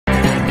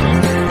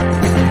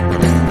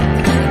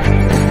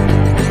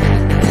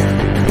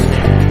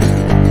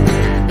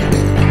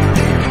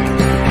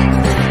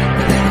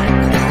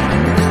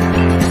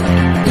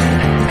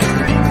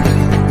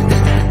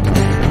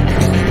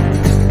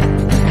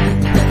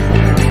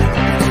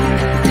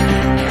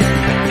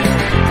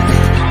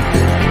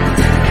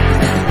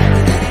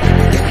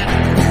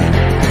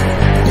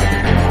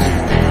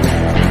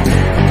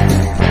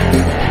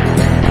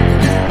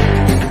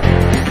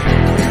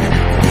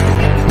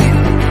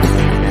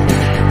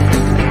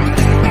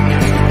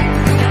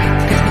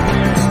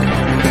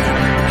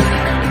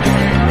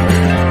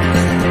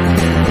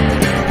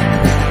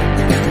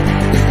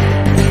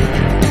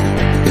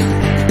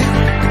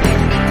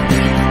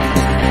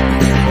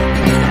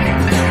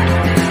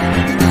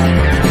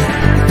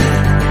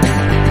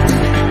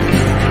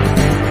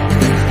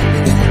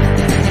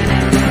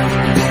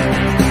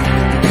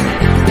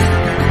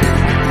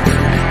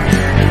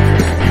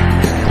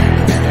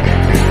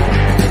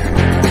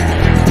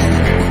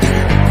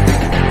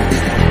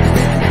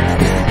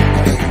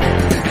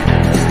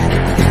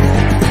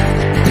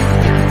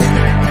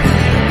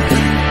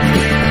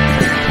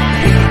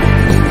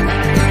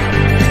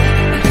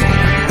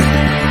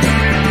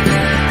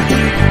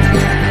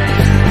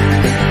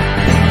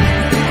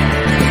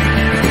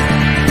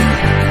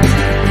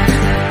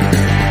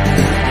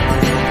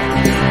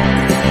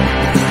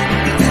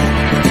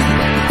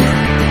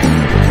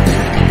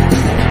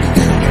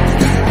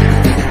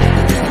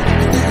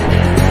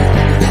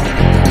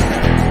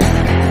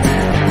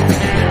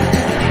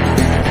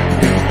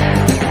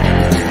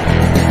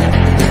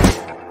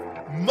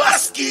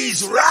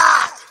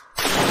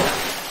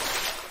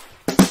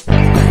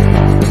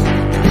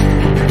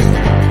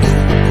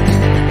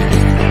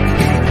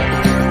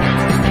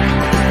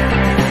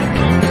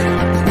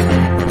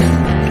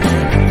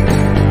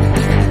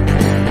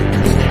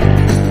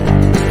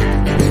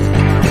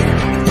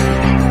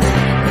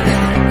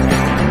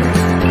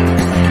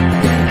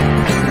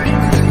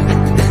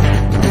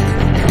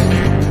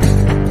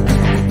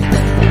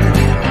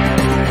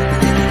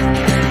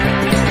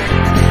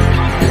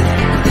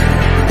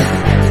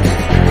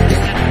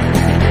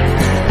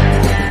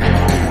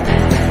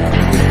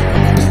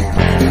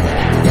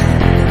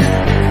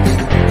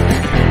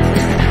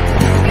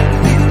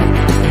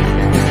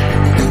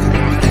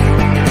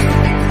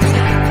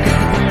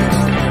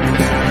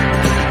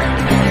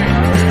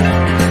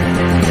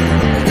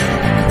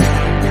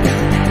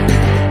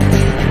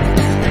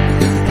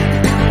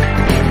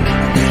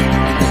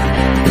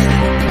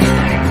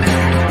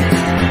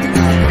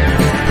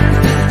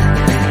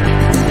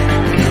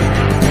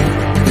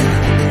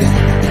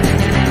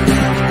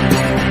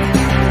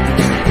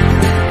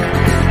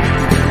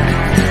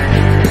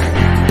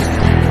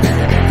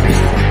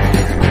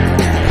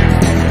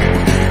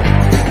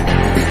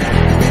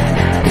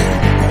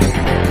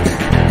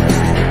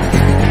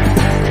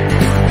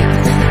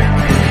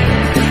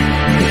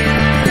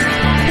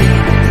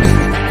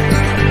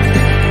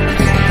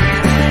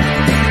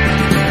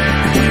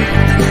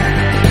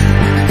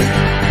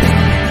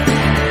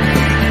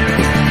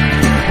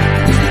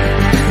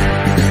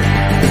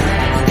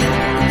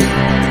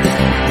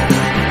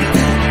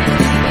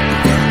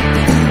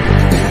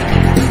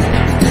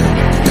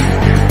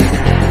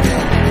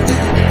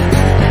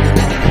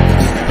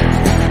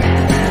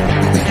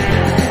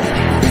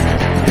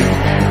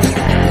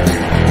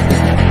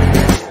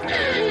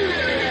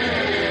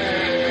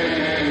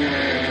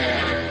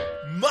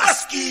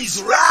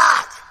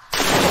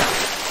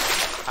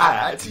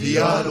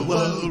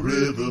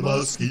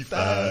Musky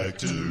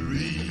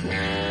Factory.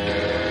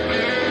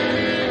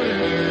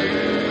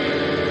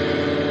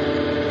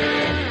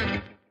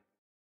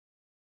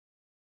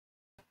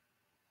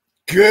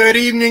 Good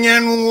evening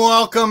and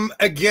welcome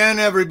again,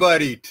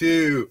 everybody,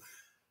 to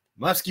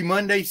Musky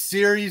Monday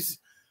Series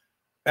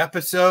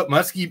episode,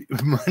 Musky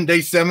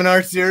Monday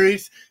Seminar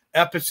Series,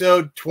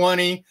 episode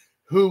 20.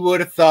 Who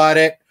would have thought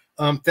it?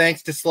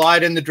 Thanks to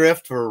Slide in the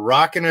Drift for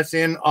rocking us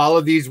in all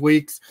of these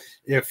weeks.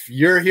 If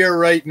you're here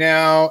right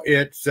now,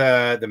 it's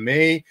the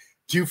May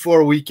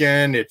 2-4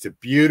 weekend. It's a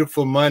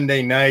beautiful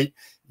Monday night.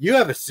 You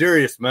have a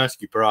serious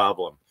musky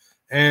problem,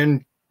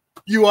 and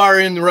you are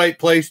in the right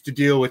place to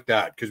deal with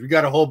that, because we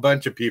got a whole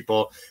bunch of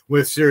people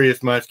with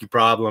serious musky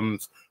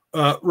problems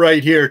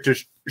right here to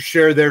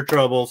share their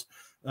troubles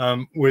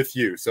with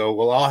you. So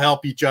we'll all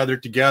help each other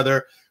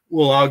together.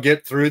 We'll all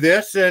get through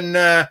this.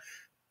 And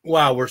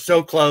wow, we're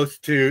so close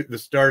to the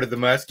start of the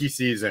musky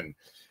season.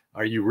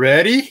 Are you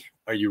ready?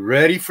 Are you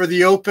ready for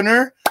the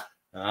opener?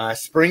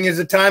 Spring is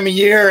a time of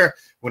year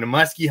when a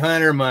musky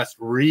hunter must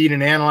read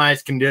and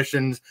analyze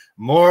conditions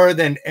more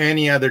than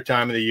any other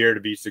time of the year to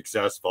be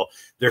successful.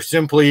 There's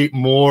simply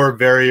more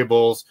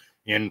variables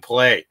in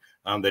play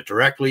that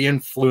directly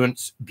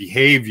influence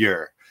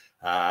behavior,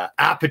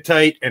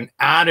 appetite, and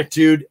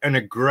attitude and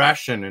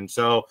aggression. And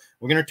so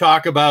we're going to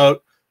talk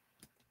about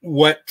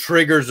what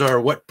triggers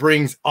are, what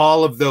brings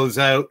all of those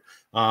out,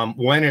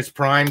 when is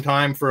prime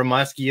time for a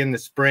muskie in the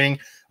spring,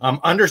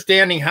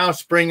 understanding how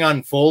spring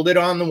unfolded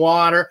on the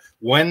water,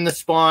 when the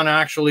spawn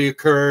actually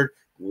occurred,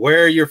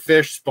 where your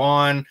fish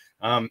spawn.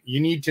 You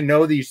need to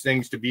know these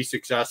things to be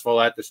successful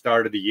at the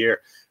start of the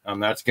year.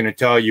 That's going to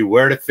tell you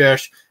where to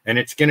fish, and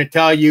it's going to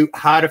tell you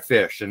how to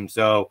fish. And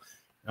so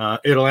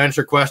it'll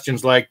answer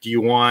questions like, do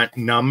you want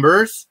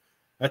numbers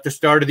at the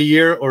start of the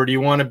year, or do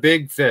you want a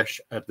big fish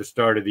at the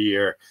start of the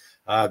year?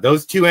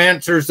 Those two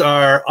answers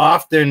are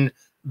often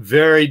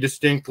very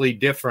distinctly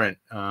different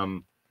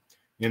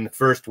in the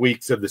first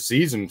weeks of the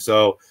season.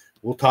 So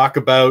we'll talk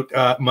about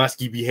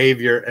musky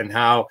behavior and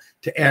how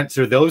to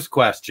answer those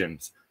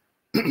questions.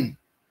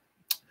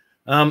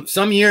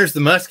 Some years the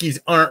muskies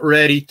aren't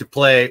ready to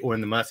play when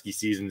the musky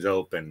season's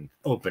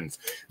opens.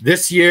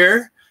 This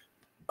year,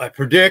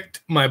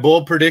 my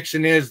bold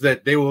prediction is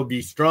that they will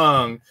be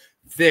strong,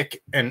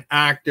 thick, and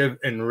active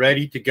and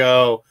ready to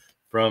go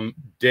from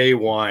day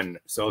one.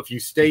 So if you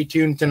stay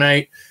tuned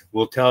tonight,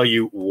 we'll tell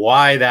you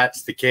why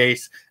that's the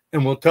case,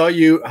 and we'll tell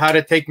you how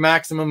to take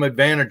maximum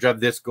advantage of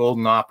this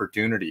golden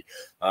opportunity.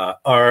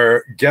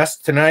 Our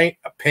guest tonight,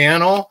 a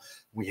panel,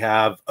 we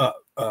have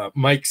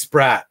Mike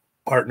Spratt,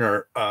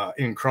 partner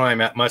in crime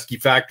at Musky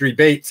Factory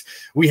Baits.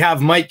 We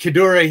have Mike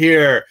Kadura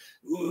here.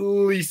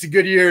 Lisa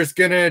Goodyear is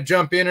going to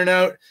jump in and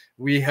out.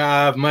 We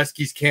have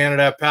Muskies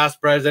Canada,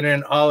 past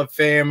president, Hall of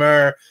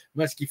Famer,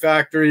 Musky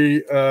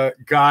Factory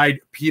guide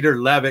Peter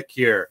Levick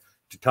here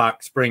to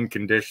talk spring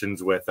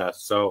conditions with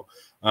us. So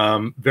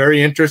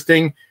very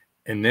interesting.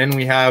 And then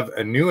we have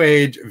a new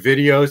age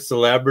video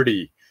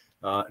celebrity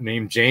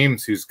named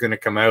James, who's going to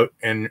come out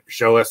and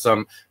show us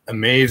some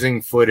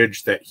amazing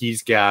footage that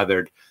he's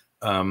gathered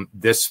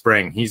this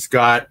spring. He's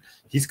got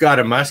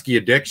a musky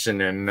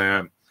addiction,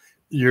 and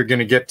you're going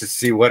to get to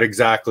see what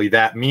exactly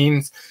that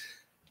means.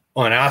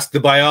 On Ask the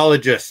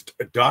Biologist,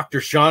 Dr.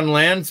 Sean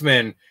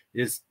Landsman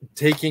is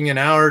taking an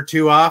hour or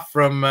two off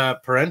from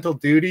parental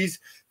duties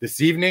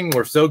this evening.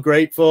 We're so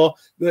grateful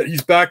that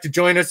he's back to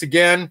join us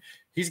again.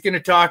 He's going to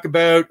talk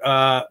about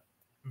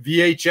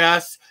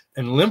VHS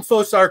and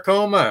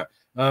lymphosarcoma,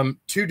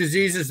 two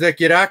diseases that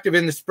get active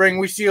in the spring.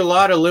 We see a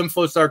lot of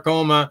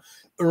lymphosarcoma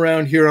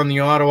around here on the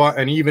Ottawa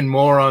and even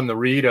more on the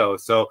Rideau.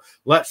 So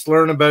let's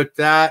learn about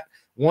that.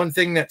 One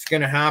thing that's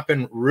going to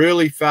happen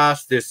really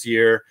fast this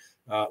year,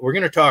 we're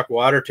going to talk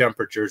water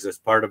temperatures as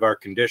part of our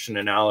condition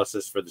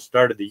analysis for the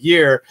start of the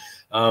year.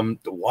 The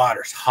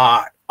water's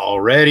hot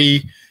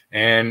already,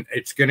 and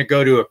it's going to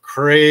go to a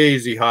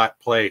crazy hot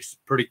place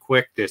pretty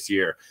quick this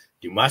year.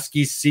 Do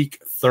muskies seek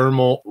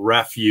thermal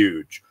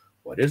refuge?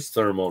 What is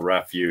thermal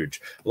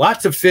refuge?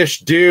 Lots of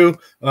fish do.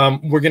 We're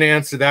going to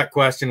answer that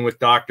question with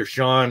Dr.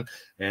 Sean,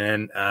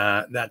 and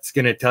that's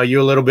going to tell you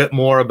a little bit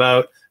more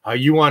about how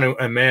you want to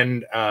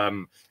amend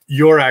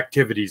your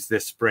activities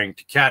this spring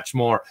to catch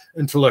more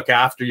and to look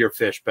after your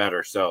fish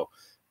better. So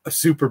a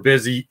super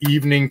busy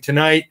evening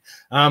tonight.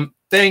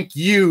 Thank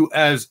you,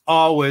 as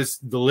always,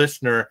 the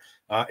listener.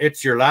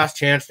 It's your last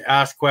chance to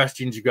ask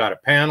questions. You got a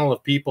panel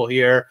of people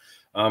here.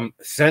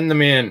 Send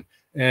them in.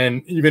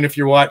 And even if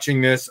you're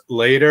watching this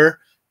later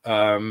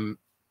on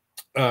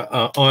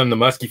the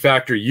Musky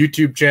Factory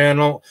YouTube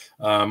channel,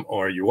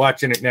 or you're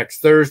watching it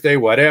next Thursday,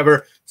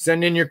 whatever,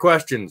 send in your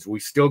questions.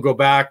 We still go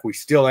back. We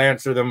still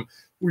answer them.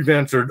 We've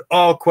answered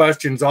all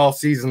questions all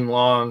season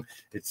long.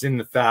 It's in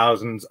the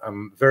thousands.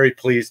 I'm very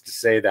pleased to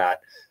say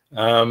that.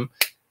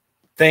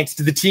 Thanks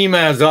to the team,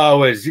 as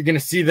always. You're going to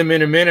see them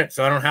in a minute,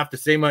 so I don't have to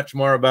say much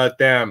more about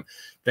them.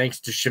 Thanks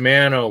to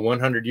Shimano,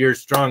 100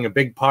 years strong, a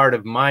big part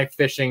of my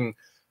fishing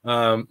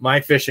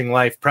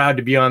life. Proud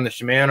to be on the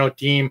Shimano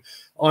team.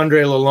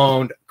 Andre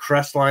Lalonde,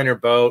 Crestliner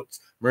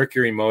Boats,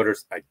 Mercury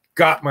Motors. I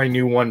got my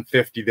new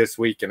 150 this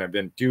week, and I've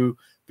been too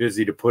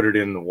busy to put it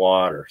in the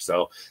water.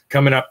 So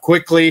coming up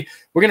quickly,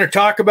 we're going to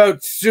talk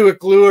about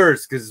Suic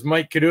lures, because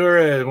Mike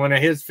Kadura, one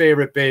of his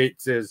favorite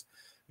baits is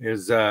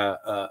a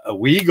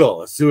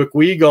Weagle, a Suic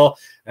Weagle.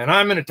 And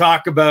I'm going to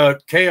talk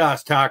about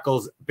Chaos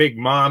Tackle's Big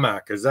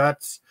Mama, because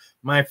that's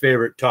my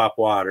favorite top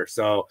water.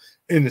 So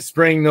in the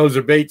spring, those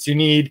are baits you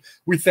need.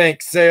 We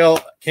thank Sail,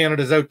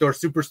 Canada's outdoor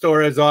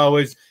superstore, as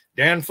always.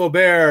 Dan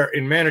Faubert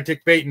in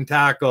Manatic Bait and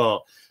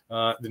Tackle,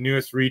 the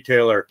newest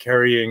retailer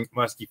carrying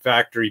Musky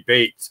Factory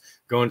baits.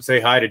 Go and say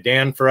hi to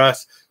Dan for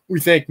us. We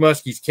thank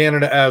Muskies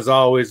Canada, as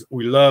always.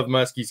 We love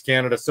Muskies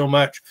Canada so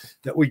much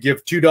that we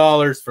give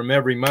 $2 from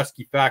every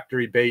Musky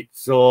Factory bait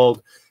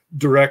sold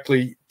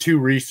directly to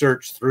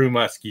research through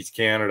Muskies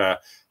Canada.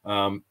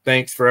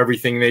 Thanks for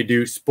everything they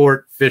do,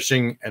 sport,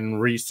 fishing,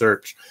 and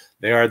research.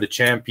 They are the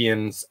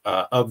champions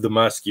of the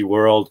musky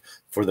world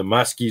for the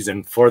muskies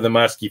and for the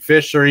musky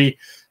fishery.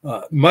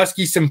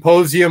 Musky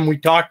Symposium, we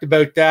talked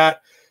about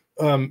that.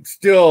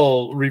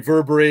 Still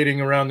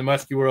reverberating around the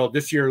musky world.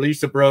 This year,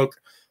 Lisa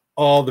broke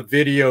all the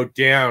video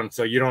down,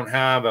 so you don't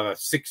have a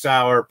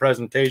 6-hour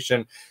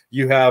presentation.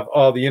 You have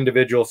all the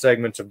individual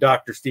segments of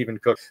Dr. Stephen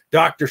Cook,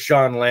 Dr.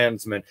 Sean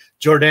Landsman,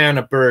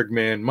 Jordana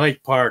Bergman,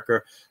 Mike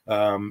Parker,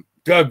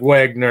 Doug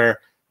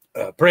Wagner,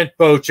 Brent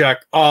Bochek,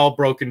 all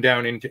broken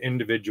down into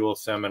individual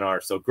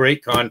seminars. So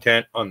great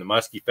content on the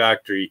Musky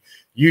Factory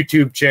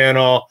YouTube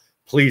channel.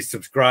 Please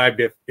subscribe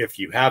if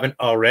you haven't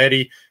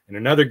already. And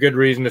another good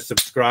reason to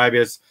subscribe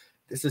is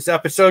this is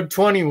episode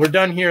 20. We're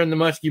done here in the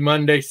Musky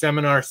Monday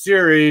Seminar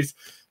Series,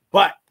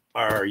 but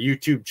our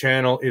YouTube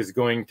channel is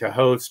going to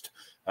host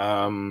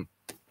the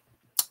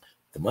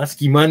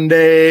Musky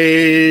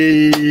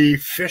Monday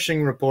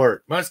Fishing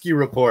Report, Musky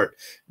Report.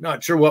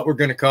 Not sure what we're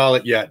going to call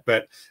it yet,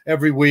 but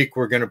every week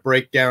we're going to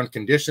break down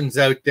conditions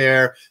out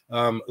there.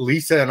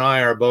 Lisa and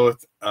I are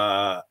both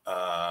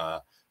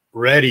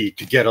ready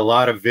to get a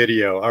lot of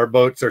video. Our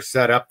boats are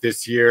set up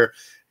this year,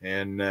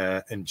 and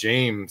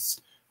James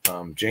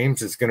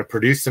is going to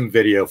produce some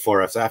video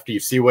for us. After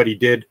you see what he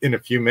did in a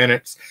few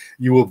minutes,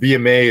 you will be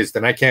amazed,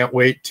 and I can't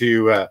wait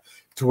to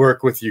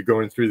work with you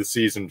going through the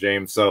season,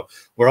 James. So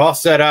we're all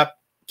set up.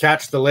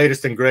 Catch the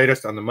latest and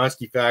greatest on the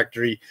Musky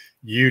Factory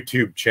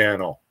YouTube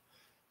channel.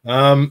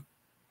 Ask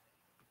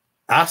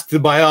the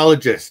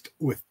Biologist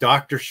with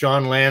Dr.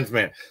 Sean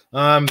Landsman.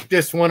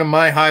 Just one of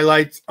my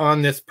highlights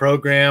on this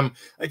program.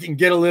 I can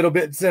get a little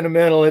bit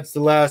sentimental. It's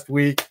the last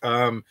week.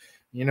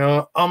 You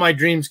know, all my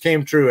dreams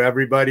came true.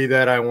 Everybody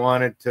that I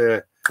wanted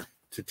to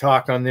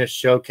talk on this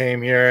show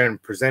came here and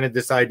presented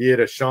this idea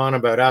to Sean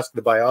about Ask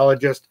the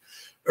Biologist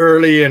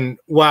early, and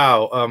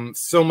wow,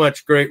 so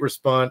much great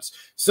response,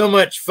 so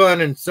much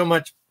fun, and so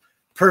much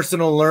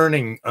personal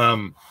learning,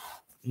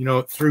 you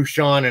know, through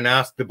Sean and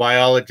Ask the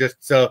Biologist.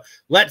 So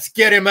let's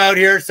get him out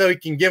here so he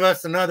can give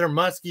us another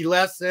musky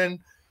lesson.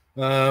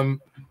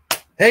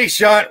 Hey,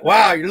 Sean,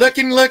 wow, you're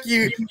looking like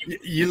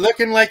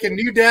a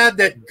new dad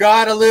that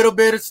got a little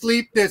bit of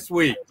sleep this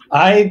week.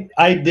 I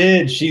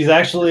did. She's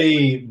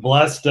actually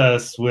blessed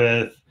us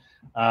with,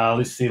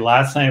 let's see,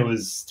 last night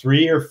was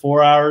 3 or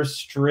 4 hours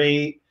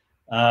straight.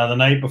 The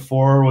night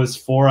before was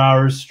 4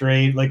 hours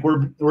straight. Like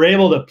we're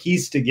able to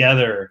piece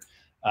together,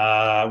 you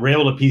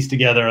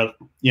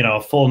know,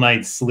 a full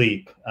night's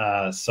sleep.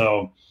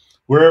 So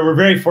we're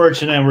very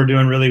fortunate. We're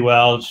doing really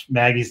well.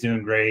 Maggie's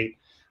doing great.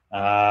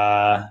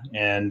 Yeah,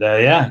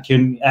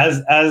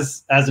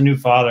 as a new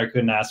father, I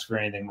couldn't ask for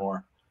anything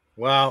more.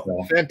 Wow,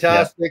 so,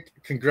 fantastic!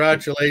 Yeah.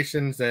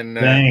 Congratulations and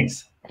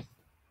thanks. Good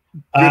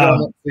on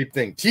that sleep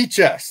thing. Teach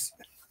us.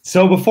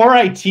 So before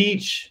I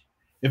teach,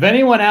 if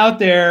anyone out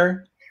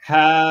there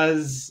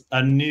has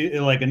a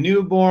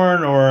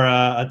newborn or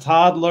a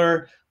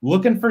toddler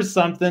looking for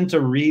something to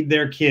read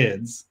their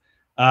kids,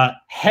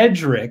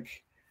 Hedrick,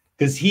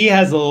 because he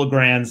has a little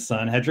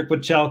grandson, Hedrick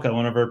Wachelka,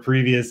 one of our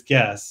previous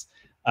guests,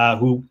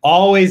 who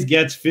always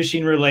gets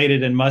fishing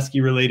related and musky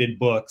related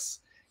books.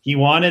 He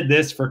wanted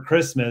this for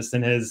Christmas,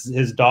 and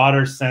his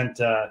daughter sent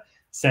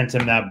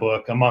him that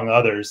book, among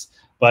others.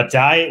 But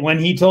when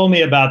he told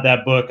me about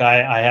that book,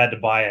 I had to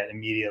buy it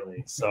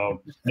immediately.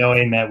 So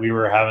knowing that we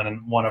were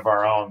having one of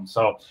our own.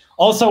 So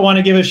also want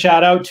to give a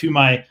shout out to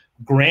my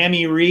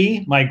Grammy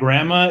Ree. My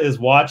grandma is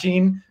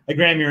watching. Hi,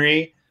 Grammy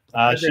Ree.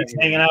 She's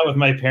hanging out with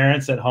my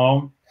parents at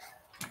home.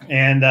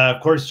 And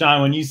of course,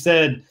 John, when you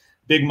said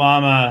Big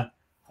Mama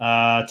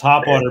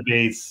topwater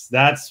baits,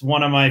 that's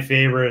one of my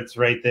favorites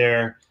right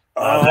there.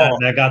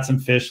 That got some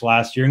fish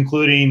last year,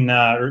 including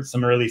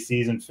some early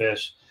season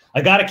fish.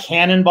 I got a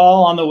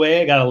cannonball on the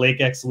way. I got a Lake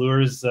X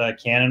Lures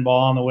cannonball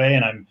on the way,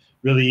 and I'm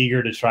really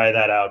eager to try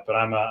that out. But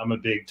I'm a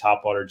big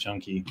topwater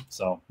junkie.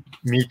 So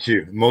me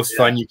too. Most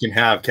fun you can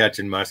have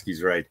catching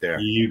muskies right there.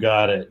 You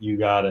got it. You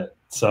got it.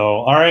 So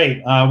all right,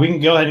 we can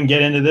go ahead and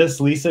get into this.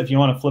 Lisa, if you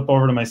want to flip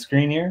over to my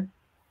screen here.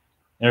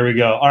 There we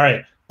go. All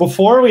right.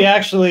 Before we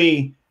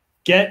actually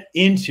get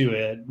into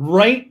it,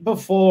 right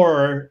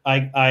before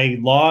I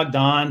logged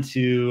on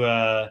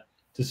to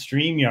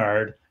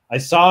StreamYard, I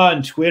saw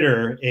on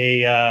Twitter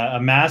a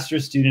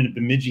master's student at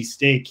Bemidji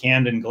State,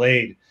 Camden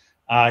Glade,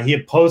 he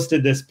had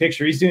posted this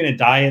picture. He's doing a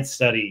diet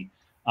study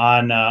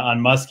on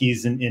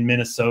muskies in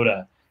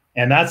Minnesota.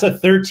 And that's a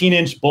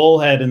 13-inch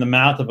bullhead in the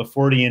mouth of a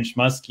 40-inch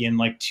muskie. In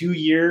like 2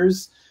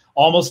 years,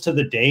 almost to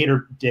the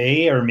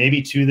day or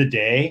maybe to the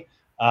day,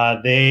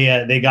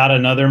 they got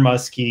another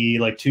muskie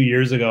like 2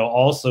 years ago,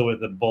 also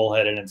with a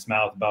bullhead in its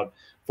mouth, about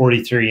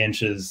 43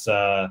 inches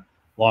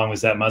long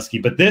was that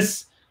muskie. But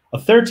this, a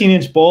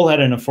 13-inch bullhead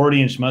and a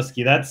 40-inch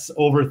muskie, that's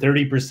over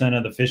 30%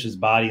 of the fish's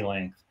body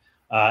length.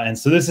 And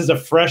so this is a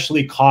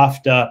freshly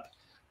coughed up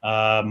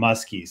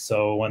muskie.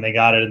 So when they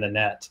got it in the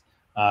net,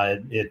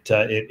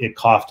 it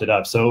coughed it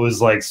up. So it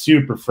was like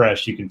super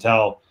fresh. You can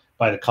tell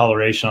by the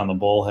coloration on the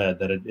bullhead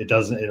that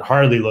it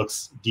hardly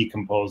looks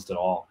decomposed at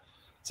all.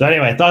 So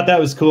anyway, I thought that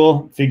was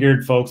cool.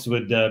 Figured folks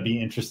would be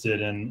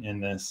interested in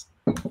this.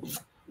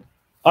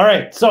 All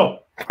right,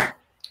 so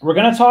we're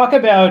going to talk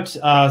about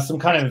some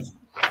kind of,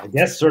 I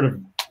guess, sort of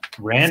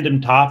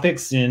random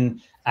topics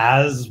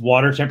as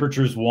water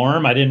temperatures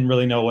warm. I didn't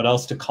really know what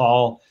else to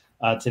call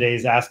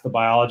today's Ask the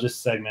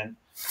Biologist segment.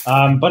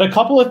 But a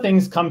couple of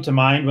things come to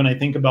mind when I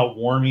think about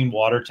warming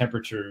water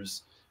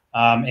temperatures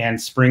and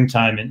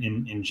springtime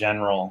in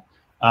general.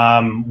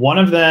 One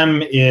of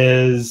them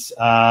is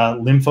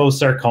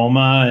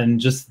lymphosarcoma and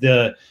just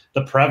the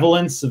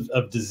prevalence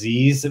of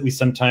disease that we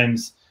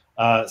sometimes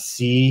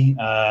see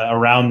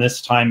around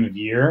this time of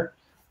year.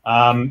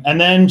 And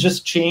then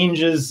just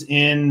changes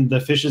in the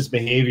fish's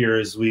behavior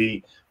as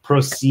we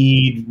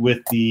proceed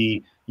with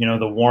the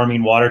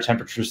warming water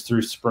temperatures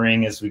through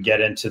spring as we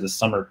get into the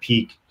summer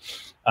peak.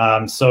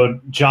 So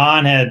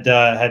John had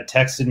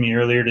texted me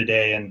earlier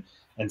today and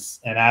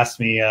asked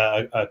me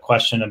a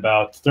question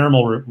about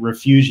thermal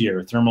refugia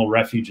or thermal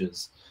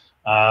refuges.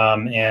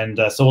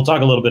 So we'll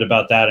talk a little bit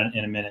about that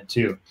in a minute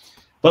too.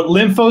 But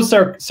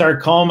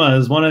lymphosarcoma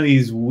is one of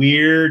these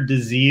weird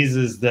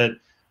diseases that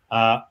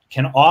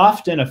can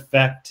often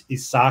affect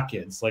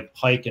esophagids like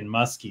pike and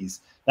muskies.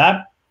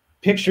 That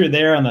picture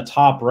there on the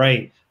top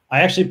right,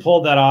 I actually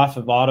pulled that off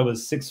of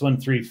Ottawa's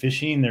 613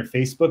 Fishing, their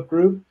Facebook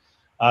group.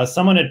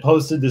 Someone had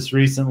posted this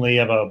recently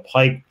of a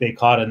pike they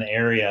caught in the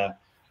area.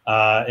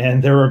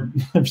 And there were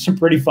some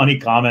pretty funny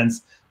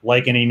comments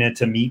likening it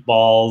to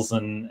meatballs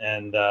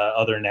and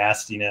other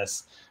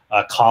nastiness.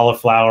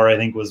 Cauliflower, I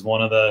think, was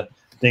one of the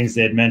things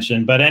they had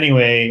mentioned. But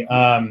anyway,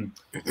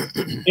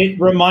 it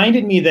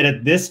reminded me that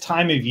at this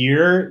time of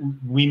year,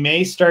 we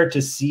may start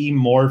to see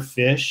more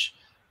fish,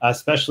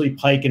 especially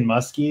pike and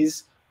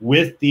muskies,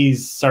 with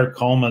these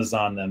sarcomas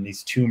on them,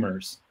 these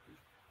tumors.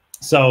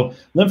 So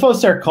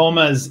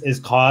lymphosarcoma is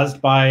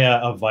caused by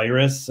a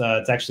virus.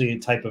 It's actually a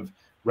type of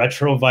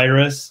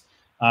retrovirus.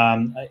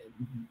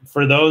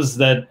 For those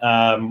that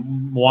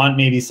want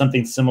maybe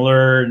something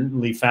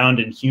similarly found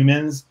in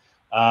humans,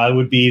 it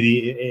would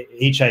be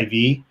the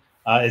HIV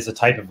is a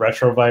type of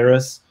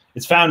retrovirus.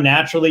 It's found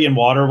naturally in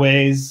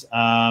waterways.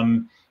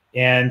 And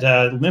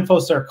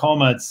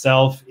lymphosarcoma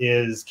itself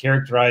is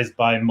characterized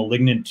by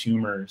malignant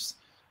tumors.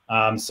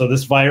 So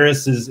this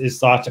virus is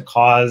thought to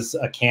cause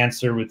a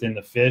cancer within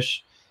the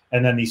fish.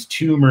 And then these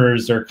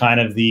tumors are kind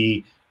of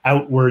the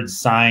outward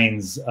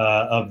signs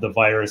of the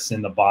virus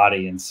in the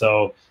body. And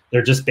so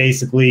they're just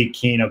basically,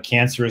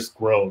 cancerous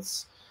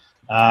growths.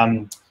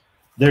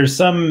 There's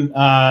some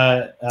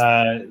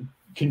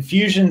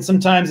confusion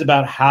sometimes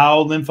about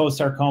how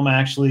lymphosarcoma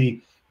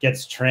actually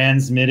gets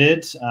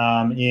transmitted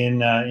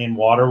in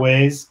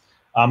waterways.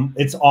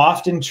 It's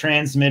often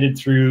transmitted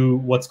through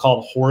what's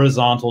called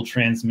horizontal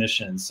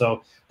transmission.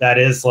 So that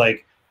is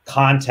like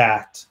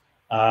contact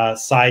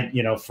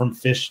from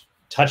fish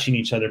touching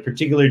each other,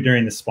 particularly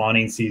during the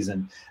spawning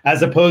season,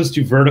 as opposed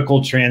to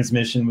vertical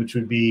transmission, which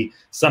would be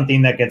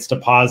something that gets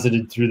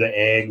deposited through the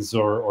eggs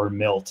or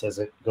milt as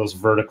it goes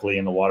vertically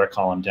in the water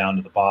column down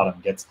to the bottom,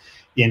 gets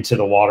into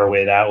the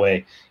waterway that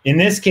way. In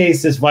this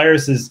case, this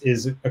virus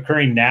is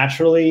occurring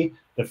naturally.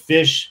 The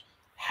fish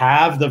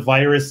have the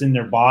virus in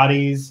their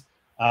bodies.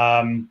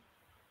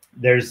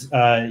 There's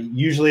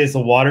usually as the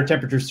water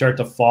temperatures start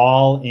to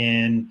fall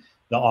in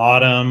the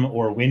autumn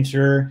or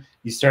winter,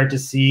 you start to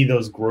see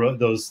those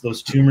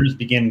tumors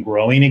begin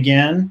growing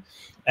again.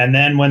 And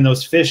then when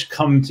those fish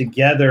come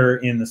together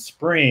in the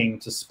spring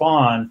to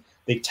spawn,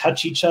 they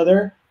touch each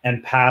other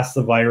and pass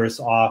the virus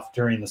off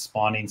during the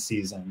spawning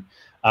season.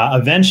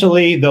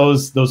 Eventually,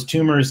 those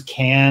tumors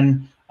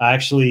can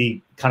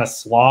actually kind of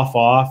slough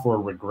off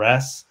or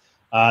regress.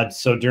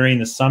 So during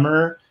the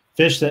summer,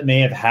 fish that may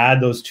have had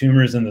those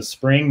tumors in the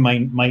spring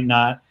might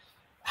not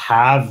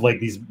have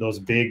like those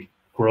big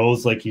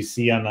growths like you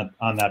see on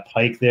that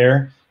pike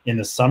there in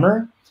the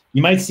summer.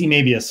 You might see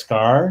maybe a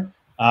scar,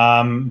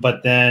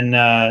 but then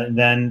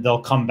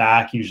they'll come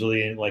back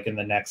usually like in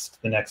the next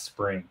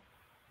spring.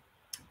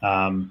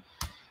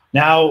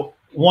 Now,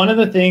 one of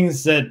the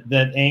things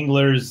that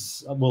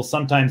anglers will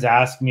sometimes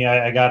ask me,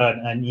 I got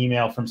an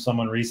email from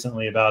someone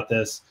recently about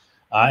this,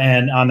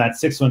 and on that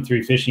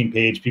 613 Fishing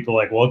page, people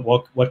are like,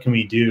 what can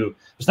we do?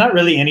 There's not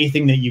really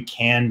anything that you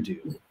can do.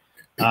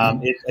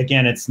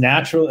 Again, it's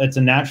natural. It's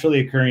a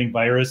naturally occurring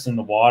virus in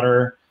the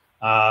water.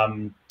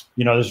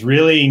 you know, there's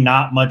really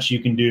not much you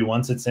can do.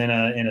 Once it's in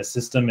a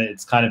system,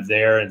 it's kind of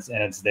there, and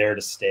it's there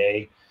to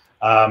stay.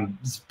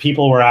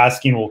 People were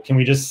asking, well, can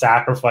we just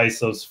sacrifice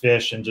those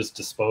fish and just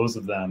dispose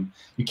of them?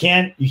 You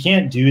can't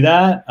do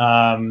that.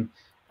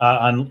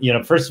 You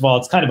know, first of all,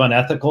 it's kind of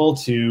unethical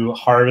to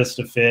harvest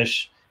a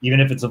fish, even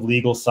if it's of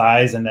legal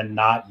size, and then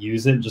not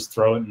use it, just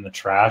throw it in the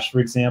trash, for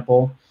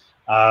example.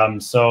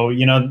 So,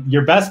 you know,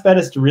 your best bet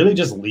is to really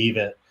just leave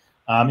it.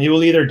 It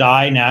will either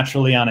die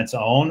naturally on its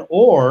own,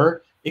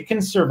 or it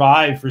can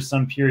survive for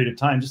some period of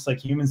time, just like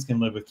humans can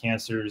live with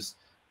cancers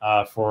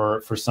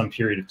for some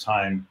period of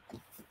time.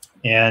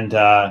 And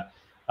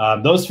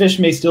those fish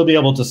may still be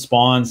able to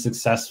spawn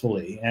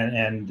successfully,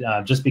 and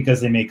just because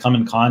they may come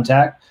in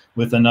contact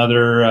with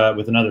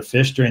another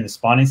fish during the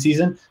spawning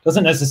season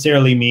doesn't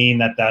necessarily mean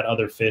that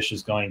other fish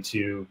is going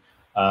to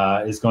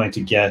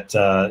get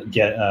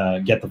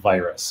the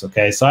virus.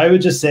 Okay, so I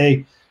would just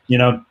say, you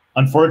know,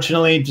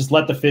 unfortunately, just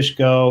let the fish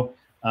go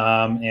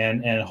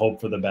and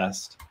hope for the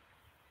best.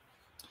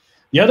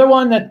 The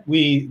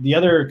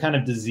other kind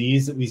of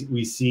disease that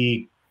we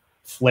see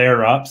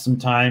flare up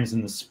sometimes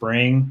in the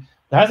spring.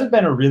 There hasn't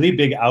been a really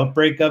big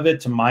outbreak of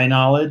it, to my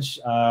knowledge,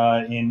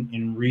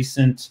 in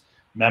recent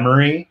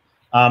memory.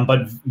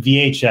 But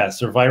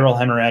VHS, or viral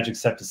hemorrhagic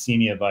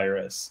septicemia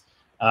virus.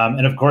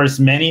 And of course,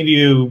 many of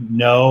you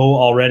know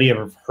already,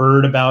 have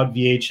heard about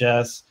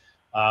VHS,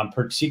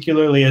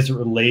 particularly as it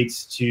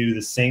relates to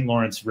the St.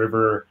 Lawrence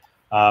River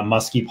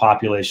muskie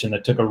population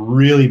that took a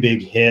really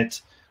big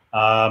hit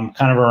kind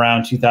of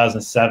around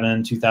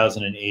 2007,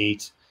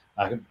 2008,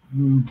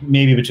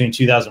 maybe between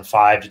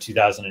 2005 to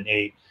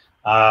 2008.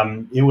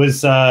 It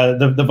was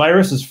the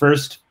virus was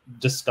first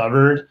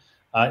discovered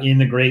in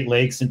the Great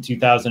Lakes in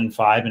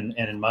 2005 and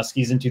in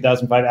muskies in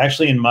 2005.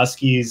 Actually, in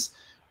muskies,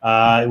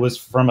 it was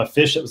from a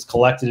fish that was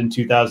collected in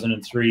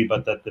 2003,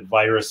 but that the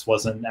virus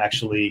wasn't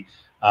actually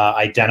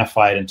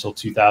identified until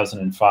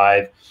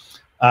 2005.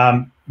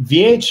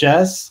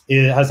 VHS,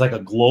 it has like a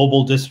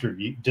global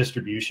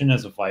distribution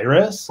as a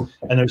virus,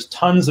 and there's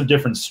tons of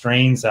different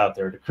strains out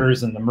there. It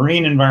occurs in the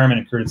marine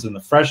environment, occurs in the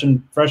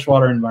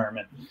freshwater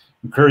environment,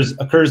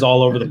 occurs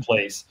all over the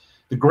place.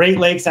 The Great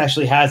Lakes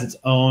actually has its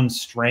own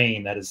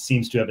strain that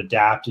seems to have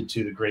adapted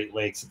to the Great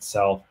Lakes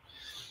itself.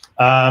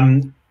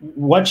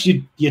 What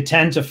you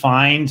tend to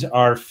find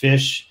are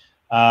fish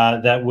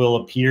that will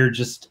appear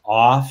just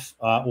off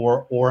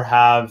or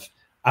have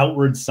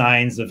outward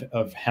signs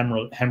of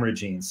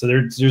hemorrhaging. So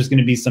there's going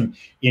to be some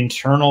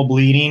internal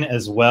bleeding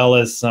as well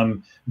as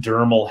some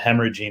dermal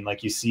hemorrhaging,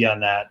 like you see on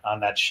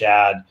that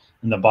shad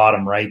in the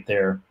bottom right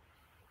there.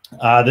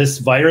 This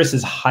virus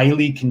is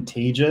highly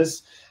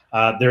contagious.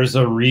 There's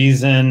a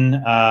reason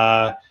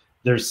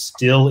there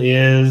still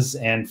is,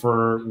 and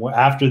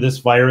after this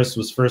virus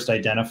was first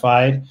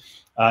identified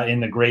in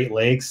the Great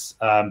Lakes,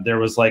 there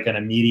was like an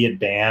immediate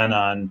ban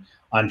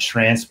on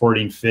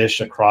transporting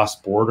fish across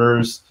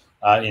borders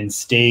in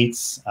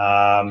states.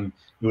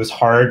 It was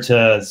hard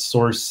to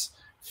source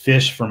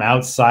fish from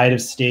outside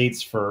of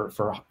states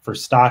for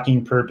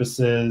stocking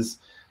purposes.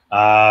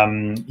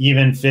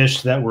 Even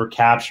fish that were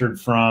captured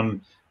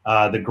from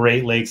the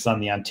Great Lakes on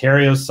the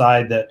Ontario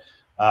side that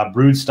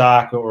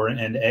broodstock or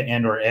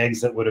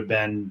eggs that would have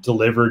been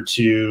delivered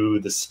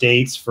to the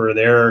States for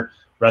their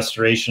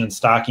restoration and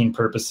stocking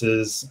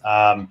purposes.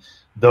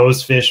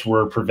 Those fish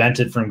were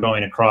prevented from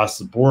going across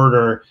the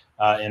border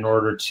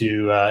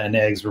and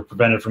eggs were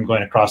prevented from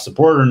going across the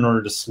border in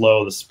order to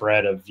slow the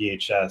spread of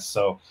VHS.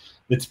 So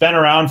it's been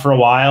around for a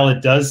while.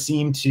 It does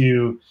seem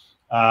to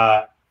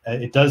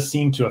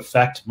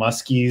affect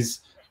muskies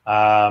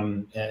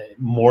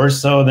more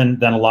so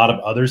than a lot of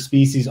other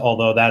species.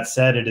 Although that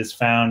said, it is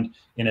found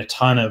in a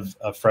ton of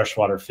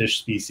freshwater fish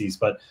species,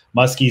 but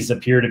muskies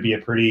appear to be a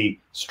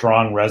pretty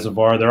strong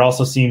reservoir. There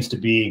also seems to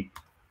be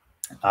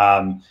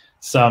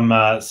some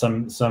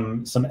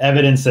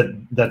evidence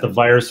that the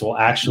virus will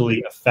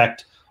actually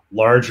affect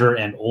larger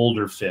and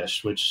older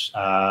fish, which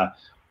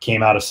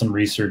came out of some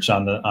research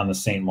on the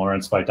St.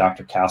 Lawrence by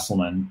Dr.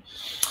 Castleman.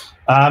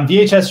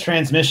 VHS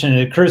transmission,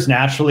 it occurs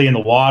naturally in the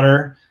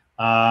water,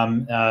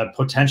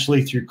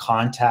 potentially through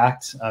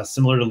contact,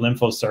 similar to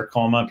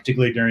lymphosarcoma,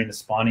 particularly during the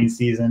spawning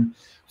season.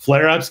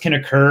 Flare-ups can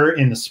occur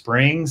in the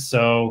spring,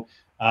 so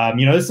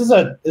you know, this is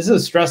a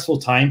stressful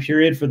time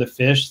period for the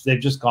fish. They've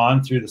just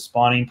gone through the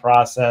spawning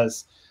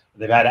process.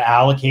 They've had to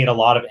allocate a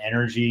lot of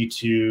energy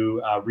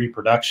to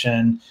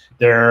reproduction.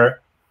 The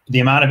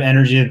amount of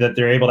energy that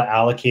they're able to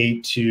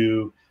allocate to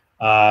you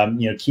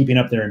know, keeping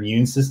up their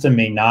immune system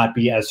may not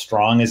be as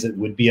strong as it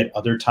would be at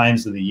other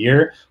times of the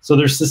year. So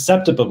they're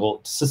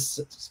susceptible.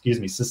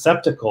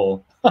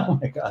 Oh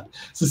my God,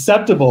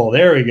 susceptible.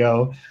 There we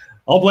go.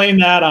 I'll blame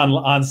that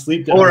on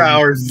sleep. 4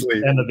 hours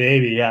sleep and the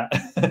baby. Yeah.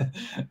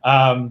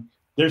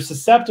 They're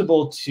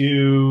susceptible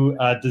to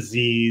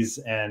disease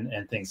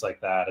and things like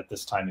that at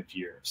this time of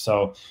year.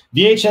 So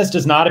VHS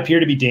does not appear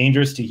to be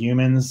dangerous to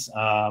humans,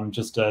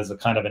 just as a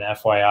kind of an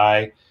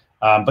FYI.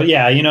 But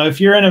yeah, you know, if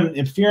you're in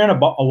a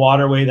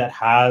waterway that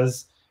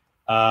has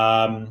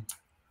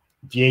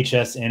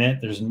VHS in it.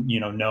 There's, you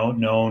know,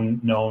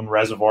 known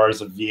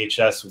reservoirs of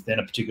VHS within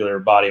a particular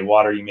body of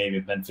water you may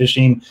have been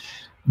fishing.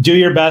 Do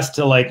your best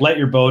to like let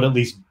your boat at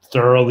least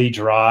thoroughly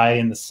dry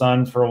in the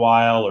sun for a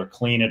while, or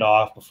clean it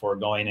off before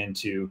going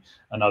into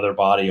another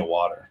body of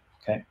water.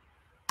 Okay.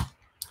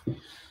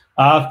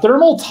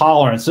 Thermal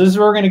tolerance. So this is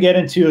where we're going to get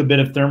into a bit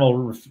of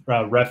thermal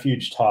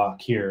refuge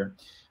talk here.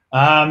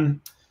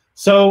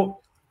 So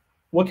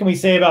what can we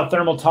say about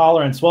thermal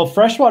tolerance? Well,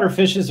 freshwater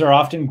fishes are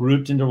often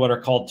grouped into what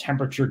are called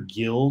temperature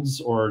guilds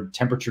or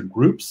temperature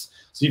groups.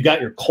 So you've got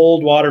your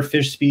cold water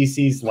fish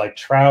species like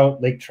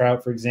trout, lake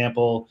trout, for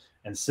example,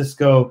 and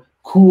cisco,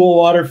 cool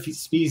water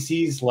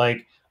species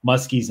like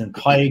muskies and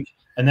pike,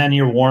 and then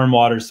your warm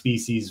water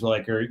species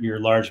like your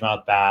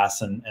largemouth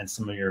bass and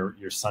some of your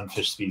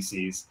sunfish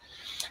species.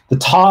 The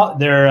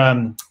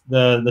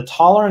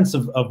tolerance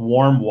of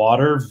warm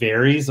water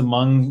varies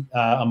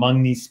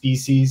among these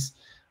species.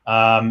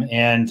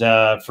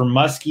 For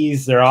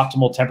muskies, their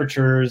optimal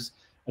temperatures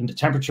and the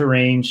temperature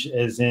range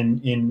is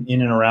in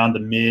and around the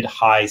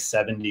mid-high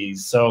 70s.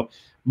 So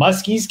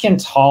muskies can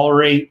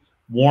tolerate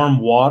warm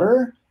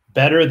water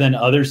better than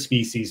other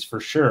species for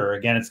sure.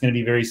 Again, it's going to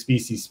be very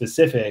species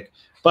specific,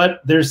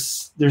 but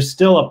there's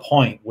still a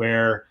point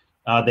where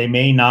they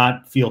may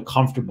not feel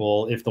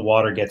comfortable if the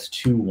water gets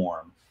too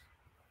warm.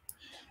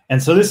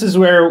 And so this is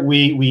where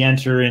we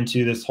enter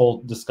into this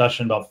whole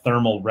discussion about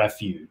thermal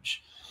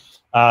refuge.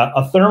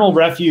 A thermal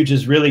refuge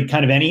is really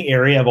kind of any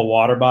area of a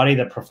water body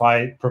that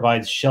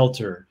provides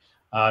shelter.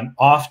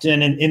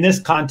 Often in this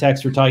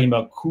context, we're talking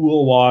about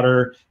cool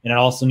water, and it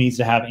also needs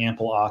to have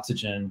ample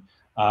oxygen.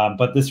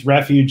 But this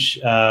refuge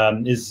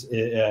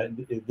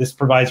this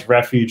provides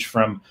refuge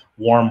from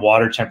warm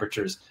water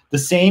temperatures. The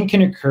same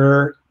can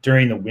occur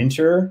during the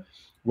winter,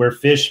 where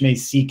fish may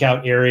seek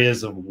out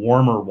areas of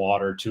warmer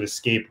water to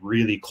escape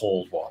really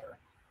cold water.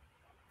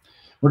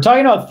 We're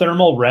talking about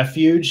thermal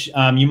refuge.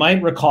 You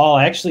might recall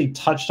I actually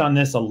touched on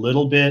this a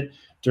little bit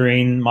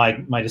during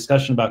my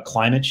discussion about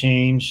climate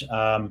change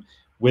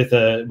with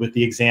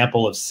the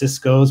example of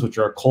ciscos, which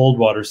are a cold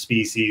water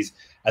species.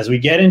 As we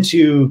get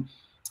into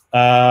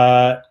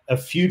a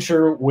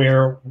future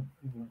where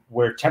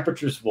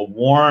temperatures will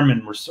warm,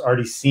 and we're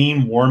already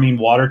seeing warming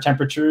water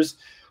temperatures,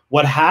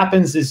 what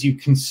happens is you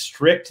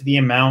constrict the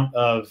amount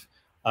of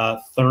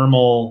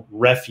thermal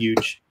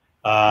refuge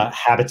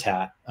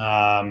habitat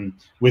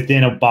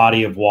within a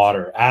body of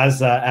water. As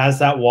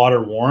that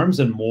water warms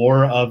and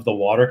more of the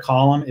water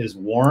column is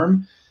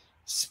warm,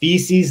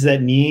 species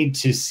that need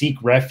to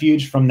seek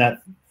refuge from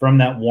that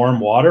warm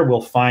water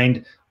will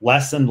find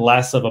less and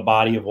less of a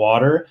body of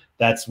water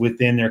that's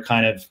within their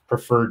kind of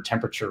preferred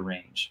temperature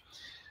range.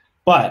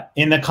 But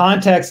in the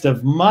context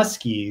of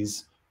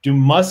muskies, do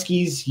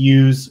muskies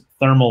use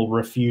thermal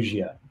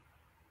refugia?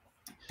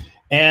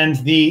 And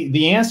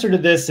the answer to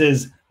this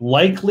is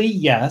likely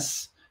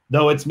yes,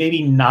 though it's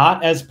maybe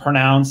not as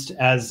pronounced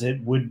as it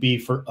would be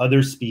for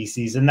other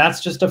species. And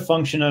that's just a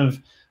function of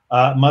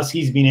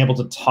muskies being able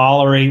to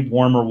tolerate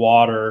warmer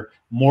water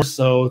more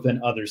so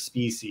than other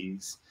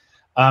species.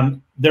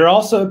 There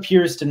also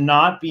appears to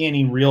not be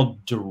any real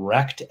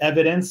direct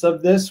evidence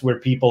of this, where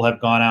people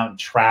have gone out and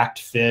tracked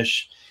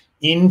fish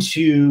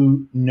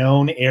into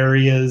known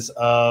areas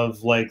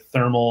of like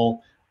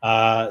thermal,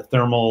 a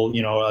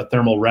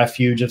thermal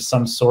refuge of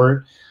some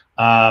sort.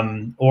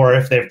 Or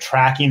if they're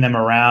tracking them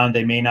around,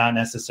 they may not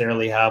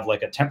necessarily have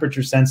like a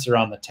temperature sensor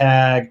on the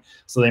tag.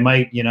 So they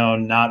might,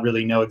 not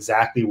really know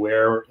exactly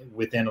where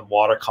within a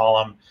water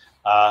column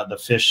the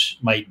fish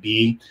might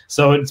be.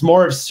 So it's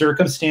more of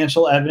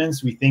circumstantial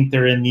evidence. We think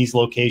they're in these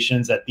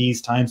locations at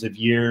these times of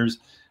years,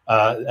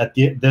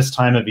 this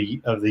time of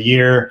the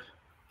year,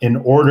 in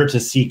order to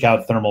seek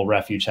out thermal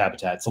refuge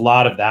habitats. A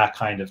lot of that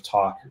kind of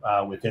talk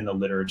within the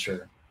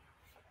literature.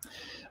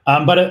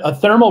 But a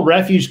thermal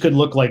refuge could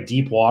look like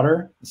deep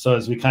water. So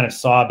as we kind of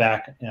saw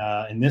back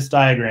in this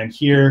diagram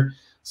here,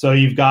 so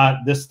you've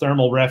got this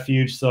thermal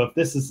refuge. So if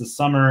this is the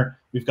summer,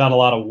 we've got a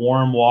lot of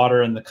warm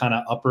water in the kind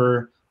of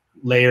upper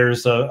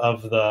layers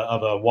of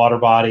a water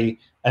body.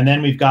 And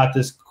then we've got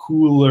this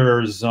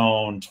cooler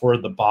zone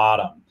toward the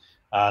bottom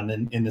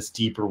in this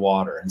deeper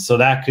water. And so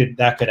that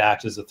could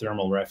act as a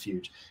thermal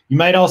refuge. You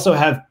might also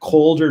have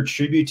colder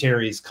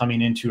tributaries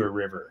coming into a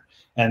river.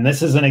 And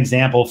this is an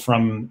example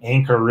from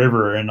Anchor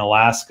River in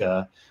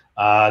Alaska.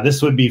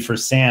 This would be for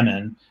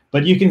salmon,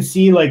 but you can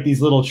see like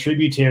these little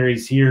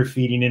tributaries here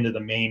feeding into the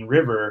main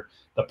river.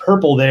 The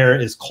purple there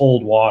is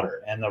cold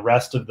water, and the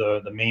rest of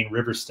the main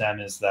river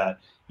stem is that,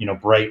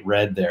 bright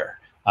red there,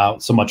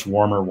 so much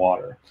warmer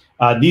water.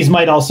 These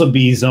might also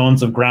be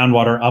zones of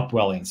groundwater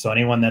upwelling. So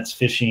anyone that's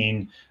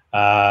fishing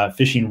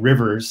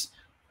rivers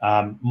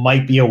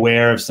might be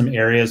aware of some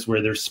areas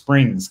where there's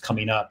springs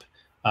coming up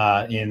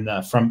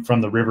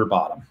from the river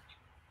bottom.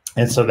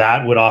 And so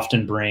that would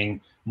often bring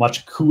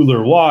much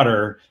cooler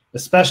water,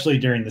 especially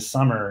during the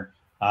summer,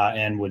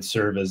 and would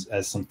serve as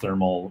some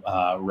thermal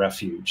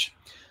refuge.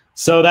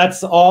 So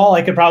that's all.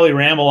 I could probably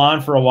ramble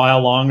on for a while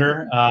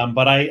longer,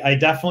 but I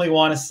definitely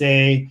want to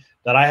say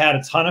that I had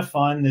a ton of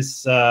fun.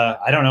 This,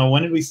 I don't know,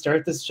 when did we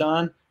start this,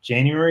 John?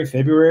 January,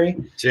 February?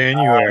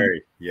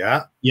 January.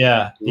 Yeah.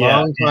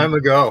 Long time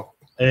ago.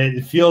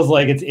 It feels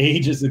like it's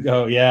ages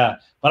ago. Yeah.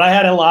 But I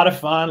had a lot of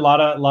fun, a lot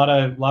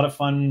of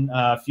fun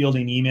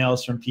fielding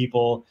emails from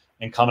people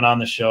and coming on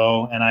the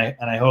show. And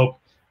I hope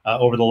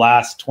over the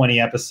last 20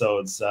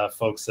 episodes,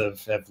 folks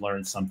have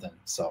learned something.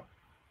 So,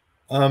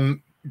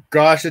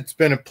 gosh, it's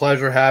been a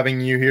pleasure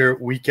having you here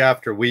week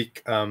after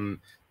week.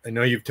 I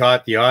know you've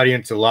taught the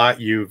audience a lot.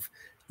 You've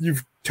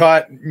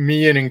taught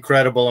me an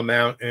incredible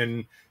amount,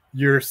 and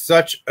you're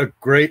such a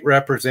great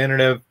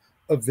representative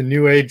of the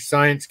new age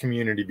science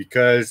community,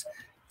 because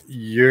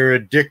you're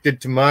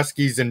addicted to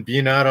muskies and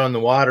being out on the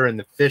water and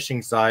the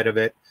fishing side of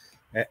it.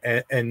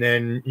 And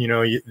then, you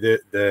know,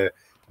 the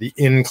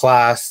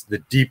in-class, the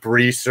deep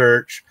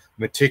research,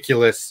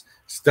 meticulous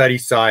study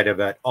side of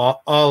it,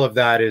 all of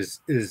that is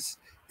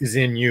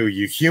in you.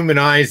 You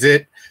humanize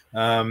it.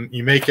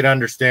 You make it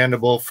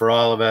understandable for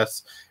all of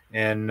us.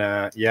 And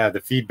yeah,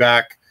 the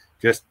feedback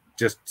just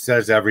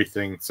says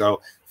everything.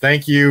 So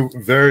thank you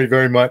very,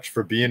 very much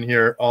for being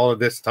here all of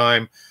this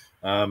time.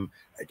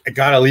 I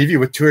gotta leave you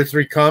with 2 or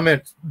 3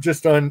 comments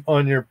just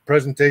on your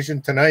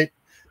presentation tonight,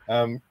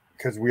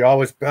 because we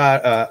always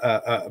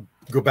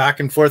go back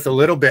and forth a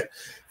little bit.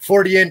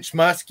 40-inch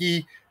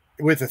muskie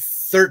with a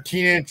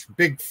 13-inch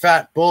big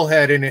fat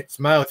bullhead in its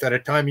mouth at a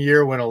time of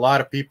year when a lot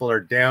of people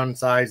are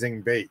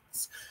downsizing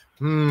baits.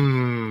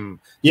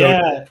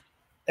 Yeah,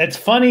 it's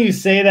funny you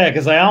say that,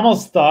 because I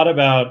almost thought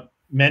about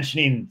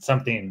mentioning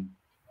something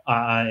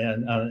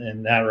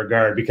in that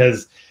regard,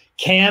 because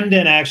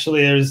Camden,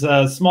 actually, there's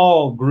a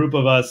small group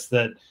of us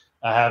that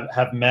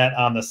have met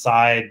on the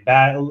side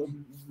back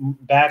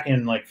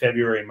in like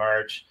February,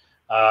 March,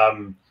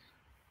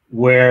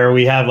 where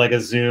we have like a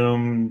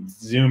Zoom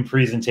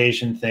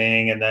presentation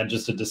thing, and then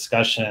just a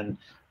discussion.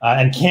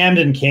 And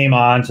Camden came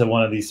on to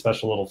one of these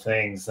special little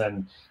things,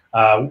 and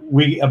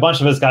a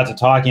bunch of us got to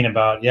talking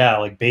about,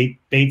 like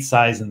bait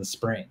size in the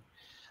spring.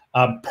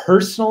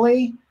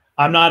 Personally,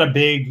 I'm not a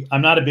big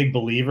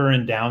believer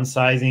in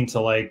downsizing to,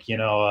 like, you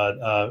know,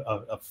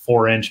 a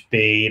 4-inch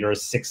bait or a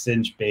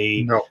 6-inch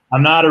bait. No.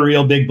 I'm not a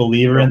real big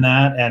believer in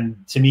that. And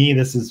to me,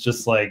 this is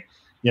just like,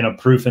 you know,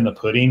 proof in the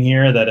pudding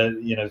here that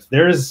you know, if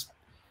there's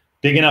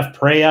big enough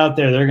prey out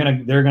there,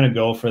 they're gonna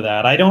go for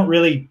that. I don't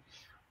really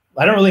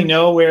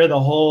know where the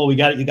whole you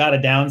got to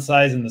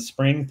downsize in the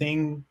spring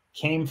thing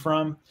came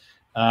from.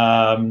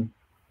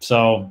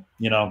 So,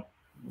 you know,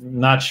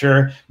 not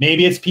sure.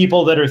 Maybe it's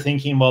people that are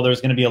thinking, well,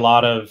 there's going to be a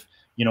lot of,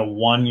 you know,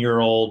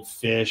 1-year-old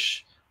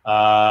fish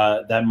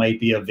that might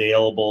be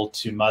available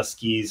to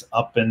muskies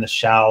up in the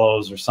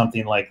shallows or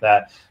something like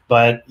that.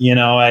 But, you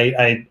know,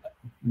 I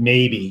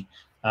maybe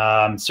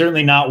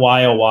certainly not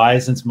YOY,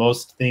 since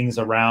most things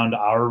around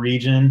our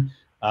region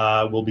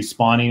will be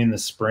spawning in the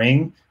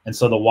spring. And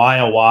so the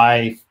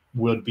YOY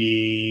would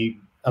be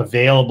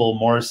available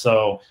more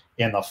so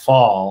in the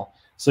fall.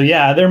 So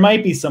yeah, there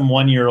might be some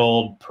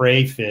 1-year-old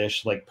prey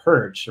fish like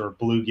perch or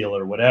bluegill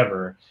or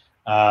whatever.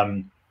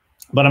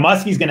 But a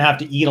muskie's going to have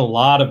to eat a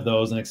lot of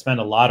those and expend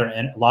a lot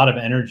of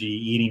energy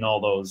eating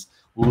all those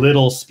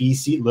little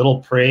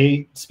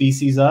prey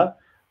species up.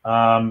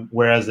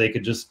 Whereas they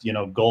could just, you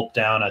know, gulp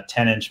down a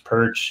 10-inch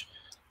perch,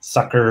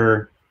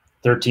 sucker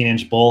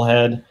 13-inch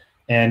bullhead,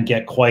 and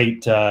get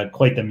quite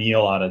the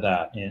meal out of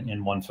that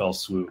in one fell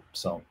swoop.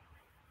 So,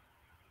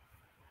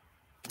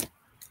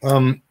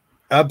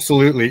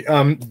 absolutely.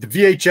 The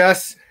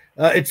VHS.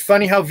 It's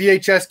funny how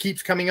VHS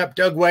keeps coming up.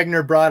 Doug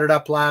Wegner brought it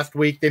up last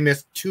week. They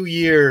missed 2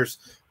 years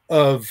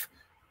of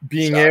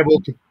being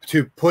able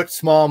to put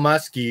small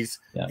muskies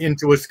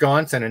into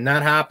Wisconsin, and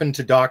that happened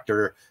to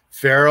Dr.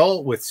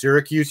 Farrell with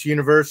Syracuse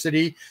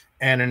University,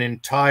 and an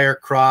entire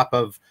crop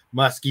of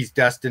muskies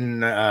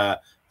destined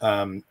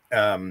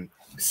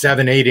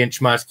 7-8-inch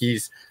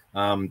muskies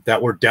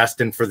that were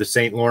destined for the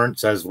St.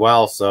 Lawrence as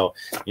well. So,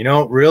 you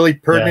know, really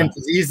pertinent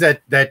disease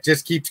that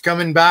just keeps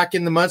coming back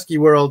in the muskie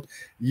world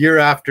year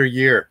after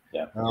year.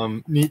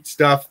 Neat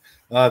stuff.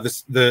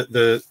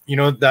 The you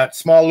know, that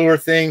small lure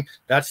thing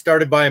that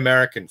started by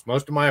Americans.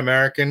 Most of my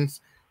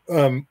Americans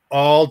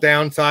all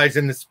downsize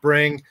in the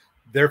spring.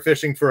 They're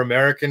fishing for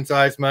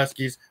American-sized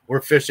muskies.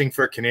 We're fishing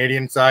for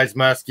Canadian-sized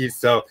muskies.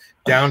 So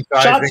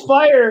downsizing. Shots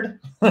fired.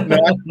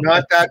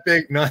 not that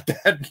big, not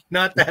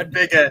that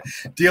big a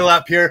deal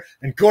up here.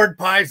 And Gord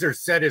Pizer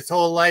said his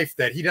whole life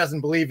that he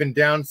doesn't believe in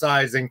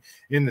downsizing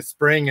in the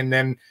spring. And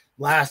then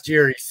last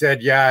year he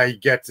said, yeah, he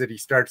gets it. He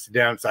starts to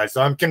downsize.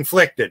 So I'm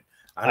conflicted.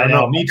 I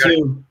know. Me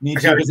too.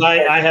 Because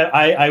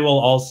I will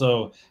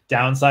also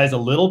downsize a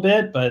little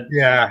bit, but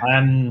yeah,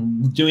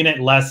 I'm doing it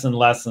less and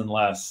less and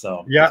less.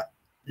 So yeah,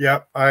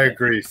 I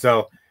agree.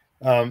 So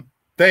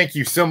thank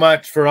you so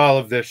much for all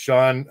of this,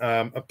 Sean.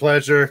 A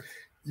pleasure.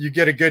 You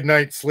get a good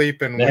night's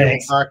sleep, and we'll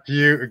talk to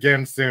you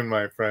again soon,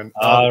 my friend.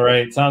 All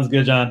right. Sounds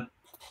good, John.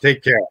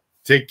 Take care.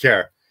 Take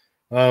care.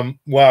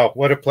 Wow,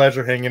 what a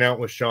pleasure hanging out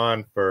with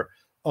Sean for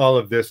all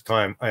of this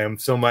time. I am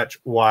so much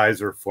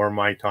wiser for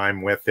my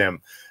time with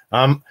him.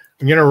 I'm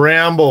going to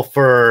ramble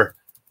for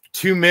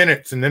 2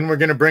 minutes, and then we're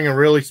going to bring a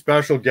really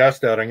special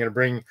guest out. I'm going to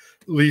bring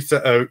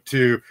Lisa out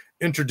to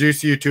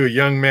introduce you to a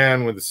young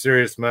man with a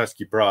serious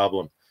musky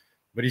problem.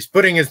 But he's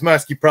putting his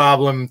musky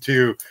problem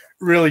to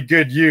really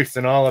good use,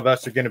 and all of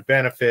us are going to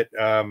benefit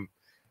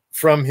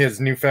from his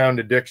newfound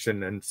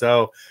addiction. And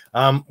so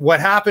what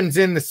happens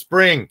in the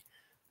spring,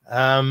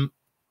 all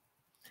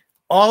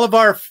of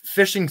our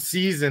fishing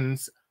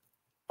seasons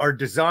are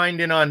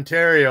designed in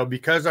Ontario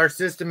because our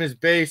system is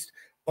based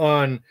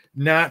on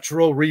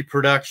natural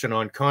reproduction,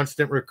 on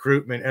constant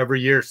recruitment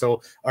every year.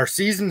 So our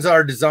seasons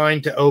are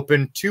designed to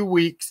open 2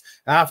 weeks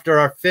after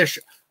our fish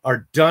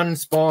are done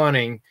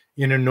spawning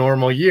in a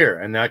normal year.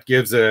 And that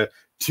gives a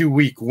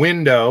 2-week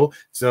window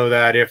so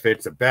that if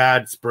it's a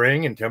bad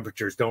spring and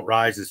temperatures don't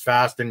rise as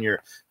fast and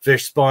your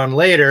fish spawn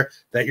later,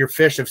 that your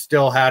fish have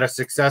still had a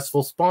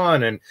successful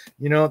spawn. And,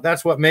 you know,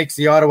 that's what makes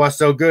the Ottawa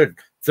so good.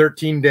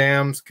 13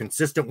 dams,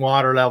 consistent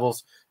water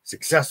levels,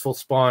 successful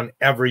spawn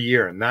every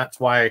year. And that's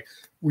why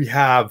we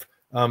have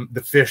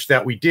the fish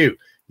that we do.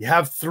 You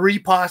have 3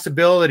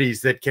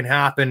 possibilities that can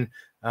happen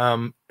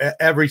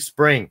every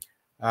spring.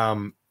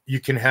 You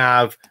can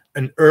have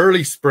an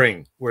early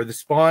spring where the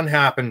spawn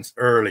happens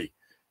early,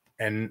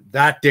 and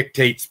that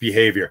dictates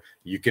behavior.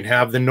 You can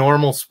have the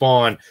normal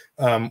spawn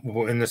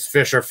when the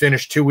fish are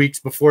finished 2 weeks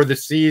before the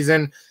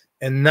season,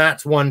 and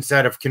that's one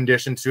set of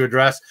conditions to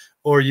address.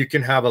 Or you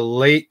can have a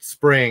late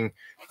spring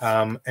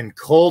and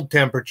cold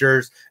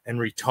temperatures and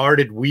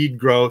retarded weed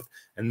growth,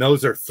 and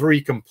those are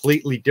 3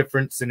 completely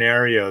different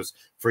scenarios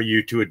for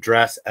you to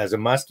address as a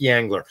musky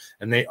angler.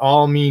 And they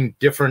all mean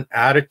different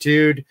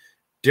attitude,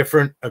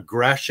 different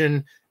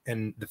aggression,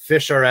 and the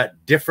fish are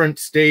at different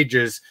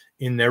stages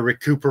in their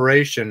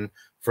recuperation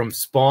from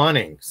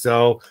spawning.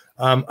 So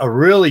a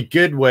really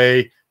good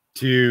way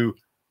to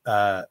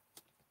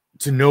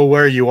know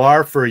where you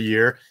are for a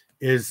year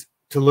is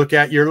to look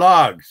at your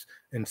logs.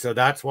 And so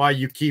that's why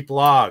you keep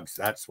logs.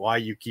 That's why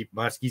you keep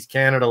Muskies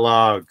Canada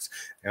logs.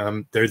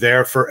 They're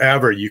there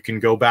forever. You can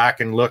go back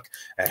and look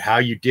at how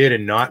you did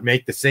and not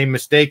make the same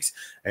mistakes,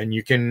 and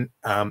you can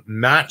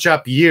match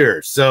up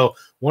years. So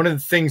one of the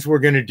things we're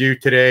going to do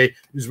today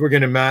is we're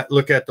going to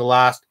look at the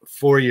last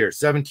 4 years,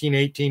 17,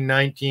 18,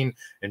 19,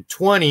 and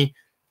 20,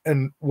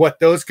 and what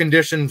those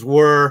conditions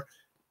were,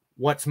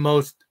 what's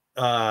most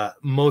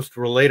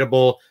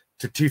relatable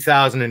to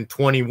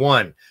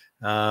 2021.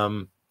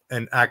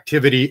 And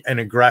activity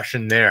and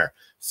aggression there.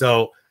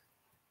 So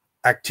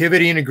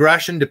activity and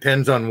aggression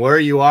depends on where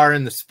you are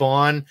in the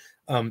spawn.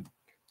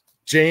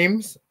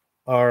 James,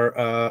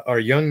 our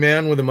young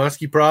man with a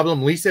musky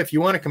problem. Lisa, if you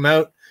want to come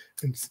out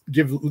and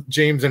give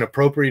James an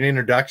appropriate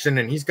introduction,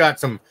 and he's got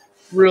some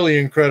really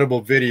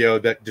incredible video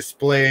that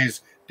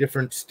displays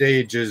different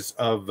stages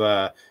of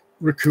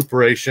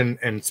recuperation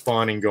and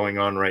spawning going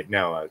on right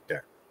now out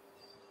there.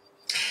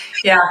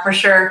 Yeah, for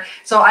sure.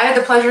 So I had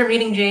the pleasure of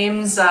meeting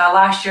James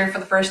last year for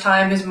the first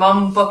time. His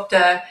mom booked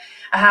a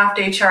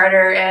half-day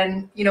charter,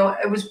 and you know,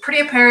 it was pretty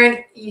apparent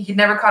he'd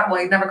never caught a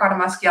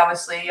muskie.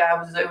 Obviously,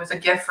 it was a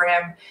gift for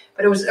him,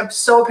 but it was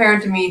so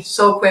apparent to me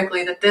so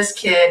quickly that this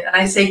kid, and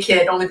I say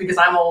kid only because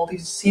I'm old.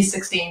 He's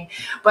 16,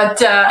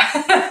 but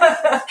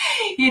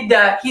he'd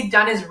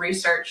done his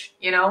research.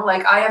 You know,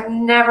 like I have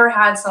never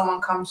had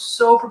someone come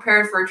so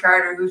prepared for a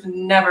charter who's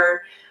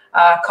never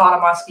caught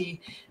a muskie.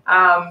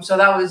 So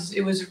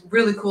it was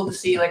really cool to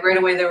see. Like right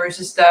away, there was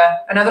just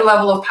another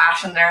level of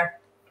passion there.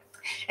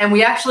 And we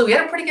had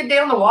a pretty good day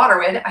on the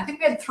water. I think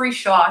we had 3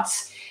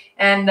 shots.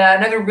 And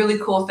another really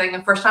cool thing,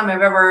 the first time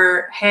I've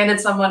ever handed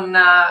someone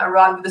a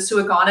rod with a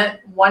suic on it,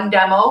 1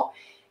 demo,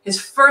 his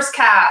first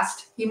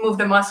cast, he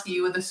moved a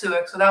muskie with a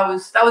suic. So that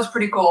was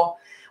pretty cool.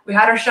 We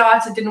had our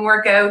shots. It didn't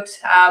work out,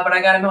 but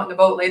I got him out in the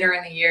boat later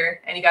in the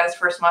year, and he got his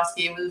first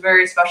muskie. It was a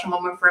very special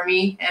moment for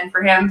me and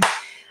for him.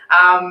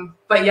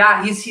 But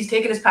yeah, he's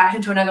taken his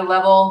passion to another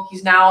level.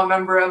 He's now a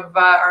member of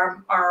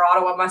our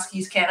Ottawa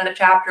Muskies Canada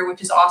chapter,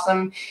 which is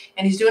awesome.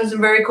 And he's doing some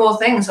very cool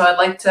things. So I'd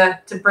like to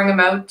bring him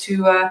out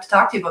to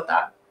talk to you about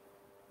that.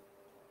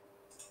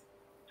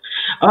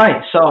 All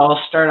right, so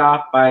I'll start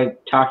off by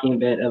talking a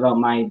bit about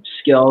my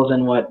skills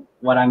and what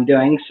I'm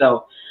doing.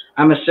 So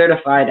I'm a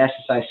certified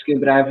SSI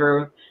scuba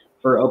diver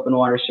for open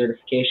water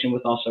certification,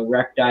 with also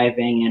wreck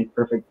diving and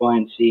perfect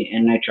buoyancy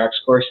and nitrox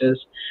courses,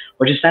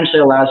 which essentially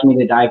allows me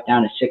to dive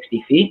down to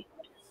 60 feet.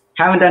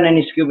 Haven't done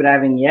any scuba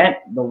diving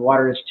yet. The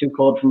water is too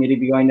cold for me to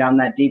be going down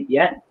that deep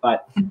yet.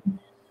 But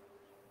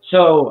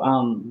so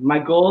my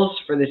goals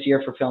for this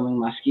year for filming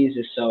muskies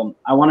is, so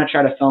I want to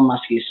try to film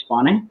muskies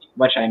spawning,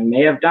 which I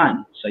may have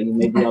done. So you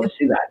may be able to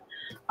see that.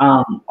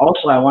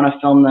 Also, I want to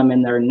film them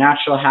in their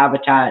natural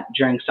habitat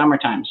during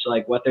summertime. So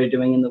like what they're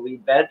doing in the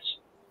weed beds.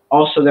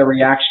 Also, their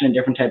reaction to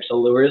different types of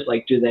lures,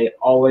 like do they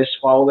always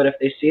follow it if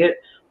they see it,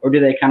 or do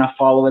they kind of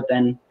follow it,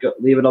 then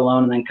leave it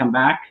alone and then come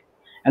back?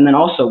 And then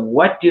also,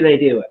 what do they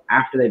do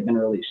after they've been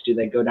released? Do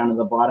they go down to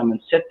the bottom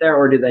and sit there,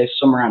 or do they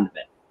swim around a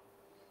bit?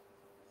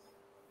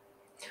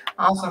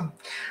 Awesome.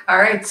 All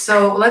right,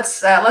 so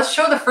let's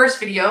show the first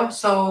video.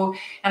 So,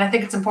 and I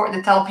think it's important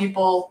to tell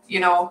people, you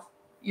know,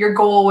 your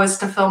goal was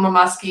to film a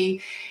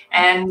muskie,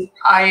 and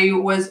I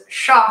was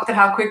shocked at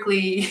how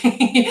quickly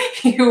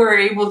you were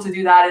able to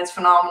do that. It's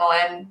phenomenal.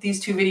 And these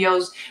 2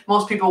 videos,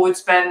 most people would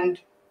spend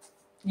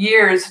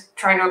years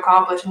trying to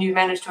accomplish, and you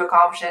managed to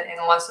accomplish it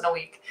in less than a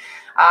week.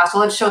 So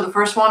let's show the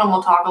first one, and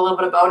we'll talk a little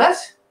bit about it.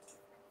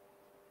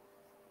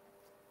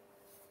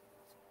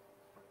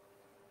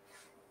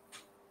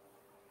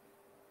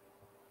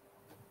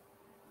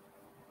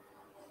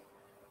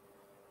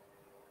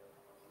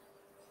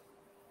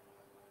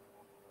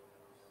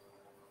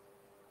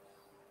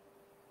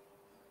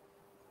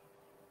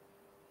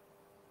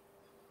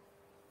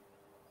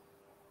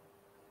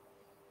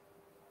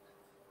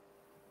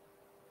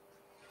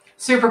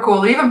 Super cool.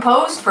 They even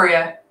posed for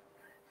you.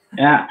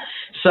 Yeah.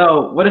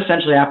 So what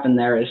essentially happened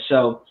there is,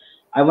 so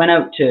I went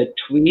out to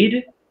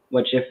Tweed,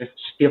 which if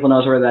people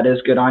knows where that is,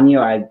 good on you.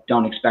 I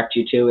don't expect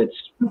you to. It's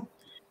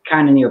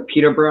kind of near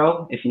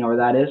Peterborough, if you know where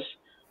that is.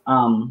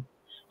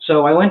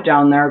 So I went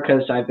down there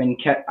because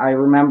I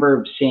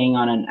remember seeing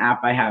on an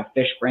app I have,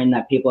 Fish Brain,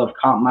 that people have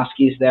caught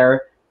muskies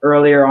there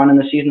earlier on in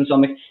the season. So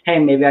I'm like, hey,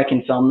 maybe I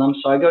can film them.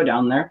 So I go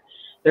down there.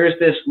 There's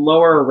this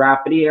lower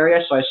rapidity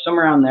area, so I swim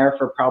around there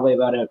for probably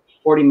about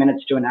 40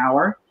 minutes to an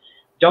hour.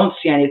 Don't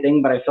see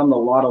anything, but I filmed a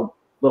lot of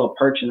little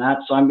perch in that.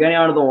 So I'm getting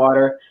out of the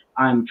water.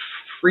 I'm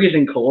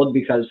freezing cold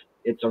because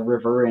it's a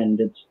river and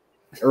it's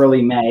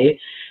early May.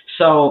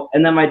 So,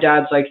 and then my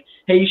dad's like,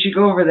 hey, you should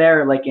go over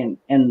there, like,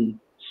 and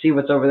see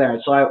what's over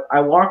there. So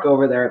I walk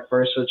over there at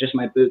first with just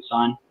my boots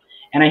on,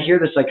 and I hear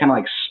this like kind of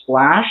like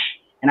splash,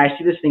 and I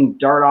see this thing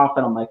dart off,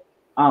 and I'm like,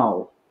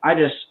 oh, I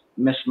just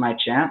missed my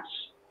chance.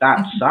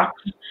 That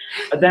sucks.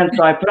 But then,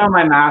 so I put on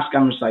my mask.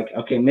 I'm just like,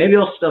 okay, maybe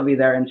it'll still be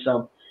there. And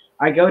so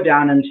I go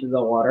down into the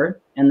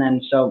water, and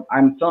then so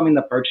I'm filming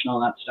the perch and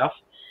all that stuff.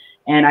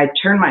 And I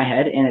turn my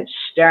head, and it's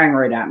staring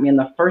right at me. And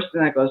the first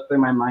thing that goes through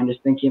my mind is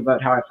thinking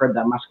about how I've heard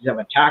that muskies have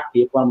attacked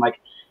people. I'm like,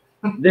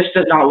 this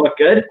does not look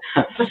good.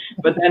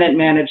 But then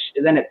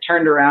it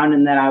turned around,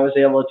 and then I was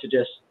able to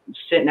just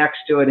sit next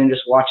to it and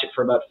just watch it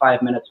for about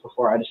 5 minutes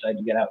before I decided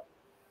to get out.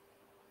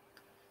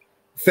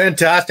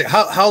 Fantastic.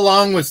 How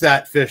long was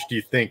that fish, do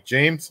you think,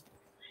 James?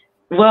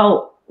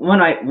 Well,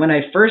 when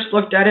I first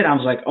looked at it, I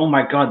was like, oh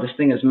my God, this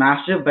thing is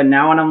massive. But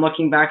now when I'm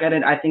looking back at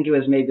it, I think it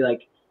was maybe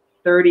like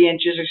 30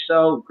 inches or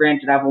so.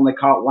 Granted, I've only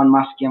caught 1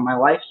 muskie in my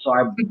life, so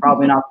I'm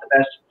probably not the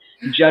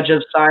best judge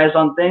of size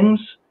on things.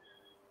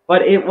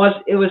 But it was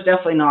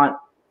definitely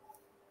not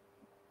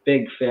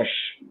big fish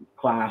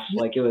class.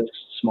 Like, it was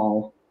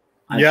small.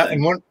 Yeah,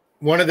 and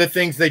one of the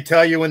things they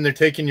tell you when they're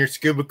taking your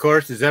scuba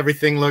course is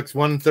everything looks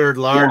 1/3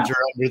 larger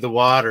under the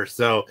water.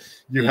 So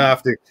you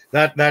have to,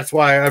 that's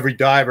why every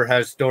diver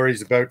has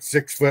stories about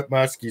 6-foot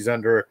muskies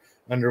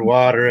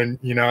underwater. And,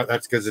 you know,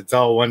 that's because it's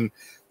all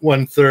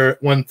one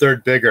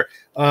third bigger.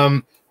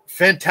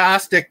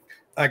 Fantastic.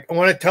 I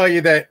want to tell you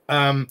that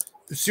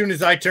as soon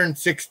as I turned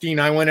 16,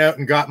 I went out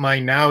and got my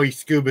NAUI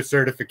scuba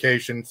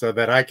certification so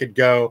that I could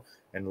go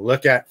and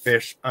look at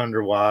fish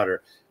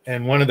underwater.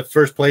 And one of the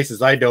first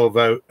places I dove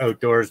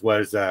outdoors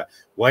was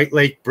White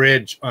Lake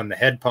Bridge on the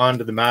head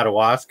pond of the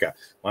Madawaska.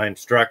 My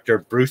instructor,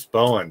 Bruce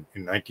Bowen,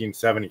 in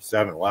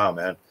 1977. Wow,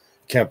 man.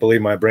 Can't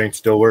believe my brain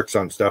still works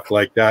on stuff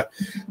like that.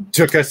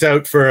 Took us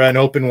out for an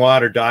open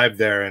water dive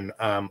there, and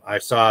I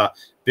saw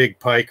big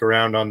pike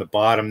around on the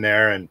bottom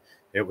there, and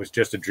it was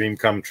just a dream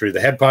come true.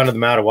 The head pond of the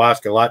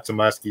Madawaska, lots of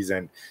muskies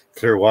and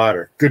clear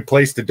water. Good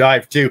place to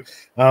dive, too.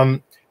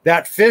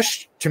 That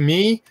fish, to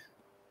me,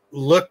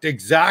 looked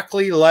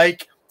exactly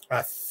like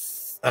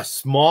a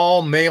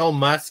small male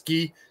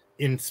muskie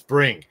in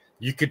spring.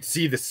 You could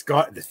see the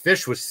scar. The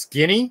fish was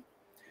skinny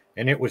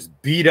and it was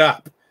beat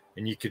up,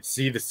 and you could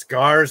see the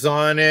scars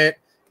on it.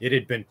 It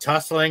had been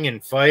tussling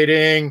and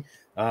fighting.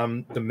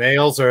 The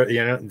males are,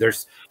 you know,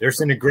 there's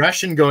an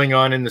aggression going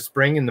on in the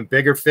spring, and the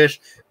bigger fish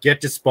get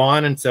to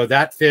spawn. And so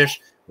that fish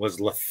was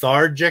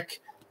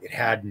lethargic. It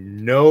had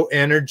no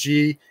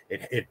energy.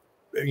 It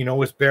you know,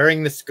 was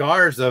bearing the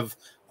scars of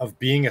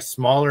being a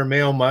smaller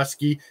male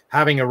muskie,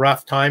 having a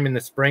rough time in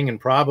the spring, and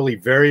probably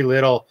very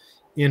little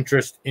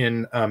interest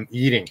in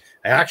eating.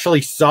 I actually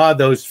saw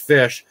those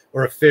fish,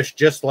 or a fish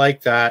just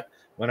like that,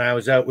 when I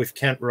was out with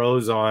Kent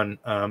Rose on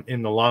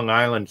in the Long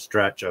Island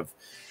stretch of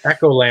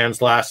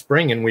Echolands last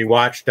spring, and we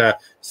watched a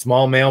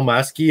small male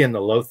muskie in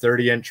the low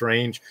 30-inch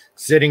range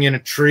sitting in a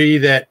tree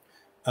that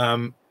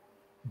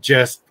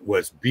just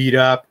was beat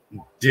up,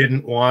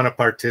 didn't want to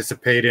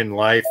participate in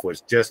life,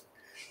 was just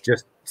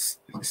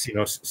you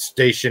know,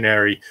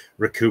 stationary,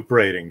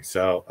 recuperating.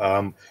 So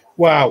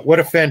wow, what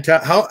a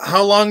fantastic.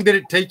 How long did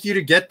it take you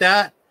to get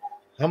that?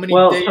 How many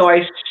days? So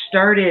I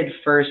started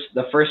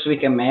the first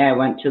week of May. I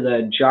went to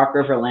the Jock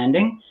River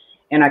Landing,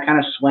 and I kind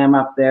of swam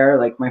up there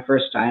like my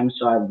first time,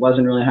 so I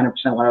wasn't really 100%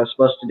 what I was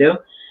supposed to do.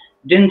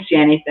 Didn't see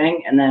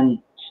anything, and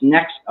then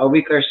a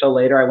week or so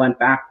later, I went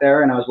back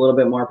there, and I was a little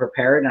bit more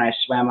prepared, and I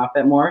swam up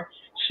it more.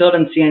 Still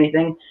didn't see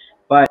anything.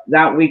 But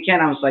that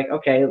weekend, I was like,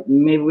 okay,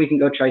 maybe we can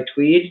go try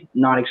Tweed,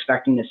 not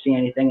expecting to see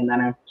anything. And then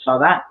I saw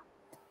that.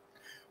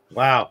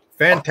 Wow.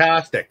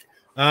 Fantastic.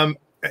 And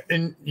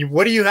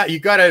what do you have? You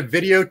got a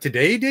video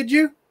today, did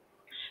you?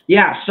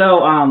 Yeah,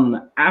 so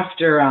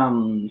after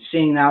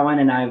seeing that one,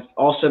 and I've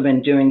also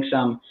been doing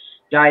some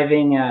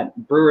diving at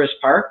Brewers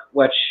Park,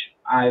 which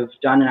I've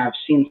done, and I've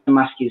seen some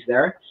muskies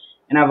there.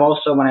 And I've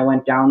also, when I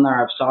went down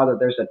there, I've saw that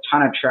there's a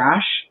ton of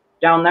trash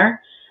down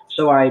there.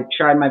 So I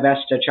tried my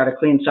best to try to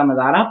clean some of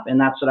that up, and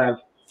that's what I've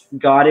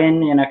got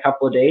in a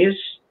couple of days.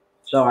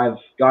 So I've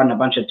gotten a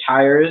bunch of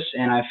tires,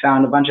 and I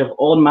found a bunch of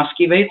old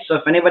musky baits. So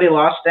if anybody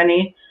lost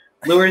any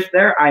lures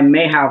there, I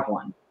may have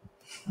one.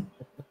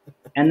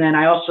 And then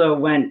I also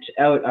went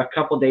out a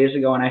couple days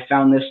ago and I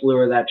found this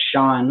lure that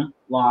Sean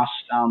lost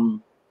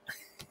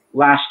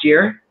last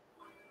year.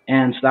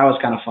 And so that was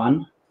kind of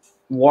fun.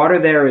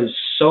 Water there is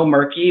so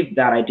murky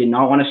that I did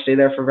not want to stay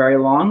there for very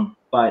long.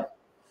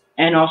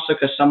 And also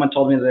because someone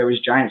told me that there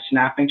was giant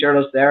snapping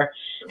turtles there.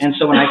 And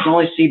so when I can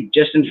only see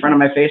just in front of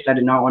my face, I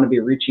did not want to be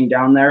reaching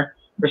down there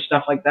for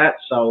stuff like that.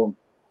 So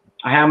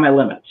I have my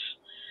limits.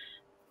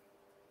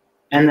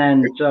 And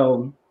then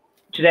so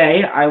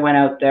today I went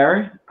out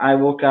there. I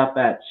woke up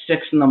at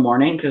 6 in the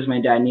morning because my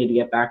dad needed to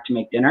get back to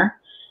make dinner.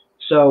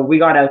 So we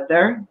got out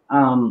there.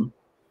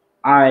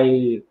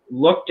 I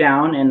looked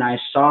down and I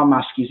saw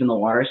muskies in the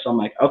water. So I'm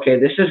like, okay,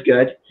 this is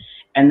good.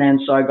 And then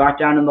so I got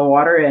down in the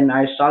water and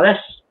I saw this.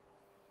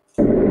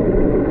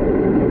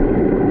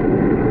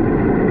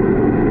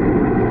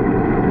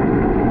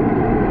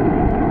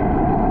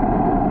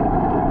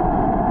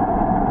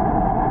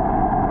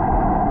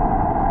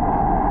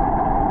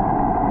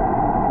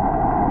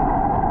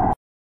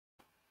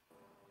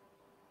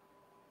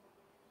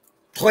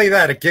 Play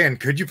that again,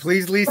 could you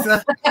please,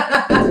 Lisa?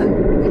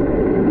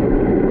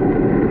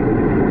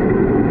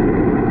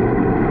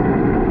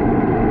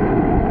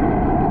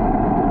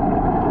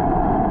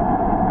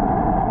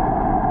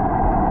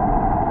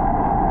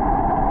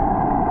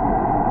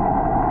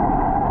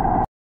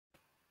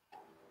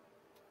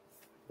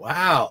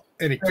 Wow.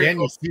 And again,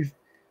 cool. You see,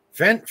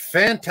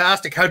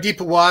 fantastic. How deep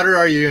of water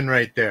are you in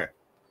right there?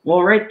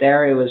 Well, right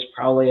there, it was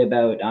probably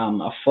about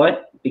a foot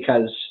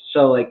because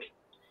so like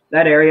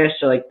that area,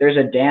 so like there's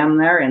a dam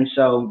there, and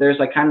so there's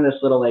like kind of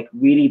this little like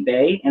weedy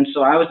bay, and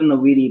so I was in the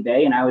weedy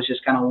bay and I was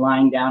just kind of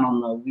lying down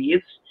on the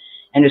weeds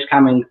and just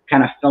kind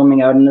of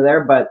filming out into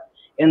there. But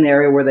in the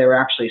area where they were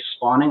actually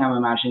spawning, I'm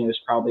imagining it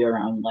was probably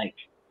around like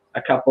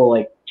a couple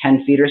like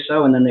 10 feet or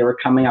so, and then they were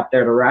coming up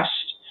there to rest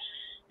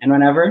and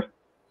whenever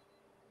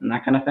and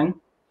that kind of thing.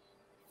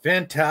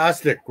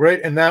 Fantastic.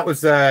 Great. And that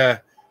was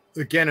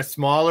again a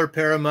smaller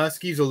pair of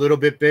muskies, a little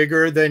bit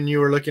bigger than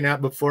you were looking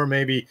at before,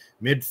 maybe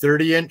mid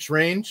 30-inch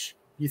range,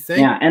 you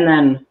think? Yeah, and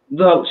then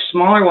the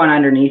smaller one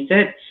underneath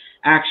it,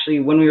 actually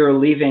when we were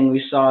leaving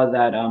we saw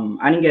that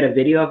I didn't get a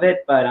video of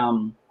it, but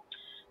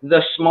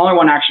the smaller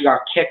one actually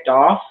got kicked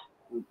off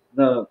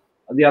the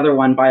other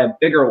one by a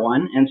bigger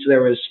one, and so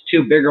there was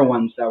two bigger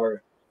ones that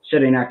were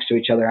sitting next to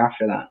each other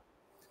after that.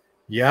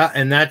 Yeah,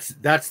 and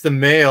that's the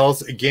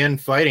males again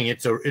fighting.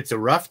 It's a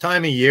rough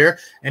time of year,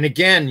 and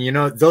again, you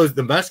know,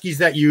 the muskies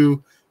that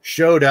you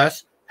showed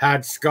us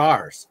had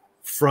scars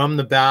from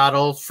the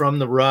battles, from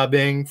the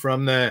rubbing,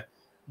 from the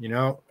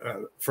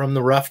from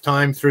the rough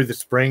time through the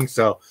spring.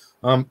 So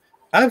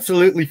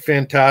absolutely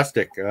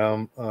fantastic.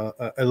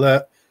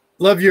 I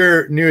love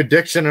your new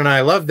addiction, and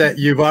I love that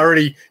you've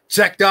already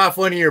checked off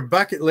one of your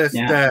bucket list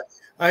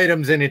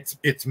items, and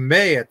it's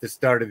May at the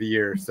start of the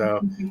year.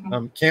 So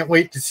can't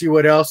wait to see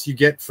what else you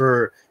get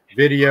for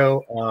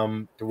video,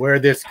 to where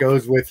this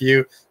goes with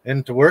you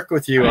and to work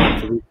with you on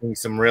producing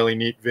some really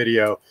neat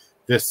video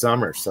this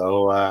summer.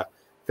 So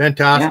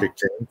fantastic,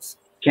 James.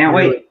 Can't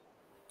wait.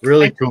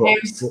 Really cool.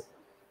 James.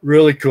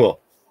 Really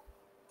cool.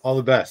 All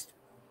the best.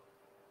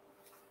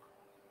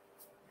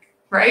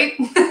 Right?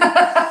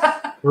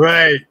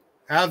 Right.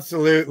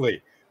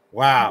 Absolutely.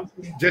 Wow.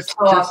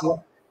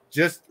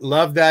 Just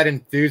love that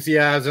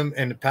enthusiasm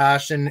and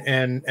passion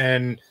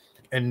and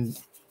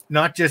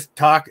not just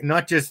talking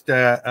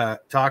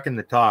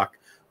the talk,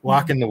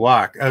 walking the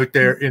walk out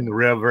there in the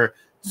river,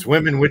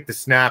 swimming with the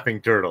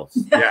snapping turtles.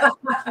 Yeah.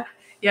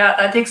 Yeah,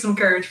 that takes some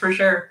courage for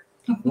sure.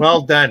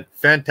 Well done.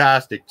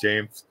 Fantastic,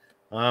 James.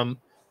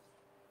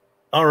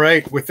 All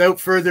right. Without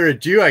further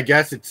ado, I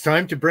guess it's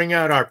time to bring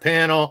out our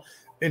panel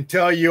and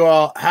tell you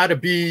all how to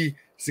be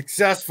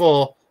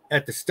successful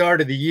at the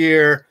start of the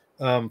year.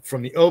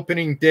 From the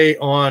opening day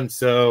on.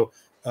 So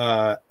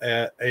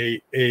an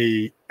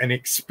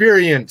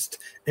experienced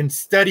and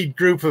studied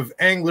group of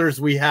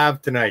anglers we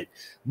have tonight.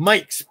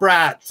 Mike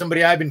Spratt,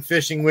 somebody I've been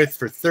fishing with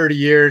for 30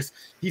 years.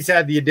 He's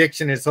had the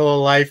addiction his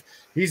whole life.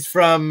 He's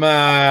from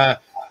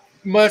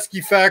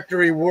Musky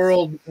Factory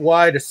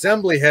Worldwide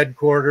Assembly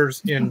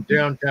Headquarters in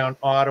downtown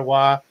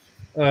Ottawa.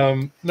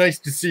 Nice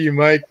to see you,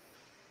 Mike.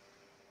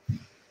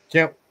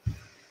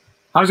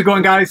 How's it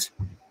going, guys?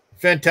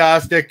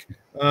 Fantastic.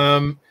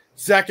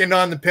 Second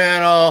on the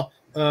panel,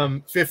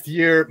 5th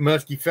year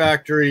Musky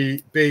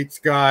Factory baits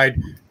guide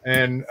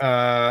and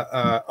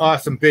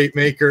awesome bait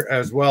maker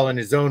as well in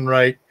his own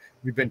right.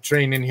 We've been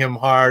training him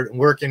hard,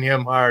 working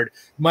him hard.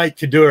 Mike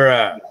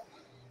Kadura.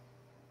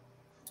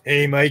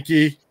 Hey,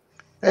 Mikey.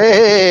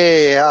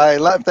 Hey,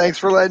 thanks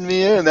for letting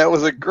me in. That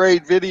was a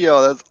great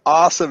video. That's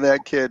awesome,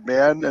 that kid,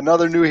 man.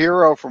 Another new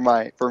hero for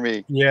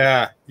me.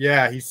 Yeah,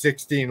 he's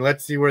 16.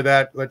 Let's see where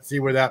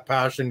that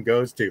passion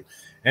goes to.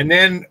 And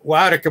then,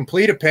 wow, to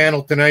complete a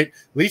panel tonight,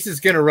 Lisa's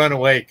going to run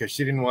away because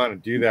she didn't want to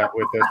do that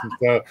with us. And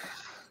so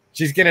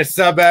she's going to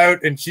sub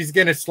out and she's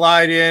going to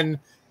slide in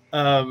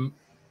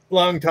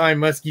longtime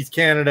Muskies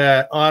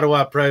Canada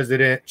Ottawa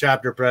president,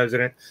 chapter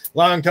president,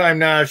 longtime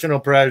national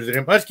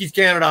president, Muskies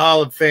Canada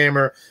Hall of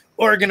Famer,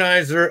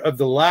 organizer of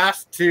the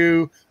last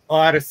two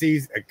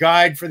Odysseys, a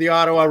guide for the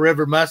Ottawa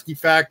River Muskie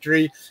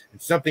Factory,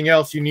 and something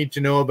else you need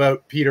to know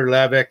about Peter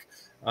Levick.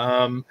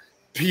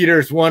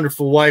 Peter's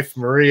wonderful wife,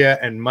 Maria,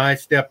 and my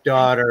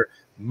stepdaughter,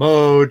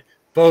 Maude,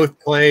 both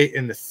play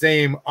in the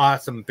same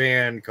awesome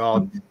band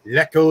called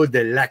L'Echo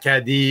de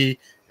l'Acadie.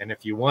 And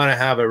if you want to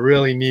have a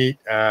really neat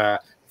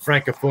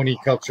Francophonie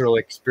cultural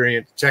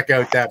experience, check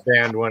out that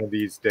band one of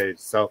these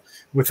days. So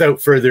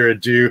without further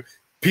ado,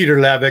 Peter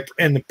Levick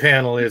and the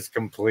panel is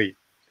complete.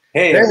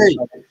 Hey,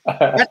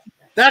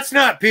 that's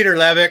not Peter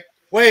Levick.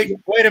 Wait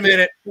a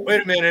minute.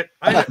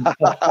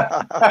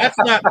 That's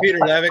not Peter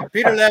Levick.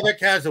 Peter Levick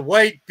has a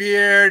white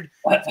beard.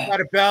 He's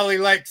got a belly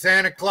like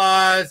Santa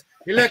Claus.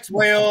 He looks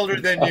way older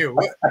than you.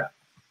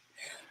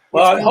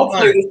 Well,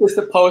 hopefully this is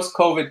the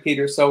post-COVID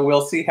Peter, so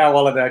we'll see how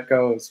all of that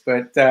goes.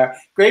 But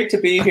great to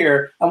be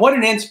here. And what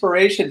an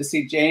inspiration to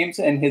see James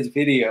and his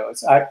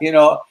videos.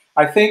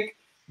 I think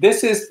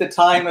this is the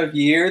time of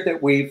year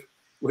that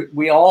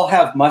we all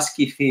have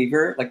musky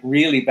fever, like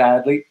really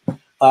badly.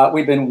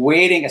 We've been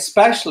waiting,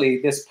 especially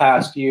this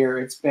past year.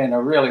 It's been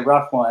a really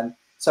rough one.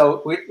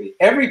 So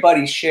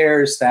everybody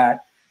shares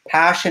that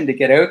passion to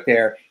get out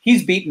there.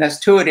 He's beaten us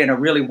to it in a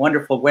really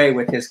wonderful way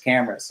with his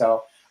camera.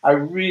 So I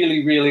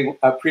really, really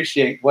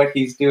appreciate what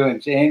he's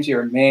doing. James,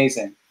 you're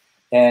amazing.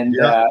 And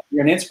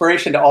you're an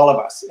inspiration to all of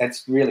us.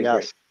 It's really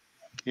great.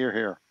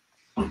 Here.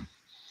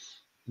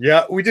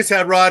 Yeah, we just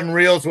had rod and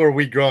reels where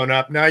we growing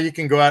up. Now you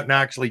can go out and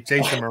actually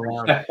chase them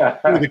around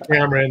through the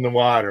camera in the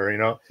water, you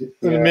know.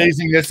 It's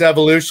amazing, this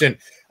evolution.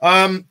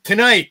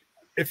 Tonight,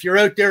 if you're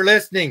out there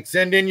listening,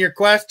 send in your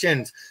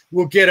questions.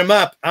 We'll get them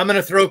up. I'm going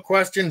to throw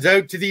questions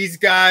out to these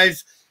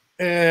guys,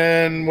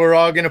 and we're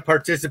all going to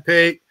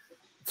participate,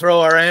 throw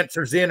our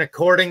answers in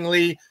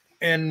accordingly.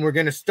 And we're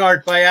going to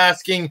start by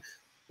asking,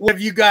 what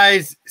have you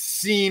guys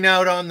seen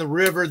out on the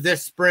river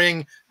this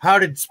spring? How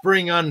did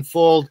spring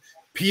unfold?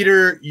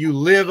 Peter, you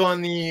live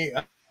on the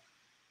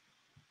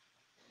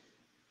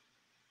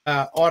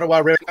Ottawa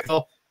River.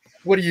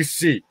 What do you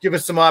see? Give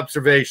us some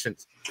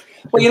observations.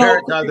 Well,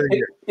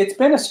 it's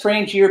been a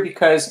strange year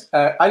because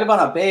I live on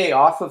a bay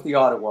off of the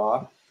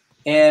Ottawa,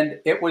 and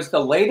it was the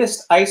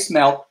latest ice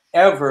melt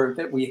ever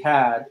that we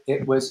had.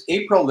 It was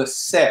April the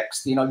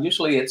 6th.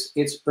 Usually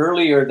it's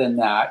earlier than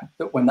that,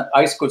 but when the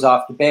ice goes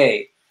off the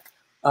bay.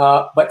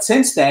 But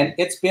since then,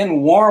 it's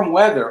been warm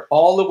weather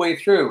all the way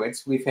through.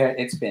 It's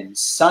been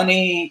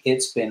sunny.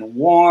 It's been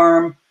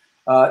warm.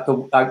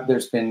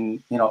 There's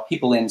been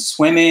people in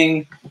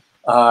swimming,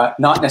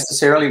 not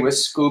necessarily with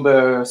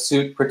scuba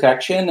suit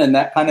protection and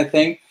that kind of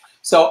thing.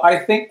 So I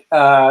think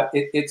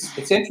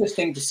it's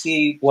interesting to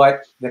see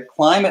what the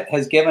climate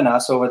has given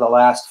us over the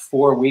last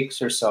 4 weeks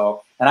or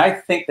so, and I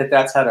think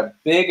that's had a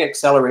big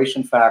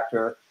acceleration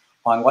factor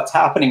on what's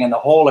happening in the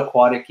whole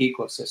aquatic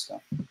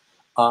ecosystem.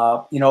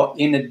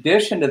 In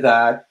addition to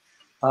that,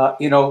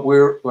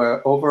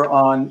 we're over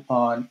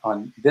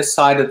on this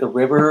side of the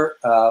river.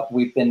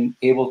 We've been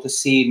able to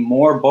see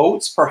more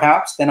boats,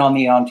 perhaps, than on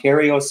the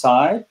Ontario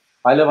side.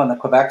 I live on the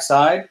Quebec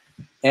side,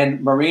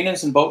 and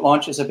marinas and boat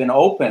launches have been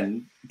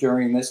open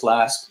during this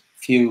last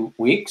few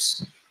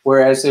weeks,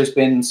 whereas there's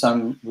been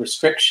some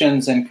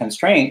restrictions and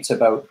constraints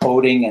about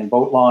boating and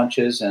boat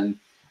launches and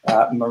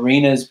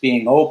marinas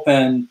being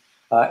open.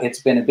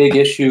 It's been a big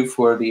issue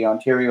for the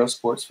Ontario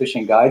Sports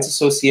Fishing Guides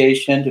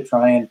Association to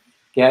try and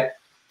get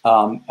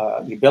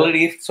the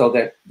ability so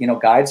that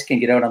guides can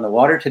get out on the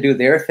water to do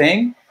their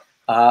thing,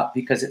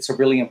 because it's a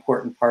really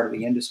important part of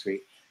the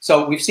industry.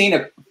 So we've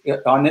seen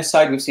on this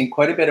side, we've seen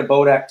quite a bit of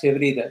boat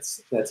activity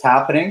that's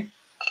happening,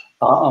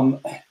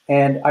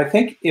 and I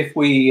think if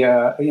we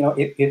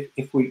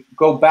if we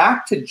go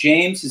back to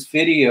James's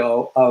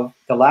video of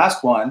the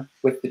last one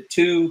with the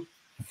two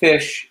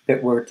fish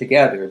that were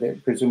together, they're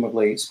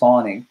presumably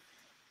spawning.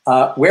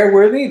 Where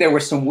were they? There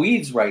were some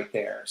weeds right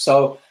there.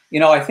 So,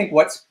 I think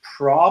what's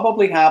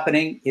probably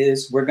happening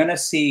is we're going to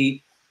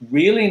see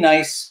really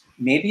nice,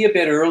 maybe a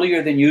bit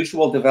earlier than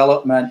usual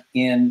development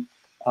in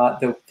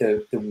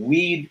the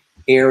weed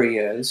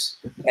areas.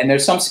 And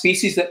there's some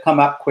species that come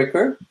up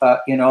quicker,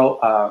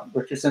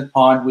 Richardson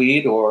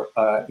pondweed or,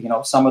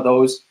 some of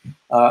those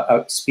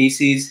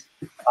species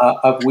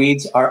of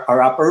weeds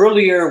are up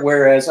earlier,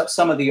 whereas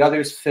some of the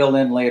others fill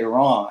in later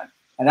on.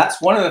 And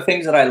that's one of the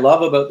things that I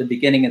love about the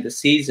beginning of the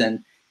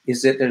season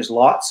is that there's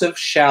lots of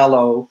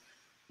shallow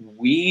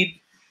weed,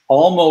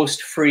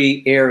 almost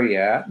free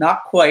area,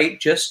 not quite,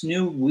 just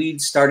new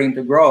weeds starting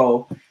to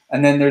grow.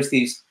 And then there's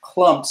these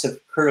clumps of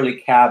curly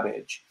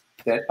cabbage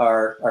that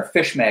are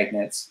fish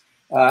magnets.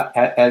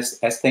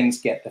 as things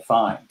get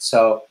defined.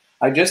 So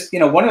I just,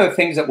 one of the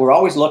things that we're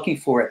always looking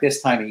for at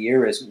this time of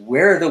year is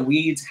where are the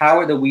weeds? How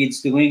are the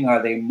weeds doing?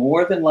 Are they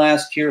more than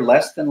last year,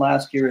 less than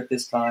last year at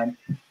this time?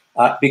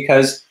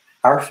 Because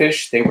our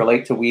fish, they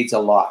relate to weeds a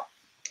lot.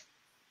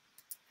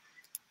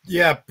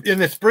 Yeah, in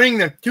the spring,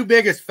 the two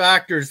biggest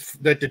factors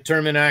that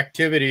determine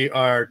activity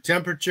are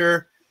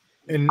temperature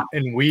and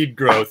weed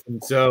growth.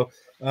 And so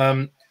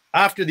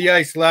after the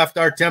ice left,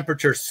 our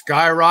temperature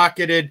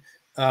skyrocketed.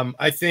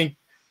 I think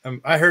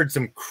I heard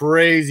some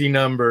crazy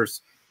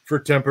numbers for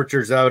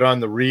temperatures out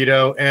on the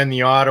Rideau and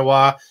the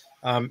Ottawa.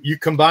 You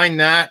combine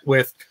that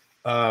with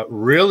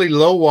really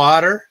low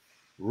water,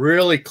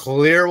 really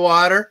clear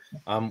water.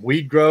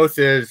 Weed growth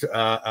is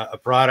a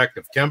product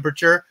of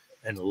temperature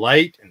and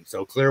light, and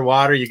so clear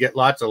water, you get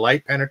lots of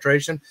light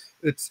penetration.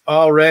 It's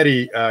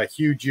already a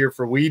huge year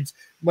for weeds.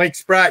 Mike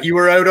Spratt, you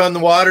were out on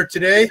the water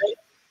today?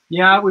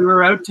 Yeah, we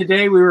were out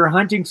today. We were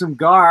hunting some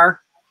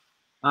gar.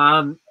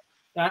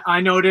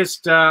 I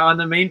noticed on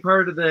the main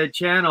part of the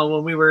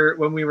channel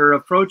when we were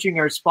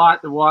approaching our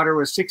spot, the water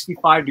was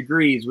 65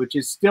 degrees, which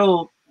is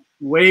still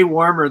way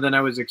warmer than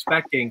I was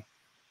expecting.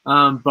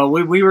 But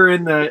we were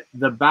in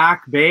the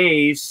back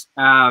bays,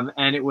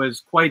 and it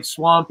was quite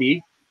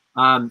swampy.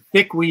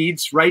 Thick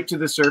weeds right to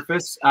the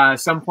surface.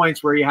 Some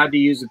points where you had to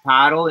use a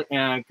paddle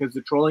because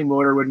the trolling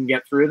motor wouldn't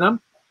get through them.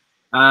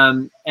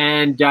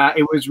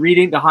 It was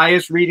the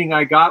highest reading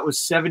I got was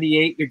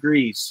 78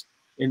 degrees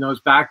in those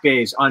back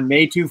bays on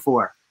May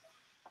 24.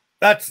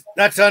 That's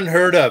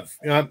unheard of.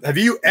 Have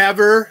you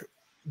ever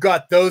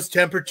got those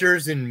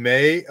temperatures in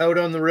May out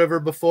on the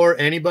river before?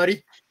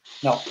 Anybody?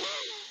 No,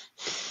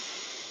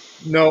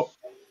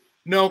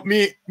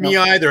 me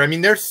either. I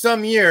mean, there's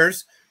some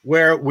years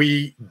where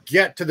we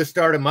get to the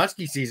start of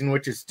musky season,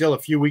 which is still a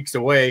few weeks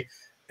away,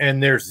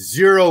 and there's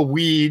zero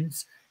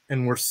weeds,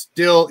 and we're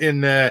still in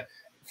the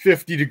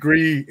 50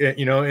 degree,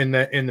 in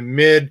the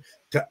mid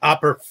to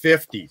upper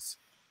 50s,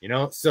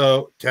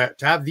 So to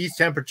have these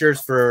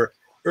temperatures for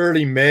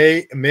early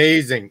May,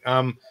 amazing.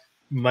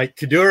 Mike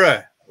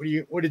Kadura,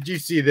 what did you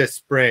see this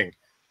spring?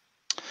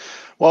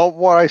 Well,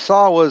 what I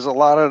saw was a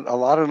lot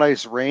of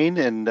nice rain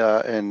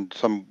and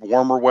some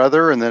warmer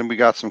weather, and then we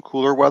got some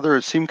cooler weather.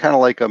 It seemed kind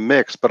of like a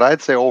mix, but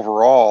I'd say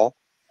overall,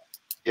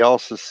 the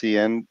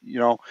LCCN,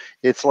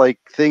 it's like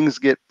things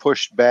get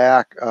pushed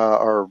back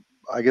or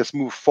I guess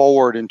move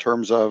forward in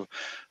terms of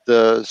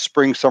the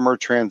spring summer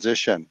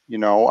transition.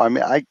 I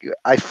mean,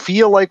 I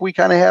feel like we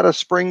kind of had a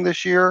spring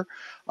this year.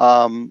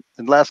 The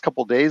last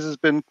couple of days has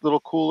been a little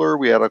cooler.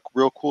 We had a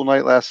real cool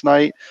night last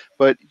night,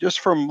 but just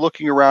from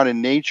looking around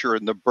in nature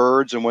and the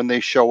birds and when they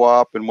show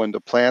up and when the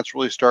plants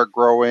really start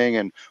growing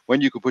and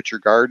when you can put your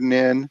garden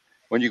in,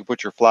 when you can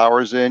put your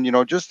flowers in,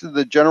 just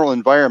the general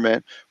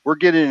environment, we're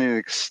getting an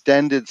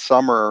extended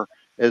summer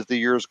as the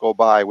years go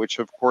by, which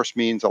of course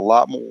means a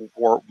lot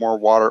warmer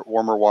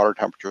water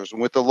temperatures.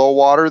 And with the low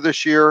water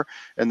this year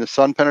and the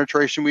sun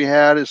penetration we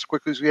had as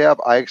quickly as we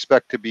have, I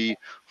expect to be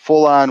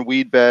full on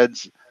weed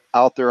beds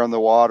out there on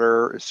the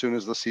water as soon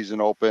as the season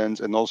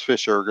opens, and those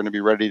fish are going to be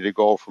ready to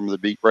go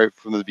right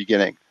from the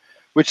beginning,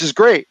 which is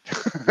great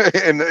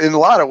in a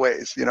lot of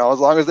ways, as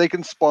long as they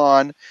can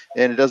spawn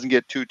and it doesn't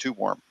get too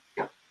warm.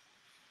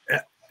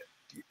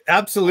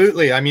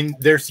 Absolutely. I mean,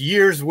 there's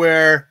years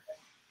where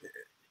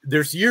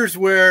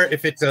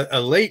if it's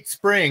a late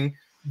spring,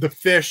 the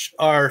fish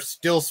are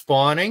still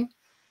spawning,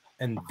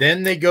 and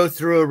then they go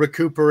through a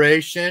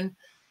recuperation,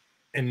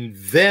 and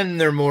then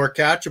they're more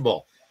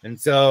catchable. And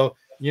so,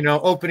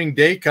 opening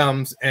day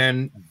comes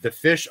and the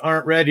fish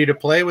aren't ready to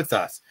play with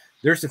us.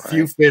 There's a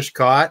few fish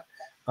caught.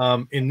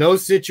 In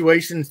those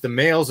situations, the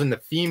males and the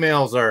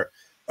females are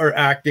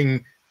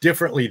acting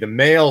differently. The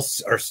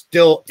males are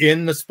still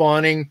in the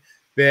spawning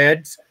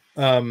beds.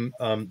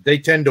 They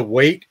tend to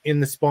wait in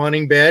the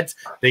spawning beds.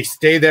 They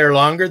stay there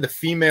longer. The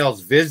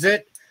females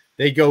visit.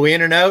 They go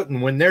in and out, and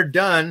when they're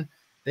done,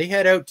 they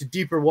head out to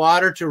deeper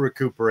water to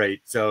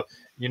recuperate. So,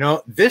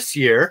 this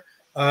year,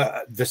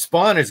 the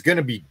spawn is going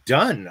to be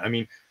done. I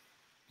mean,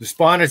 the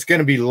spawn is going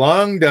to be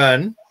long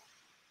done.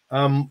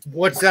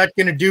 What's that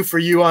going to do for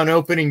you on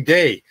opening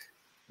day?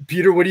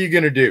 Peter, what are you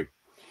going to do?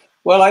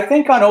 Well, I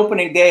think on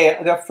opening day,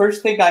 the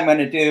first thing I'm going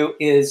to do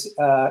is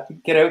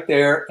get out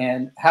there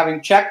and,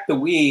 having checked the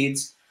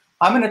weeds,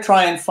 I'm going to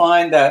try and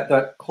find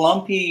the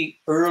clumpy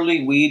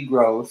early weed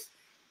growth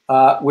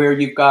where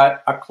you've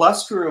got a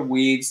cluster of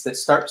weeds that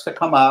starts to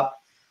come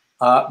up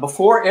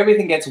before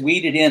everything gets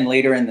weeded in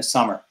later in the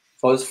summer.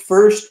 Those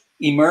first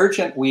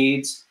emergent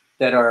weeds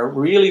that are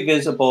really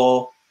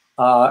visible,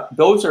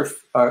 those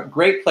are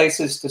great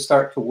places to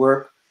start to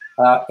work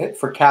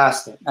for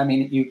casting. I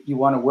mean, you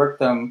want to work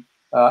them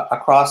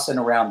across and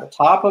around the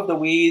top of the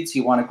weeds.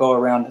 You want to go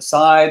around the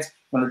sides.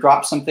 You want to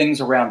drop some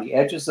things around the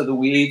edges of the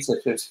weeds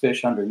if there's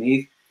fish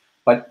underneath.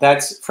 But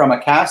that's from a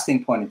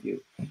casting point of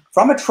view.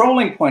 From a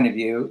trolling point of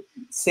view,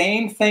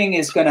 same thing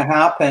is going to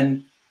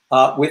happen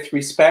with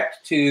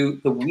respect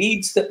to the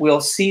weeds that we'll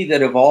see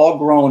that have all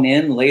grown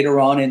in later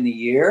on in the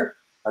year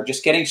are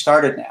just getting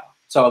started now.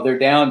 So they're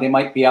down, they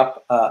might be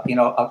up,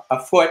 a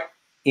foot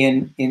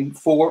in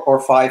 4 or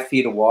 5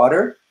 feet of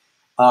water,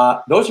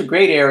 those are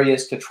great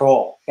areas to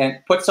troll. And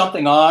put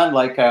something on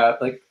like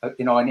an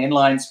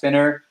inline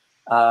spinner,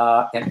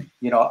 and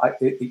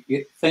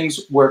things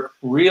work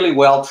really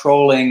well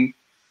trolling,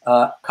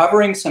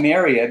 covering some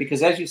area,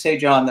 because as you say,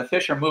 John, the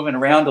fish are moving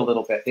around a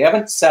little bit. They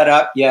haven't set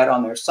up yet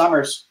on their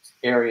summer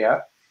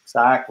area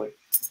exactly,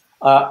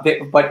 but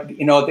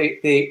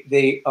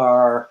they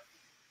are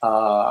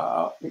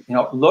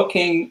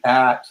looking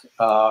at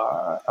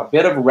a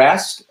bit of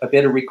rest, a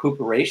bit of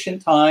recuperation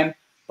time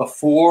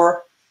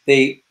before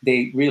they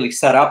really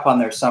set up on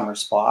their summer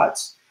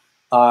spots.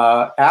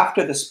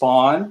 After the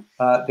spawn,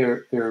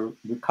 they're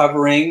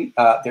recovering.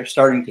 They're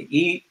starting to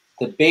eat.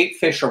 The bait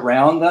fish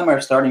around them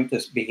are starting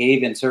to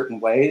behave in certain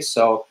ways.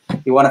 So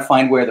you want to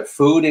find where the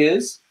food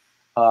is.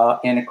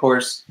 And of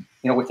course,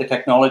 with the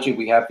technology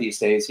we have these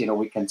days,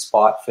 we can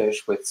spot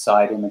fish with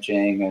side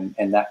imaging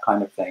and that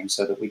kind of thing,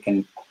 so that we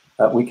can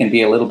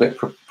be a little bit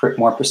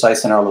more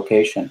precise in our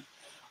location.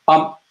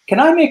 Can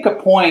I make a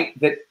point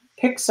that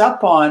picks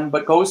up on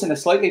but goes in a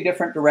slightly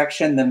different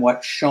direction than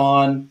what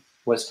Sean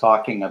was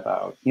talking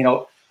about?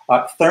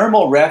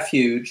 Thermal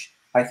refuge,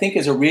 I think,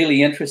 is a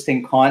really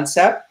interesting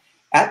concept.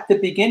 At the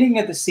beginning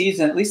of the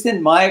season, at least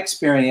in my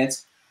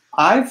experience,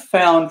 I've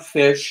found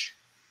fish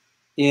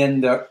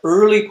in the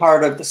early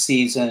part of the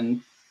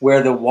season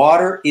where the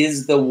water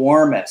is the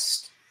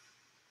warmest.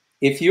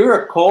 If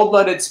you're a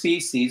cold-blooded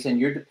species and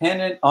you're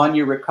dependent on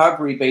your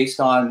recovery based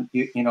on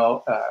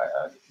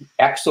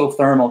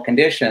exothermal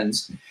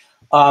conditions,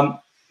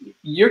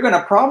 you're going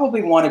to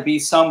probably want to be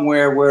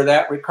somewhere where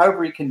that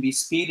recovery can be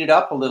speeded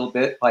up a little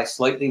bit by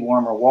slightly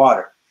warmer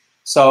water.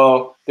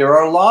 So there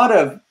are a lot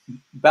of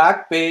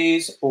back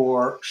bays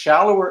or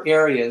shallower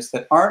areas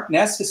that aren't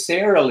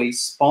necessarily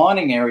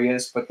spawning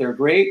areas, but they're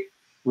great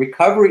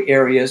recovery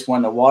areas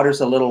when the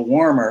water's a little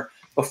warmer,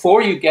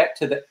 before you get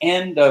to the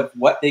end of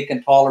what they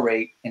can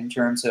tolerate in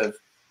terms of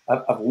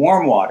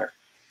warm water.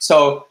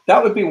 So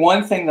that would be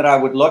one thing that I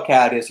would look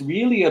at, is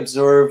really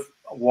observe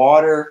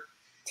water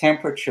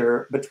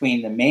temperature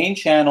between the main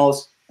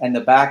channels and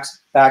the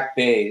back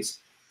bays.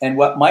 And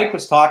what Mike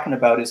was talking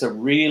about is a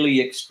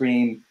really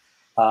extreme,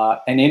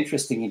 an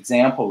interesting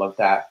example of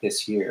that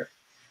this year.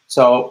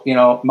 So,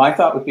 my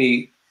thought would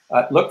be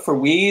look for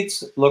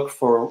weeds, look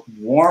for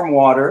warm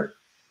water,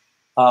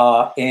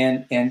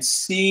 and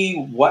see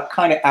what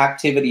kind of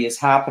activity is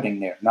happening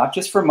there, not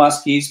just for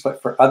muskies,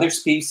 but for other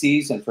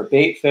species and for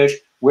bait fish.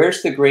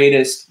 Where's the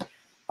greatest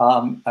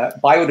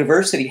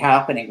biodiversity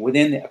happening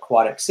within the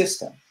aquatic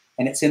system?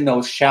 And it's in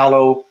those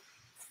shallow,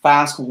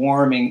 fast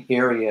warming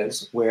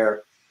areas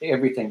where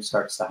everything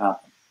starts to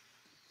happen.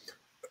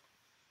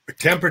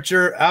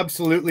 Temperature,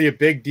 absolutely a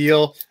big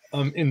deal.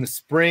 In the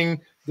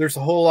spring, there's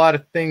a whole lot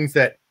of things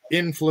that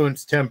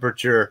influence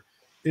temperature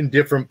in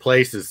different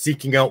places.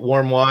 Seeking out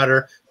warm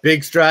water,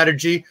 big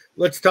strategy.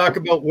 Let's talk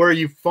about where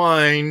you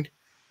find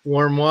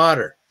warm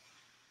water.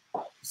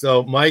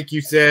 So, Mike,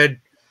 you said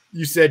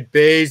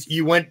bays.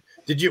 When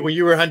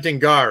you were hunting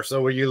gar?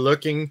 So, were you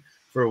looking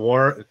for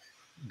warm?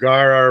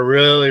 Gar are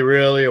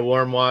really a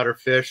warm water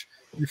fish.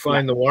 You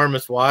find the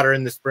warmest water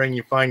in the spring.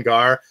 You find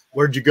gar.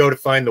 Where'd you go to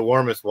find the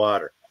warmest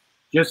water?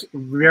 Just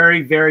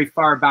very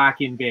far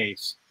back in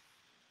bays.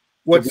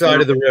 What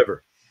side of the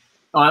river?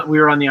 We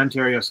were on the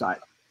Ontario side.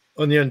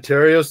 On the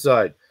Ontario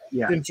side.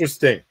 Yeah.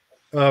 Interesting.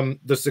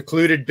 The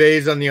secluded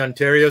bays on the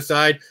Ontario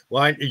side.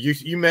 Well,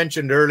 you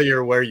mentioned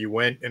earlier where you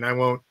went, and I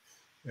won't.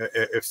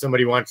 If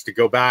somebody wants to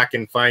go back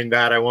and find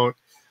that, I won't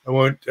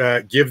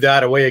give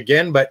that away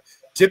again. But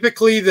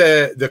typically,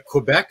 the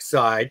Quebec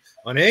side,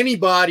 on any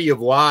body of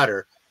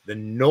water, the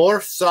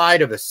north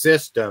side of a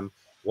system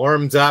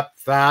warms up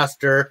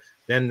faster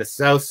than the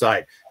south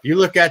side. If you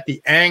look at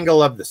the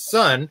angle of the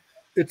sun,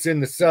 it's in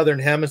the southern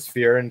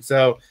hemisphere, and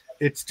so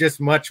it's just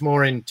much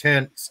more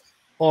intense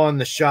on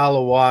the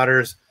shallow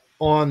waters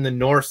on the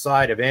north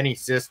side of any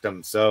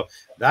system. So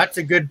that's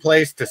a good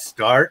place to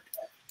start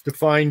to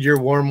find your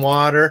warm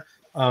water.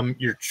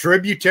 Your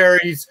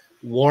tributaries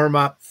warm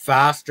up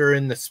faster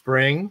in the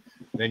spring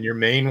than your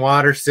main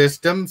water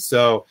system.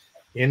 So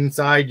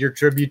inside your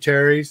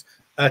tributaries,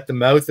 at the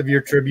mouth of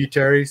your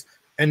tributaries,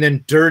 and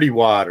then dirty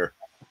water.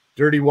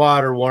 Dirty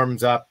water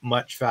warms up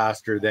much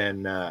faster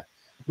than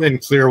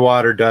clear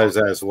water does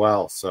as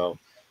well. So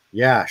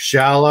yeah,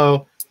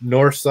 shallow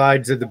north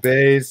sides of the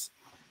bays.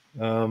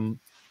 Where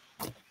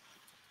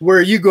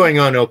are you going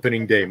on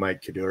opening day,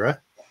 Mike Kadura?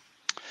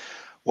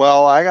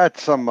 Well, I got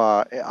some.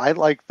 I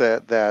like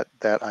that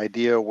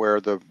idea where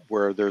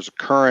there's a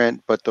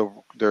current, but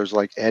there's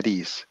like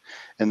eddies,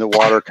 and the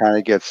water kind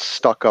of gets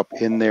stuck up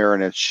in there,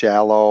 and it's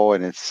shallow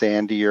and it's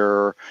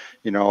sandier.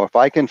 If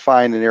I can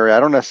find an area, I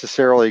don't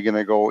necessarily going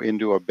to go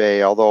into a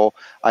bay, although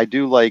I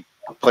do like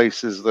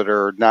places that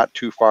are not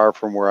too far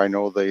from where I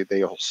know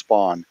they'll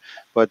spawn.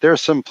 But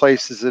there's some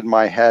places in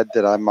my head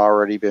that I'm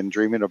already been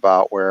dreaming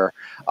about where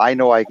I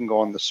know I can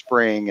go in the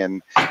spring,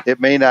 and it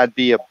may not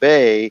be a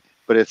bay,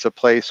 but it's a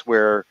place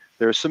where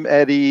there's some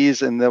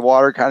eddies, and the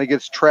water kind of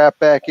gets trapped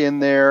back in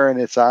there,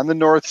 and it's on the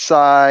north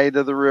side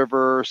of the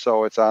river,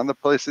 so it's on the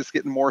place that's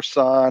getting more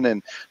sun,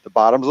 and the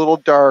bottom's a little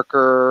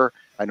darker.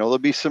 I know there'll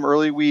be some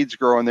early weeds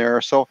growing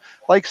there. So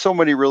like so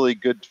many really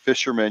good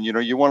fishermen, you know,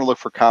 you want to look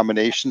for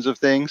combinations of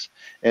things,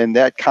 and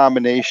that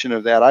combination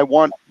of that, I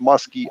want a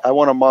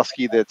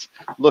muskie that's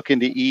looking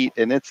to eat,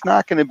 and it's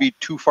not going to be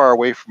too far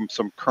away from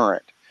some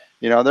current.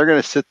 You know, they're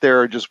going to sit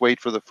there and just wait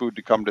for the food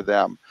to come to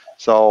them.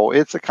 So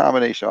it's a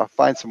combination. I'll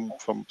find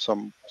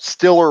some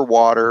stiller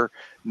water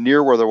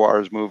near where the water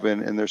is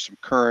moving, and there's some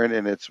current,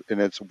 and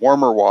it's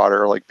warmer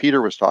water, like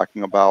Peter was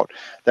talking about.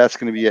 That's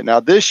going to be it. Now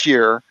this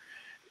year,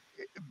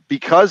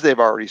 because they've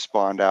already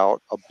spawned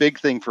out, a big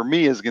thing for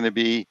me is going to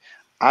be,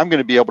 I'm going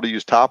to be able to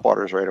use top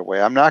waters right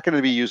away. I'm not going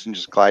to be using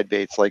just glide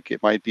baits like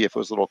it might be if it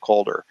was a little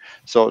colder.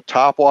 So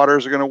top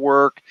waters are going to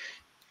work.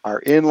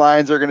 Our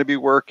inlines are going to be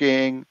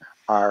working.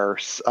 Our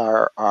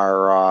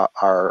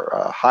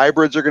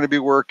hybrids are going to be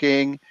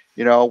working,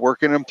 you know,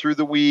 working them through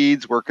the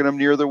weeds, working them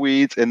near the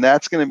weeds. And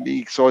that's going to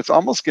be, so it's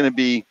almost going to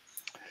be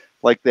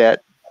like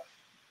that,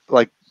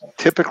 like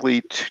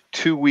typically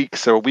 2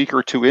 weeks or a week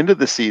or two into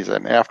the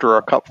season, after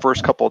our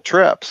first couple of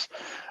trips,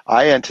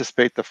 I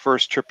anticipate the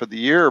first trip of the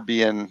year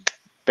being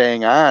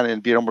bang on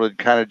and being able to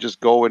kind of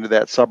just go into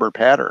that summer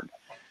pattern,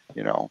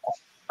 you know.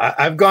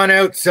 I've gone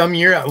out some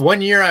year.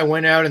 One year I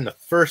went out, and the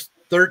first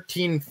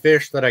 13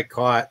 fish that I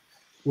caught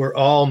were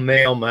all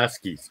male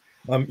muskies.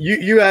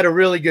 You had a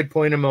really good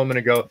point a moment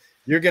ago.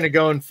 You're going to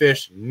go and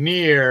fish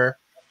near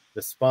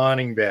the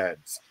spawning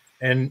beds.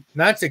 And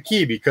that's a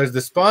key, because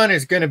the spawn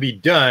is going to be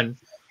done.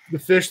 The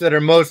fish that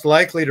are most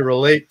likely to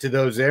relate to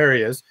those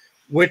areas,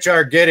 which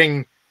are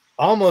getting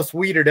almost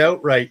weeded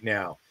out right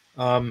now.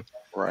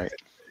 Right.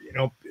 You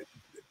know,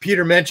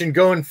 Peter mentioned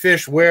go and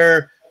fish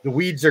where the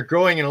weeds are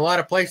growing. In a lot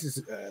of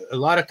places, a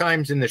lot of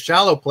times in the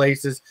shallow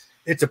places,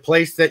 it's a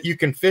place that you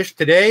can fish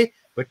today,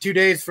 but 2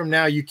 days from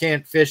now you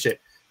can't fish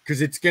it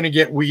because it's going to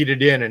get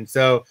weeded in. And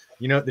so,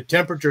 you know, the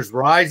temperature's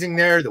rising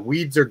there, the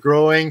weeds are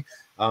growing.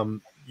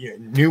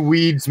 New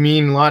weeds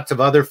mean lots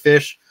of other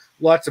fish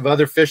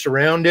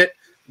around it.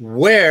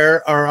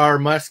 Where are our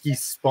muskies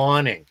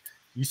spawning?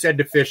 You said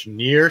to fish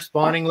near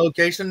spawning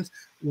locations.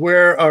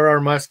 Where are our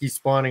muskies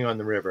spawning on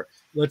the river?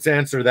 Let's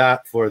answer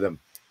that for them.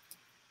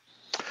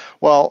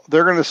 Well,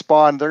 they're going to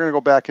spawn, they're going to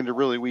go back into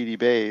really weedy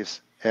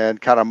bays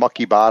and kind of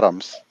mucky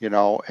bottoms, you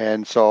know.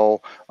 And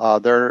so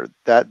there's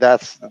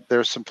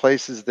some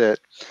places that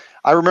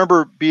I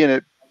remember being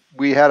at.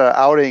 We had an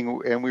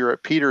outing and we were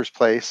at Peter's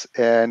place,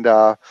 and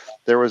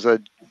there was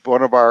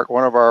one of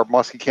our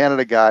Musky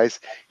Canada guys.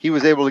 He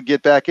was able to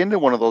get back into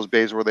one of those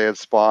bays where they had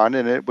spawned,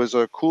 and it was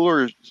a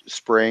cooler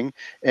spring,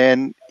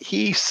 and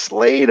he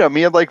slayed them.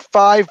 He had like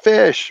 5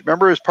 fish.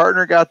 Remember, his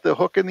partner got the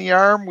hook in the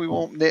arm. We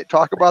won't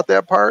talk about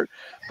that part,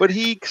 but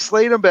he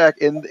slayed them back.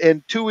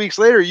 And 2 weeks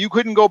later, you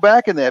couldn't go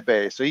back in that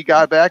bay. So he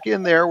got back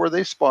in there where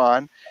they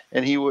spawned,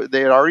 and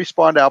they had already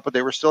spawned out, but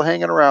they were still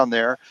hanging around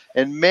there.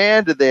 And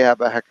man, did they have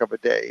a heck of a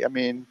day. I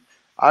mean,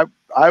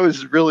 I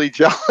was really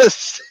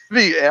jealous, to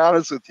be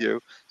honest with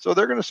you. So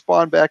they're going to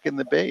spawn back in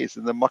the bays,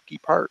 in the mucky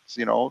parts,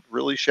 you know,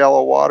 really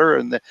shallow water,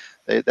 and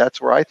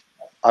that's where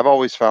I've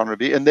always found it to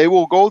be. And they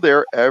will go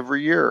there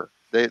every year.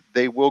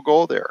 They will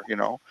go there, you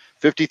know.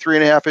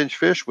 53.5-inch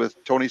fish with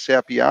Tony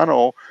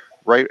Sapiano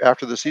right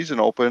after the season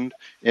opened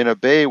in a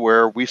bay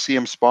where we see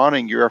them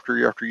spawning year after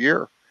year after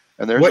year.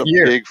 And there's a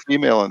big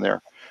female in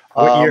there.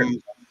 What year?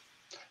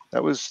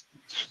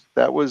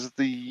 That was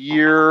the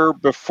year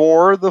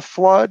before the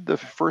flood, the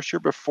first year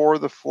before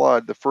the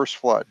flood, the first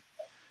flood.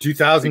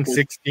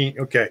 2016.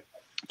 Okay.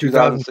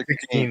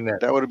 2016.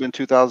 That would have been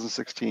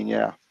 2016.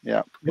 Yeah.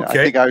 Okay. I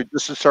think I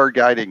just started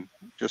guiding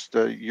just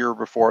a year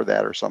before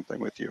that or something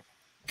with you.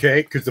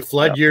 Okay, because the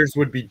flood years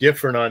would be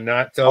different on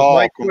that.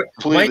 So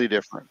completely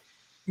different.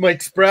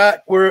 Mike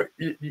Spratt, where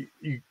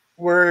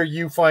are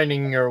you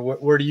finding, or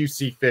where do you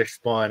see fish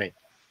spawning?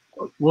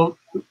 Well,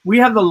 we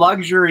have the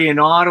luxury in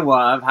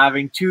Ottawa of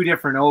having 2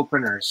 different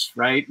openers,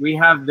 right? We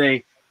have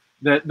the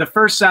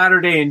first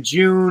Saturday in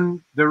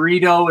June, the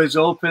Rideau is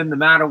open, the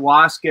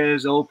Madawaska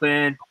is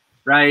open,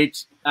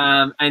 right?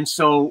 And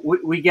so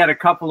we get a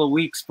couple of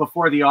weeks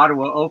before the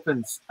Ottawa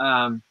opens.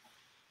 And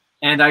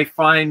I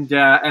find,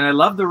 and I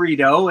love the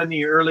Rideau and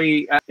the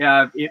early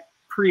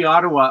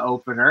pre-Ottawa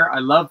opener. I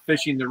love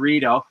fishing the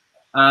Rideau.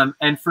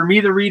 And for me,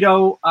 the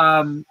Rideau,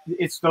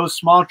 it's those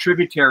small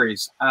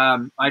tributaries.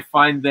 I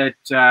find that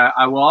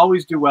I will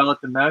always do well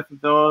at the mouth of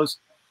those,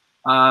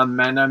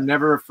 and I'm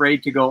never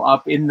afraid to go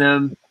up in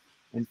them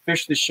and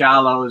fish the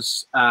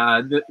shallows,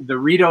 the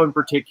Rideau in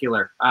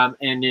particular.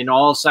 And in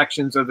all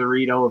sections of the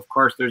Rideau, of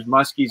course, there's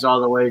muskies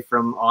all the way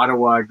from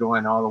Ottawa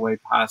going all the way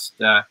past,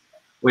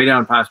 way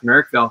down past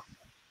Merrickville.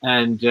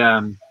 And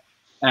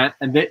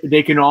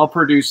they can all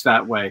produce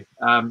that way.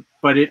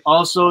 But it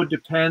also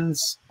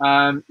depends,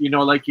 you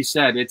know, like you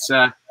said, it's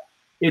a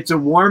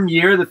warm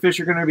year. The fish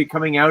are going to be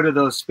coming out of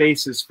those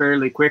spaces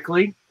fairly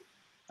quickly.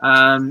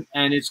 And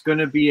it's going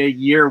to be a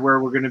year where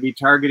we're going to be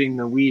targeting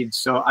the weeds.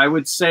 So I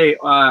would say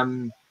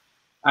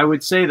I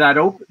would say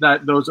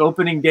that those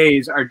opening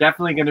days are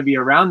definitely going to be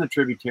around the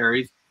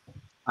tributaries,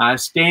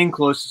 staying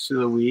closest to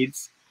the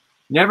weeds.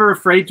 Never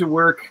afraid to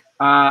work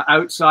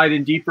outside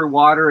in deeper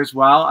water as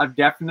well. I've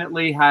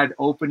definitely had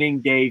opening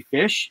day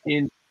fish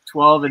in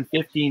 12 and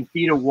 15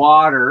 feet of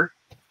water,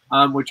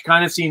 which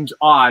kind of seems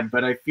odd,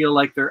 but I feel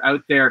like they're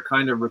out there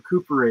kind of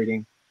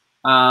recuperating.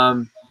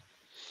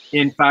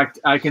 In fact,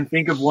 I can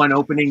think of one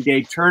opening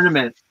day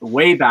tournament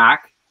way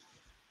back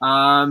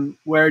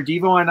where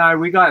Devo and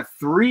we got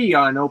 3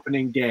 on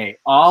opening day,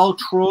 all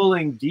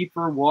trolling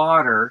deeper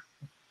water.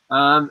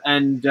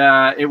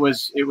 It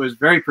was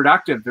very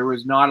productive. There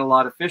was not a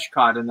lot of fish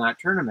caught in that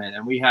tournament.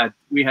 And we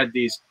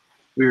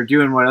were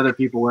doing what other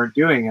people weren't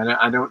doing. And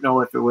I don't know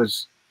if it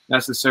was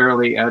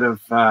necessarily out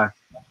of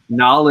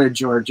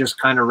knowledge or just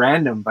kind of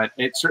random, but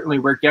it certainly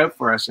worked out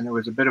for us. And it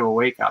was a bit of a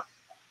wake up.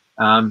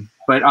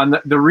 But on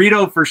the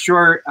Rito, for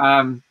sure,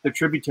 the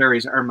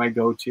tributaries are my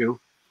go-to.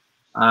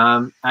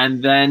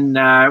 And then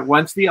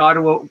once the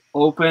Ottawa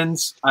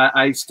opens,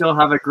 I still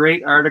have a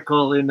great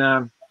article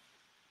in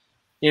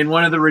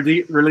one of the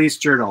release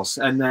journals.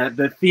 And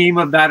the theme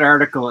of that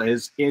article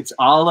is it's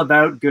all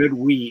about good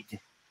weed.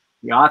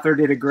 The author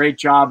did a great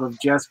job of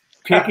just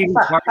picking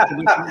apart the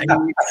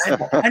different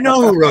weeds. I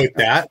know who wrote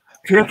that.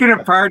 Picking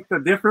apart the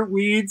different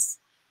weeds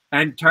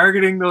and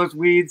targeting those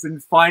weeds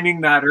and finding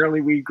that early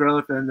weed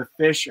growth, and the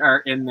fish are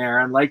in there.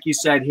 And like you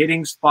said,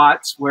 hitting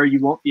spots where you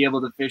won't be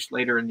able to fish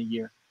later in the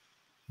year.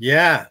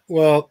 Yeah.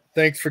 Well,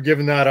 thanks for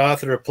giving that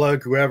author a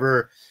plug,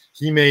 whoever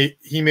he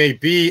may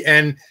be.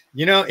 And,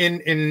 you know,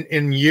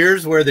 in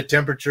years where the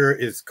temperature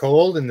is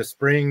cold and the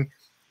spring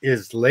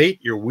is late,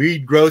 your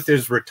weed growth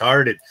is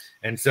retarded.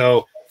 And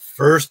so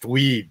first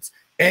weeds,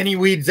 any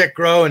weeds that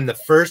grow in the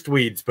first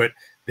weeds, but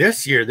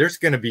this year, there's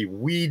going to be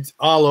weeds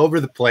all over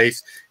the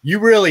place. You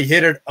really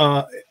hit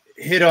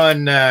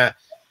on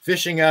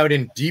fishing out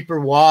in deeper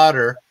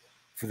water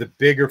for the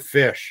bigger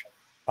fish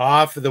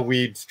off of the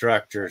weed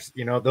structures.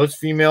 You know, those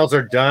females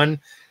are done.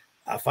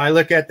 If I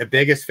look at the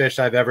biggest fish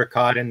I've ever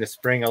caught in the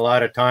spring, a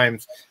lot of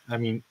times, I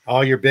mean,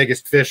 all your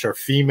biggest fish are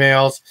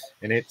females,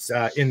 and it's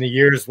in the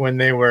years when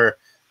they were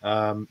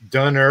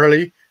done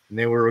early and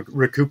they were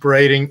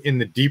recuperating in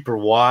the deeper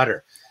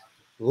water.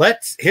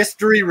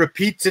 History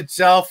repeats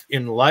itself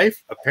in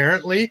life,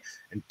 apparently,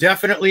 and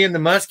definitely in the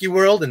muskie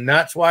world, and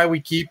that's why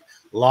we keep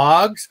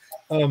logs.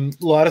 A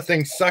lot of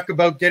things suck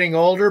about getting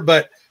older,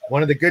 but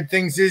one of the good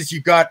things is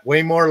you got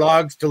way more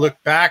logs to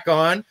look back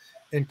on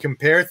and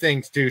compare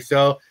things to.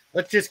 So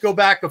let's just go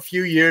back a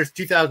few years,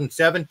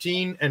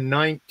 2017 and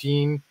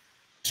 19,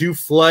 2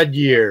 flood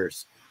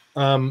years.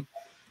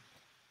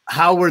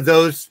 How were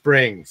those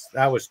springs?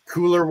 That was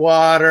cooler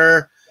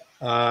water,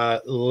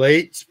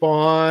 late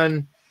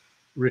spawn,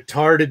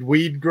 retarded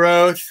weed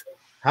growth.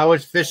 How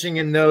was fishing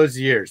in those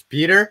years,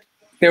 Peter?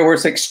 There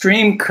was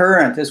extreme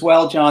current as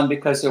well, John,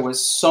 because there was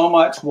so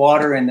much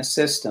water in the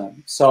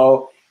system.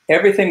 So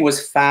everything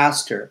was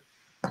faster.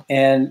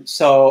 And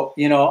so,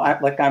 you know,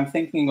 I'm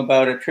thinking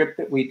about a trip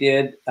that we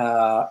did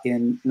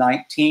in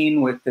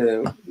 19 with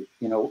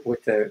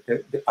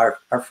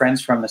our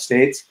friends from the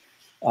States,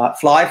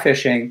 fly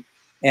fishing.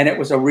 And it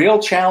was a real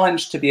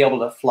challenge to be able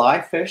to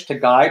fly fish, to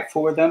guide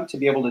for them, to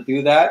be able to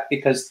do that,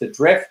 because the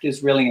drift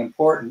is really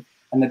important.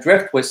 And the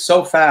drift was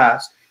so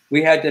fast,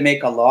 we had to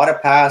make a lot of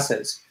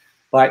passes.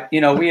 But, you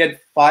know, we had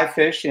 5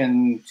 fish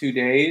in 2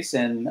 days,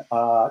 and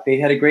they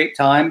had a great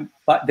time.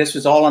 But this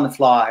was all on the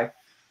fly.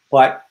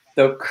 But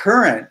the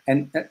current,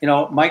 and, you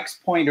know, Mike's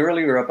point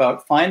earlier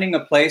about finding a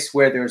place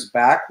where there's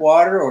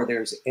backwater or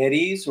there's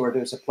eddies or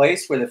there's a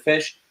place where the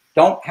fish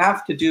don't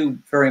have to do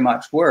very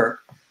much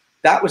work,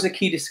 that was a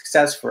key to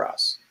success for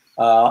us.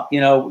 You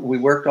know, we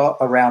worked all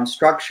around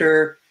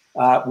structure.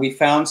 We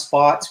found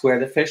spots where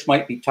the fish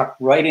might be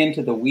tucked right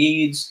into the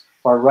weeds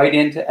or right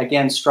into,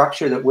 again,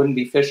 structure that wouldn't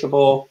be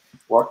fishable,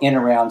 or in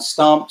around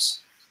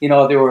stumps. You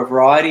know, there were a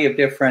variety of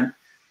different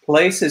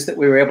places that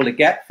we were able to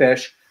get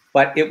fish,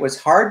 but it was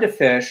hard to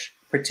fish,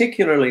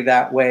 particularly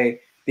that way,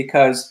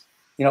 because,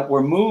 you know,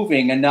 we're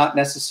moving and not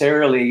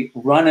necessarily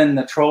running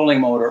the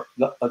trolling motor,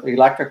 the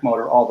electric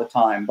motor all the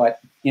time, but,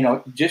 you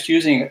know, just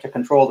using it to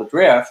control the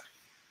drift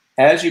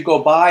as you go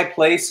by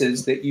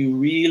places that you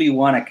really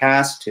want to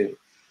cast to.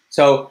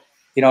 So,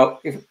 you know,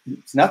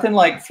 it's nothing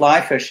like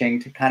fly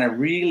fishing to kind of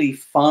really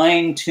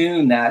fine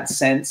tune that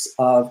sense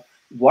of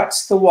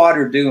what's the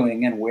water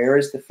doing and where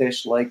is the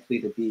fish likely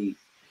to be.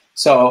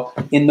 So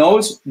in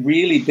those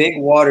really big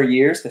water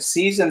years, the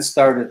season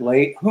started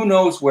late. Who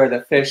knows where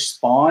the fish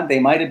spawned? They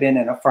might have been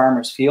in a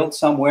farmer's field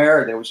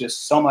somewhere. There was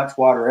just so much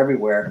water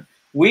everywhere.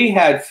 We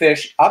had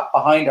fish up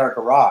behind our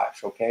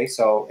garage, okay?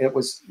 So it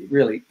was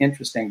really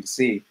interesting to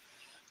see.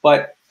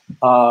 But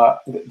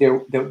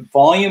the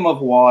volume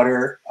of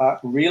water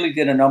really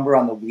did a number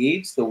on the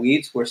weeds. The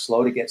weeds were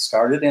slow to get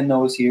started in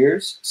those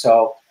years.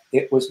 So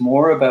it was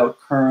more about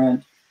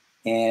current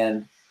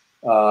and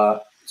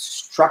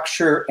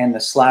structure and the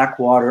slack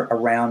water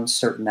around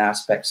certain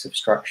aspects of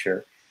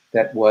structure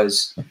that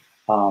was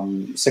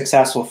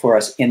successful for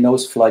us in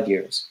those flood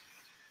years.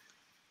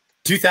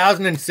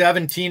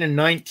 2017 and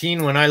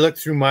 19, when I looked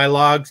through my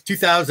logs,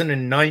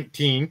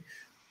 2019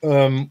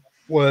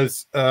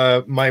 was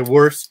my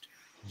worst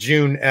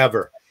June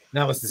ever.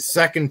 That was the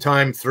second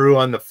time through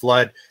on the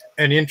flood.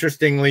 And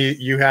interestingly,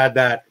 you had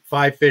that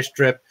 5-fish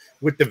trip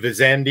with the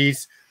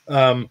Vizendis.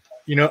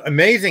 You know,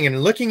 amazing.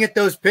 And looking at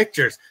those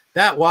pictures,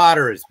 that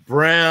water is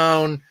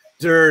brown,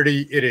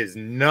 dirty. It is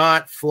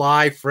not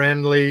fly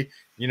friendly.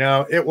 You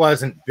know, it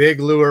wasn't big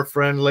lure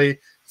friendly.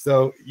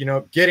 So, you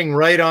know, getting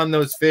right on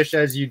those fish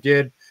as you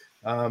did,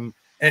 and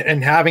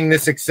having the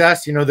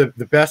success, you know,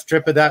 the best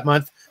trip of that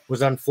month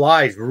was on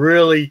flies.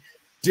 Really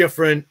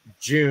different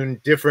June,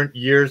 different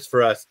years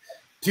for us.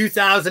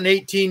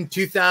 2018,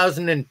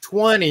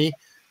 2020,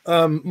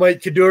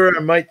 Mike Kadura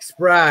and Mike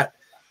Spratt,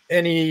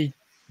 did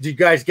you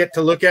guys get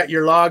to look at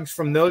your logs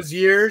from those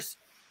years?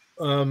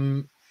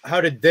 How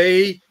did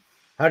they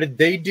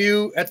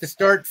do at the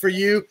start for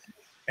you?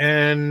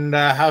 And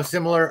how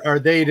similar are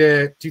they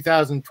to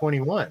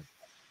 2021?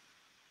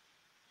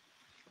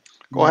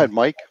 Go ahead,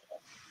 Mike.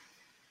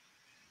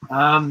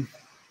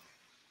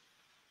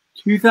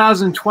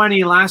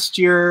 2020, last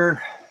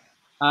year,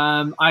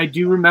 I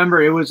do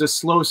remember it was a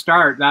slow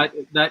start.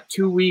 That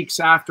 2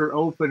 weeks after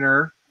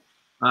opener,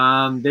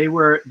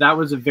 that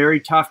was a very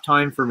tough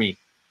time for me.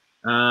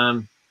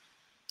 And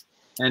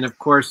of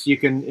course, you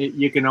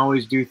can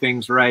always do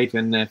things right,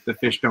 and if the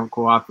fish don't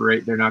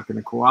cooperate, they're not going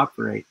to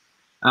cooperate.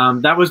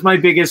 That was my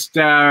biggest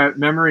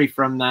memory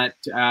from that,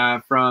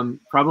 from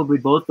probably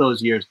both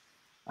those years.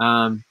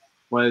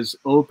 Was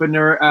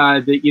opener.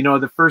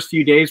 The first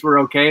few days were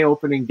okay.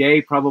 Opening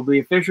day, probably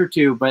a fish or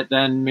two, but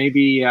then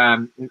maybe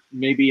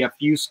a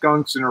few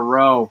skunks in a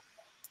row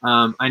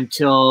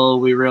until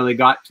we really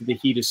got to the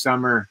heat of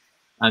summer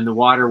and the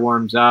water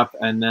warms up,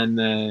 and then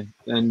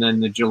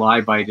the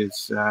July bite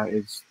is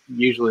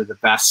usually the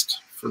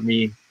best for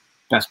me,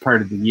 best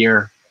part of the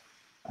year,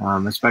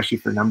 especially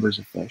for numbers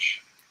of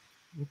fish.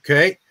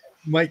 Okay,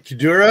 Mike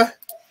Kadura.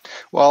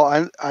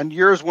 Well, on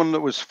years when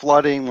there was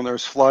flooding,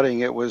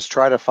 it was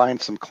try to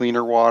find some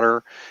cleaner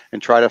water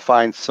and try to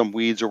find some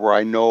weeds, or where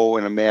I know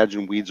and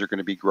imagine weeds are going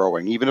to be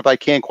growing. Even if I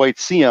can't quite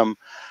see them,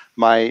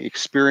 my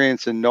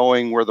experience in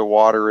knowing where the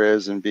water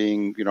is and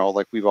being, you know,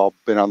 like we've all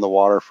been on the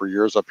water for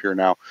years up here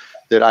now,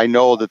 that I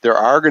know that there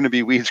are going to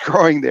be weeds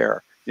growing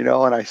there, you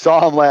know, and I saw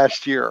them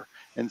last year.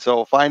 And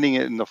so finding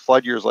it in the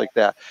flood years like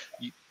that,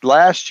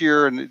 last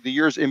year and the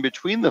years in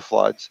between the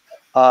floods,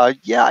 I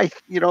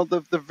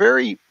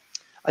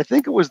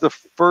think it was the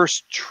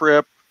first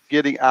trip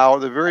getting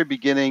out, the very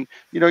beginning,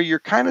 you know, you're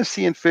kind of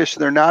seeing fish,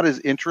 they're not as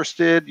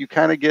interested. You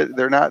kind of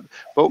they're not,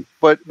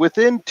 but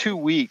within 2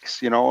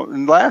 weeks, you know,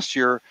 and last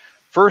year,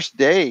 first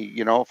day,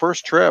 you know,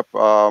 first trip,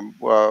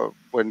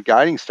 when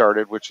guiding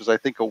started, which was, I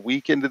think, a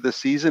week into the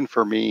season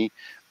for me,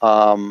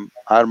 I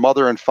had a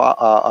mother and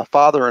a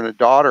father and a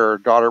daughter.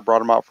 Daughter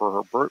brought him out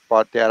for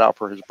brought dad out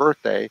for his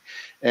birthday.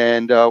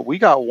 And we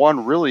got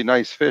one really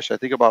nice fish, I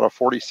think about a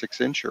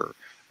 46-incher.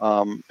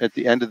 At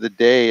the end of the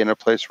day, in a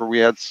place where we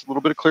had a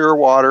little bit of clearer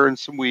water and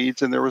some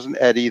weeds, and there was an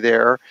eddy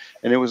there,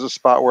 and it was a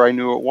spot where I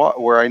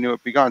knew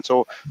it began.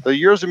 So the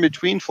years in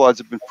between floods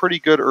have been pretty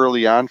good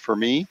early on for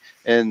me,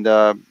 and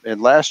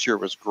last year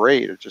was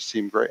great. It just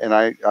seemed great, and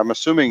I'm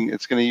assuming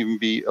it's going to even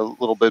be a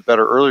little bit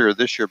better earlier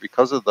this year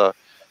because of the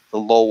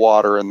low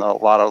water and a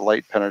lot of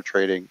light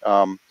penetrating.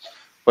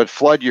 But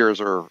flood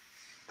years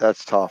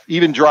that's tough.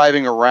 Even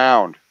driving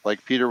around,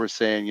 like Peter was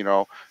saying, you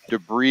know,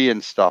 debris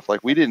and stuff.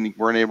 Like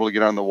weren't able to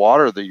get on the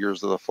water the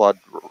years of the flood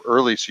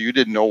early, so you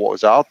didn't know what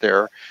was out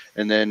there.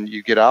 And then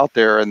you get out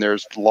there and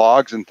there's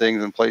logs and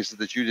things in places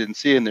that you didn't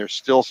see, and there's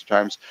still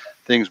sometimes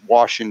things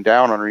washing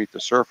down underneath the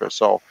surface.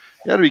 So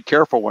you got to be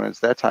careful when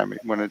it's that time,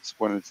 when it's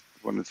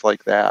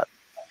like that.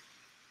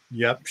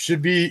 Yep,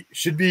 should be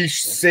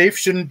safe.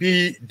 Shouldn't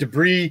be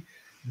debris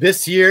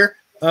this year.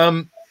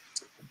 To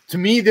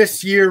me,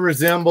 this year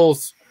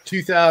resembles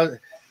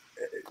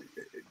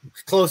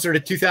closer to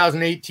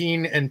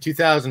 2018 and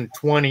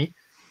 2020,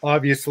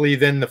 obviously,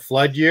 than the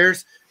flood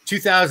years.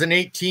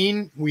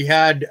 2018, we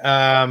had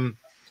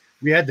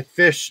the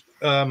fish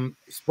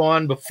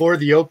spawn before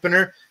the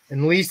opener.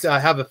 And Lisa,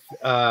 I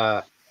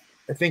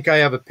think I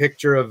have a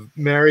picture of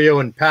Mario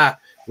and Pat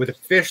with a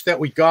fish that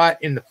we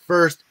got in the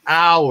first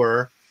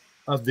hour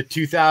of the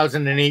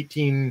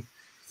 2018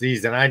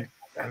 season. I'm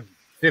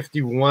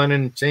 51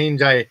 and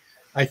change, I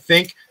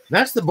think.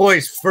 That's the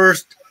boys'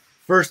 first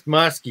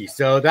muskie.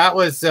 So that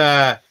was,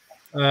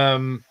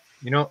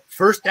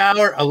 first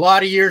hour. A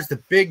lot of years, the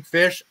big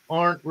fish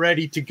aren't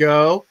ready to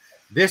go.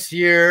 This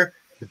year,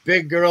 the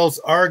big girls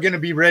are going to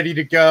be ready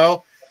to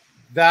go.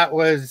 That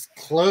was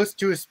close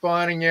to a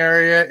spawning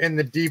area in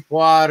the deep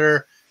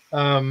water,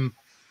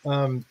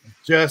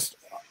 just,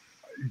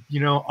 you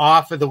know,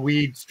 off of the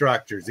weed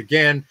structures.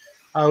 Again,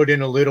 out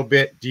in a little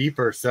bit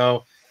deeper.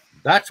 So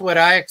that's what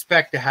I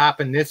expect to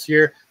happen this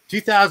year.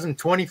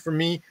 2020 for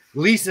me,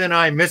 Lisa and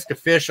I missed a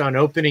fish on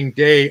opening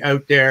day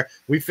out there.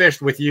 We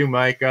fished with you,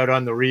 Mike, out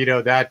on the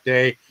Rito that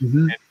day.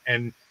 Mm-hmm.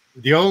 And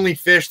the only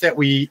fish that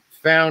we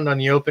found on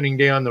the opening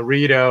day on the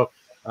Rito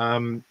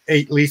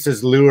ate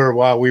Lisa's lure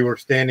while we were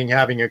standing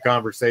having a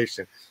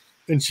conversation,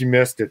 and she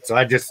missed it. So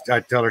I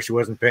tell her she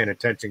wasn't paying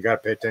attention.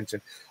 Got to pay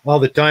attention all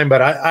the time.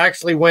 But I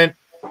actually went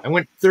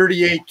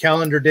 38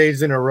 calendar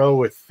days in a row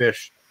with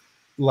fish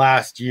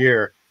last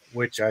year,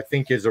 which I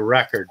think is a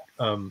record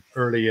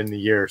early in the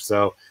year.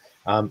 So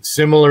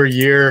similar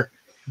year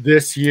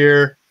this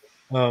year.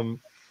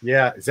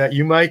 Yeah, is that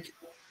you, Mike?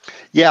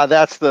 Yeah,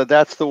 that's the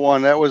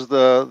one. That was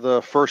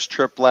the first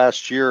trip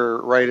last year,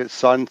 right at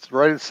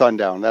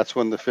sundown. That's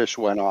when the fish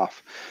went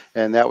off,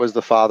 and that was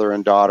the father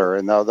and daughter.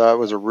 And that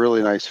was a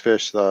really nice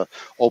fish the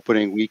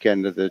opening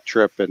weekend of the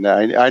trip. And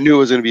I knew it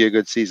was going to be a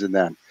good season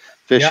then.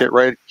 Fish it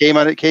right came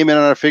in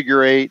on a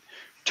figure 8,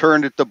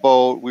 turned at the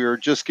boat. We were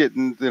just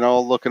getting,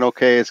 looking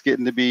okay. It's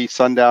getting to be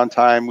sundown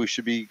time. We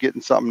should be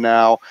getting something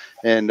now.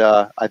 And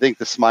I think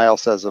the smile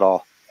says it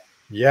all.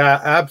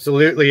 Yeah,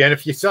 absolutely. And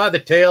if you saw the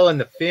tail and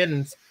the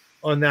fins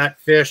on that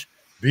fish,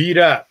 beat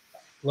up.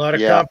 A lot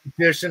of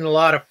competition, a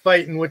lot of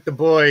fighting with the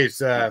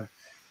boys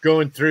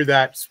going through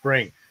that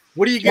spring.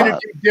 What are you going to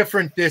do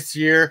different this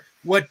year?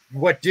 What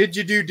did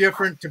you do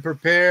different to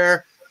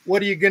prepare?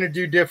 What are you going to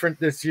do different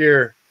this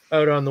year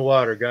out on the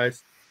water,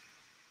 guys?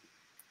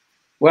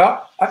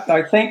 Well,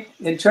 I think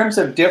in terms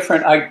of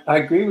different, I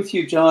agree with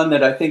you, John,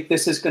 that I think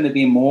this is going to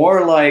be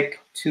more like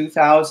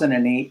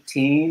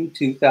 2018,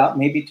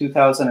 maybe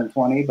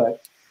 2020,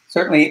 but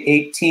certainly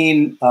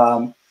 18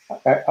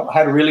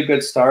 had a really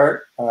good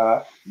start.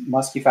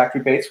 Musky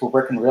factory baits were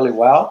working really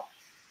well.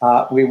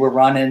 We were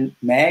running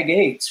mag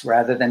 8s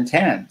rather than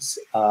 10s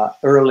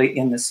early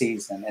in the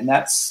season, and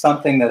that's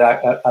something that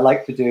I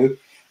like to do.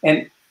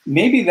 And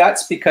maybe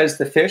that's because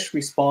the fish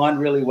respond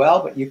really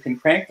well, but you can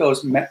crank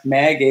those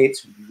mag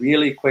 8s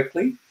really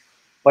quickly.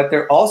 But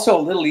they're also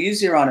a little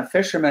easier on a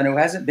fisherman who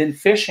hasn't been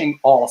fishing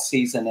all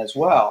season as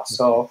well.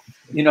 So,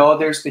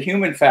 there's the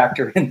human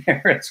factor in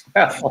there as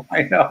well.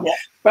 I know,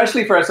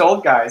 especially for us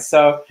old guys.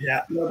 So,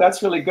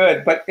 that's really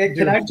good. But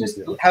can I just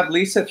have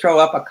Lisa throw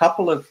up a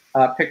couple of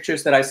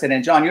pictures that I sent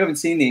in? John, you haven't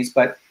seen these,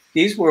 but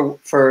these were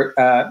for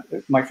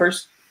my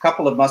first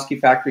couple of Musky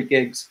factory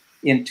gigs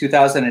in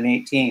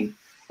 2018.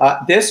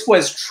 This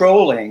was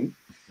trolling.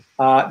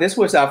 This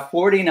was a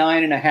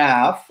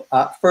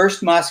 49.5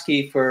 first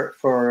muskie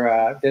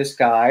for this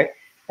guy.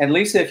 And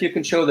Lisa, if you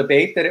can show the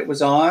bait that it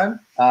was on,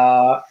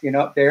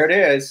 there it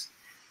is.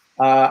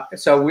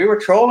 So we were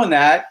trolling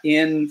that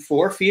in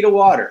 4 feet of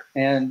water,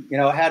 and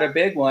had a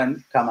big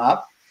one come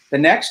up. The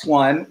next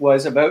one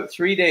was about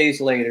 3 days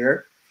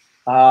later,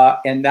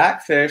 and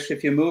that fish,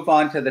 if you move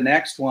on to the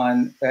next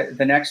one,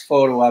 the next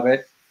photo of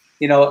it,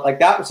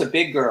 that was a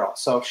big girl.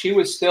 So she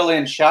was still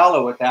in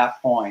shallow at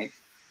that point.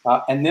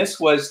 And this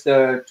was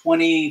the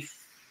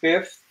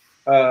 26th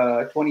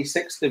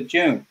of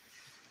June.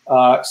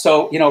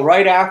 So,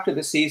 right after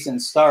the season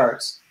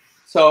starts.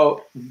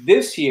 So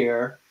this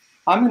year,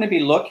 I'm going to be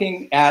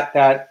looking at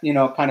that,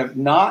 kind of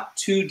not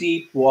too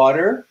deep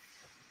water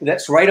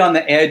that's right on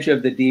the edge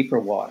of the deeper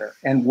water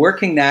and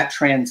working that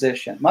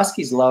transition.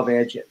 Muskies love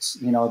edges.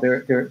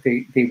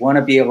 They want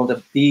to be able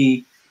to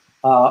be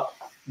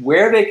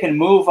where they can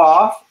move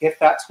off if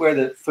that's where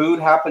the food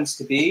happens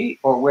to be,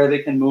 or where they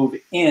can move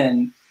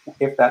in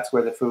if that's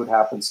where the food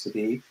happens to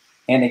be.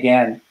 And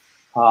again,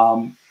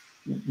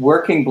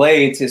 working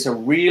blades is a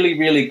really,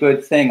 really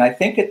good thing. I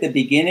think at the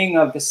beginning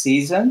of the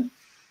season,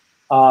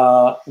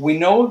 we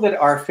know that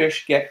our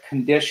fish get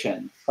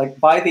conditioned. Like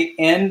by the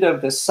end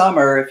of the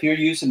summer, if you're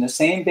using the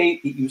same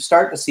bait that you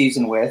start the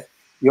season with,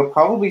 you'll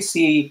probably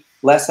see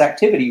less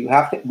activity. You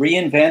have to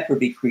reinvent or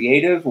be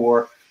creative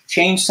or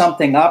change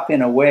something up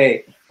in a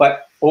way.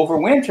 But over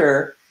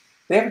winter,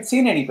 they haven't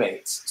seen any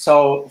baits.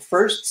 So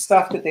first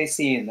stuff that they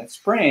see in the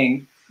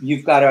spring,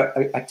 you've got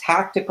a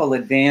tactical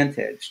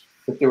advantage.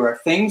 But there are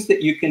things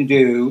that you can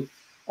do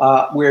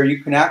where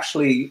you can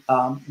actually,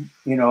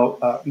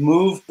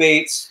 move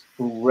baits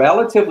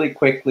relatively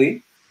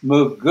quickly,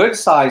 move good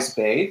size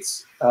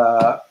baits,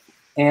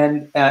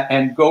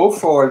 and go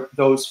for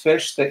those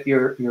fish that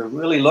you're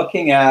really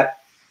looking at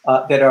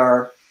that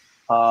are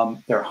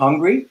they're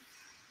hungry.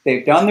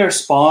 They've done their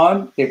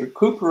spawn, they've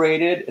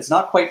recuperated. It's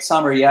not quite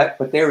summer yet,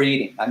 but they're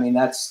eating. I mean,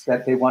 that's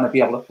that they want to be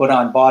able to put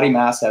on body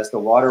mass as the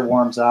water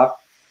warms up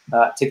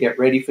to get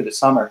ready for the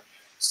summer.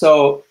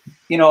 So,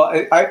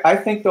 I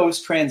think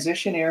those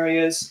transition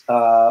areas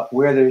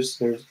where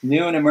there's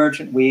new and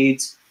emergent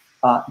weeds,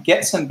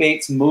 get some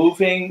baits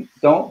moving.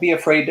 Don't be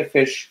afraid to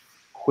fish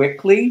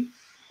quickly,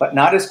 but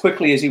not as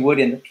quickly as you would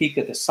in the peak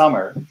of the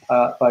summer.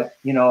 But,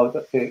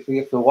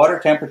 if the water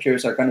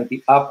temperatures are going to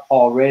be up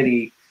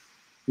already,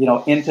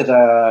 into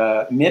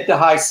the mid to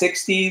high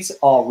 60s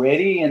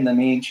already in the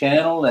main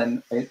channel,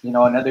 and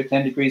another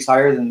 10 degrees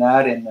higher than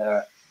that in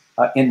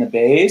the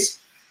bays.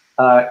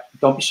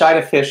 Don't be shy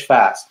to fish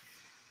fast.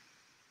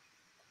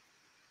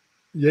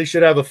 They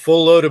should have a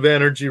full load of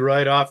energy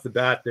right off the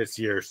bat this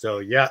year.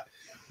 So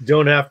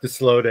don't have to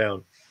slow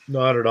down,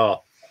 not at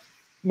all.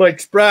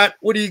 Mike Spratt,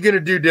 what are you going to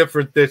do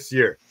different this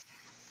year?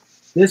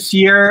 This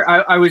year,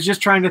 I was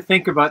just trying to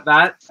think about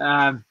that.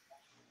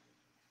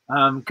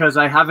 because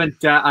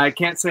I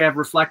can't say I've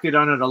reflected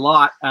on it a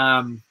lot.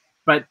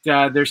 But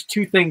there's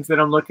two things that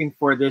I'm looking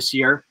for this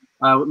year,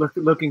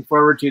 looking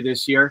forward to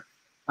this year.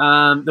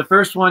 The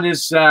first one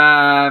is,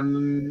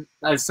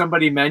 as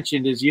somebody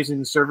mentioned, is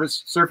using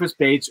surface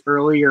baits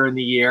earlier in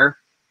the year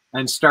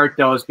and start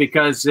those,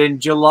 because in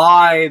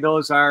July,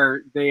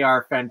 they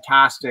are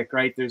fantastic,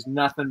 right? There's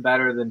nothing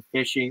better than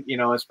fishing,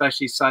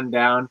 especially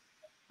sundown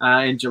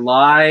in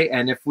July.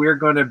 And if we're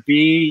going to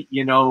be,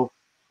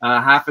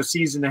 half a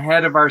season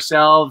ahead of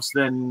ourselves,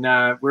 then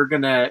we're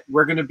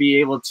gonna be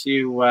able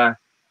to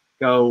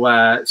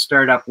go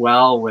start up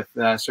well with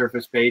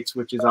surface baits,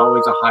 which is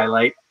always a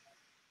highlight.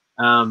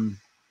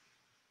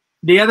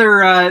 The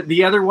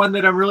other one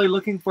that I'm really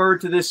looking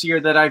forward to this year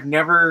that I've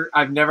never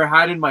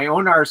had in my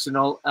own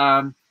arsenal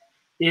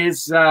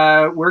is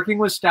working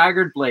with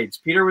staggered blades.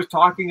 Peter was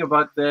talking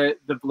about the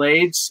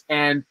blades,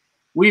 and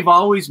we've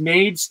always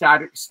made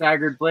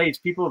staggered blades.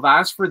 People have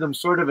asked for them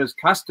sort of as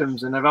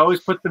customs, and I've always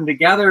put them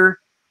together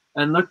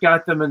and looked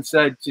at them and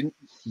said,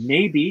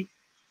 maybe.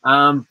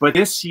 But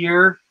this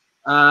year,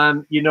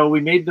 we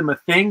made them a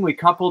thing. We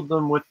coupled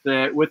them with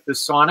the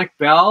sonic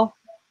bell,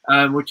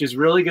 which is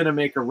really going to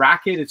make a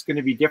racket. It's going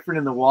to be different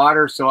in the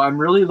water. So I'm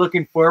really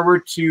looking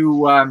forward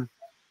to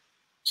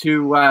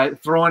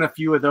throwing a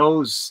few of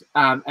those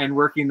and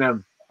working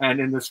them.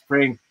 And in the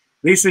spring,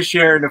 Lisa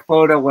shared a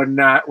photo when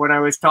I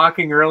was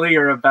talking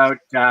earlier about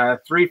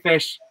 3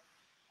 fish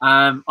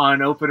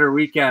on opener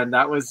weekend.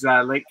 That was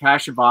Lake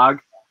Kashabog.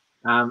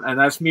 And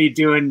that's me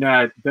doing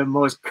the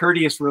most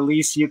courteous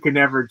release you can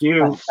ever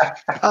do.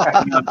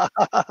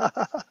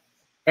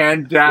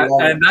 And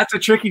that's a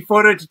tricky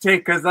photo to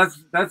take, because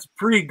that's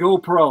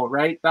pre-GoPro,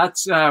 right?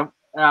 That's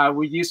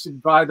we used to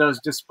buy those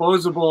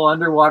disposable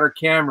underwater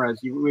cameras.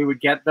 We would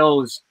get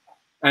those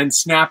and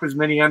snap as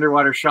many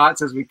underwater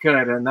shots as we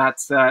could, and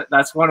that's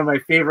one of my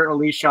favorite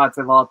release shots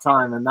of all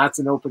time. And that's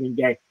an opening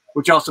day,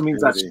 which also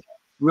means that's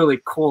really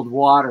cold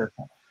water.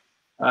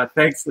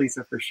 Thanks,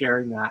 Lisa, for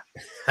sharing that.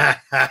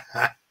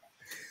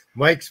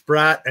 Mike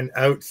Spratt, an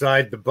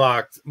outside the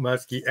box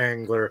musky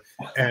angler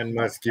and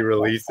musky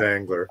release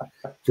angler,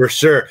 for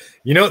sure.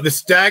 The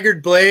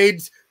staggered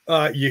blades,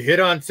 you hit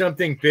on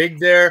something big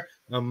there.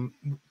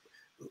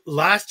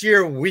 Last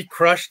year we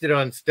crushed it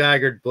on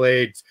staggered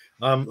blades.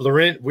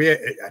 Lauren,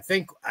 I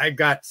think I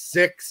got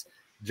 6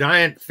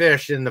 giant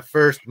fish in the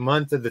first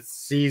month of the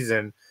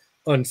season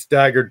on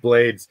staggered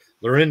blades.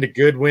 Lorinda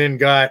Goodwin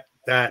got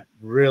that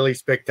really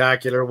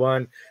spectacular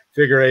one,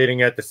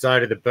 figurating at the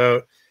side of the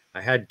boat. I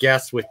had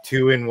guests with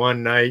 2 in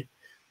one night,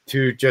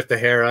 2 just a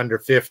hair under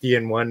 50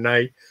 in one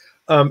night.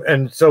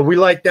 And so we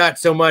like that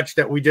so much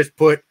that we just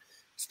put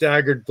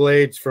staggered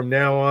blades from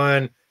now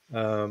on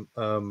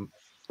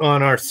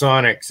our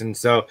Sonics. And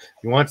so if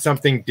you want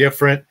something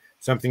different,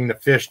 something the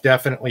fish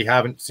definitely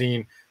haven't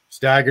seen,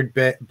 staggered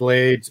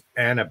blades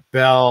and a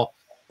bell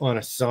on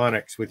a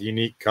Sonics with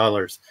unique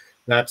colors.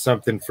 That's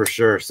something for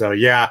sure. So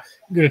yeah,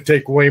 I'm going to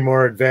take way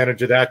more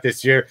advantage of that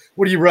this year.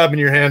 What are you rubbing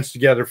your hands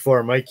together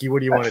for, Mikey? What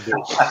do you want to do?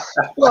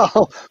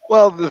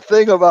 Well, the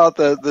thing about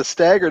the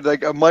staggered,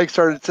 like Mike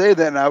started saying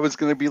that, and I was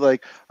going to be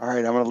like, all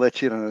right, I'm going to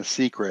let you in on a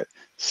secret.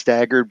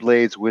 Staggered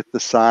blades with the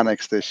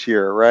Sonics this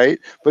year, right?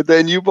 But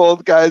then you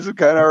both guys have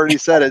kind of already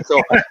said it.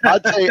 So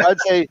I'd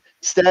say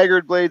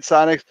staggered blade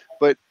Sonics,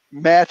 but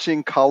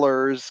matching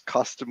colors,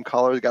 custom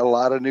colors, got a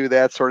lot of new,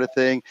 that sort of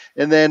thing.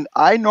 And then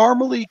I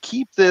normally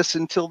keep this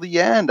until the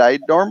end. I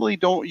normally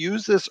don't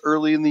use this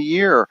early in the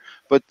year,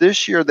 but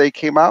this year they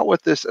came out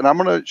with this, and I'm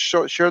going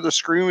to share the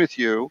screen with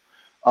you.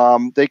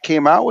 They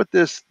came out with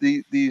this,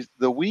 the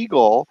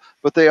Weagle,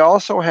 but they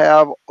also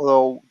have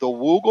the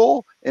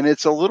Woogle, and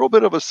it's a little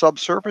bit of a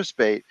subsurface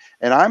bait.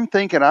 And I'm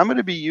thinking I'm going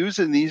to be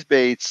using these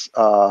baits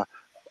a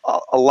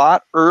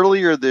lot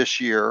earlier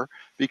this year,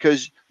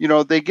 because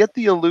they get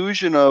the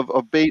illusion of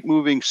a bait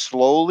moving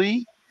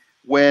slowly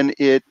when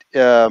it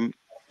and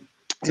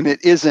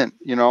it isn't,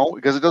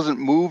 because it doesn't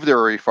move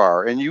very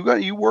far. And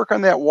you work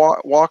on that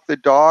walk the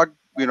dog,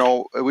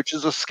 which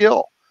is a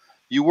skill.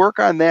 You work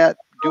on that,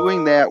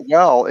 doing that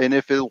well. And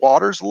if the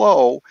water's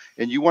low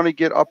and you want to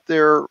get up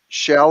there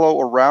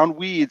shallow around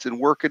weeds and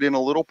work it in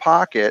a little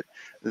pocket,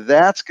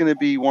 that's going to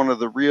be one of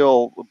the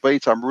real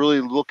baits I'm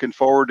really looking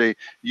forward to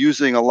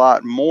using a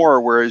lot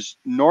more. Whereas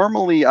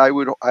normally I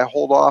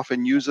hold off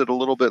and use it a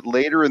little bit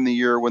later in the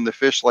year when the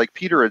fish, like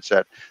Peter had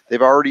said,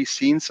 they've already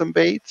seen some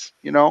baits,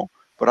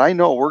 but I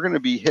know we're going to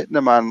be hitting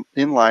them on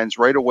inlines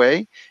right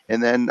away.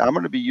 And then I'm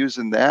going to be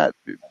using that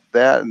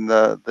and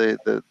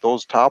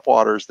those top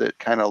waters that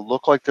kind of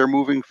look like they're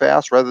moving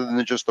fast rather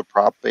than just the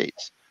prop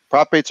baits.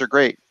 Prop baits are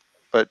great,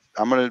 but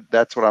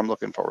that's what I'm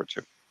looking forward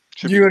to.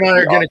 You and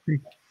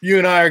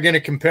I are going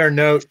to compare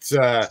notes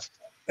at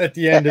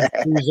the end of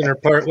the season or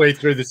partway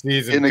through the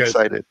season. Getting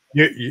excited.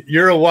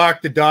 You're a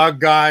walk the dog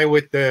guy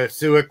with the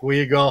Suick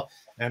Weagle,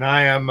 and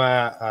I am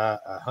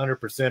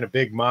 100% a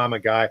big mama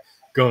guy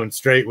going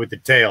straight with the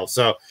tail.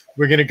 So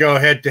we're going to go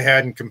head to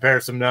head and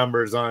compare some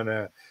numbers on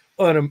a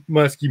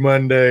Musky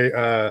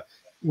Monday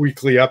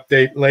weekly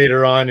update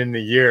later on in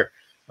the year.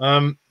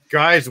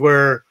 Guys,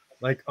 we're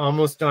like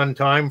almost on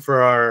time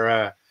for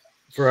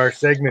our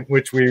segment,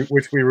 which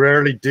we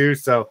rarely do.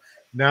 So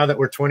now that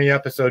we're 20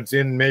 episodes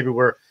in, maybe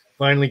we're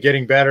finally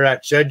getting better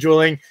at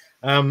scheduling.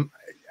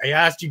 I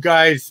asked you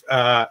guys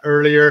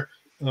earlier,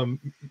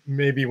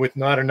 maybe with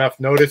not enough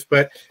notice,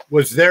 but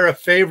was there a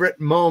favorite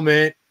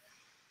moment,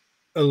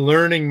 a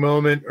learning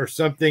moment, or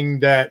something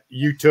that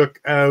you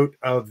took out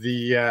of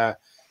the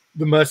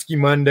Musky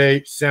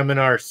Monday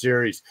Seminar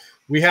Series?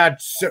 We had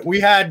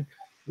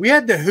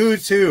the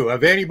who's who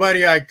of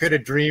anybody I could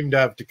have dreamed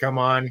of to come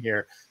on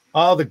here.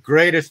 All the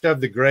greatest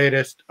of the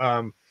greatest,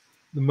 the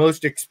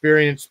most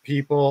experienced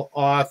people,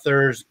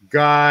 authors,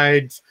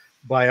 guides,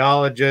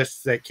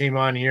 biologists that came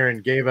on here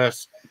and gave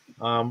us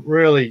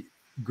really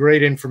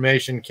great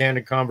information,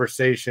 candid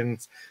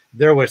conversations.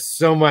 There was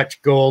so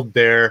much gold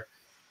there.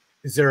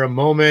 Is there a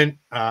moment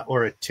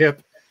or a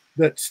tip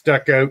that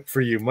stuck out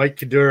for you? Mike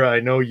Kadura, I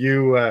know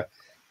you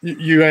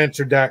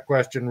answered that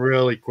question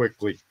really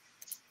quickly.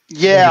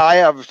 Yeah, I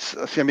have.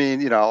 I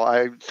mean, you know,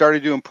 I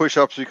started doing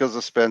push-ups because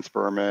of Spence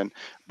Berman,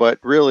 but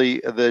really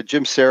the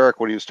Jim Sarek,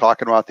 when he was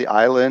talking about the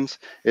islands,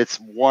 it's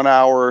 1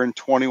 hour and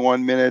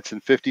 21 minutes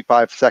and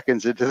 55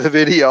 seconds into the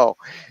video.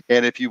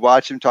 And if you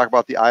watch him talk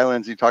about the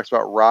islands, he talks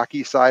about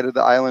rocky side of the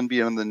island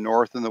being on the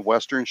north and the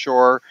western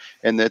shore,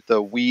 and that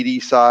the weedy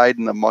side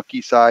and the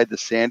mucky side, the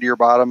sandier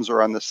bottoms,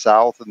 are on the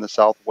south and the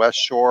southwest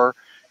shore.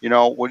 You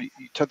know, when you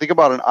think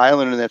about an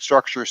island and that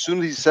structure, as soon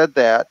as he said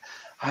that,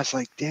 I was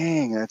like,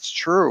 dang, that's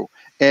true.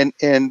 And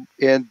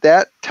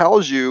that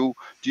tells you,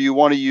 do you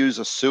want to use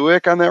a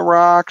suic on that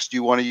rocks? Do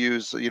you want to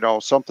use, you know,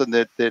 something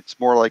that's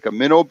more like a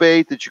minnow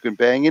bait that you can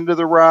bang into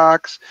the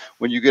rocks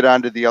when you get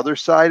onto the other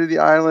side of the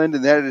island?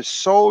 And that is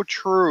so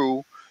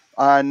true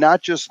on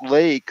not just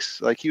lakes,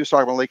 like he was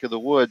talking about Lake of the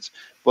Woods,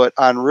 but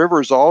on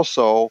rivers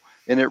also.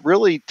 And it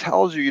really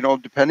tells you, you know,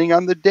 depending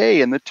on the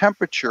day and the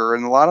temperature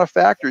and a lot of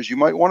factors, you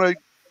might want to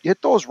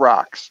hit those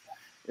rocks.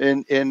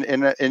 And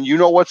you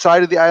know what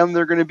side of the island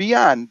they're going to be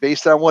on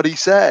based on what he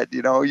said.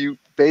 You know, you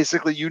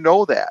basically, you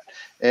know that.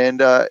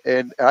 And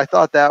I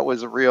thought that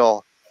was a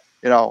real,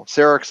 you know,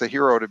 Sarek's a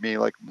hero to me,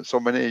 like so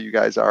many of you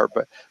guys are.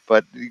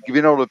 But being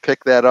able to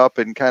pick that up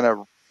and kind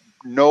of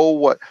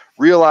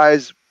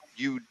realize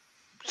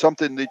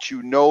something that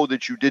you know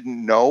that you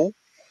didn't know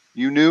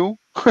you knew.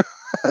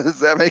 Does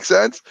that make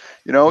sense?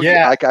 You know,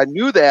 yeah. Like I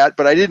knew that,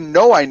 but I didn't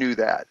know I knew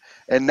that.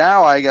 And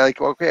now I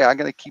like, okay, I'm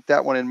going to keep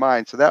that one in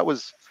mind. So that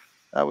was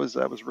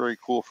really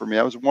cool for me.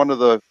 That was one of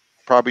the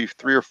probably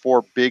 3 or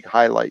 4 big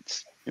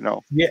highlights, you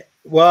know? Yeah.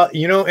 Well,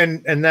 you know,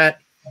 and that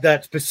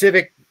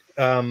specific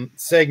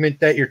segment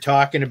that you're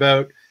talking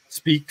about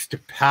speaks to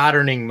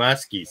patterning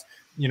muskies.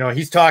 You know,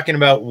 he's talking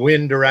about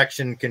wind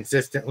direction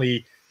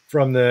consistently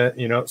from the,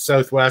 you know,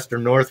 southwest or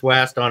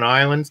northwest on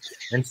islands.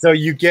 And so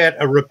you get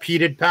a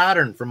repeated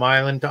pattern from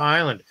island to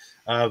island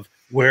of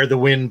where the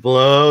wind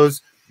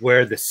blows,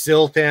 where the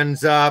silt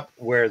ends up,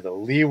 where the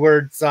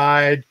leeward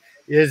side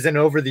is. And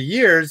over the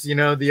years, you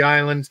know, the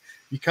islands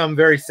become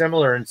very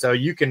similar. And so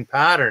you can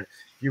pattern.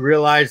 You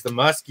realize the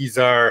muskies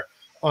are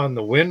on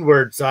the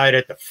windward side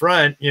at the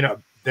front, you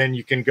know, then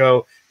you can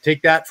go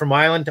take that from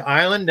island to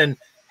island. And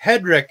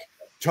Hedrick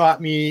taught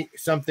me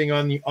something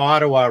on the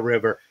Ottawa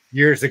River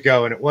years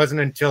ago. And it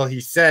wasn't until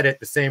he said it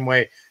the same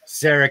way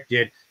Sarek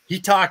did. He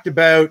talked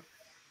about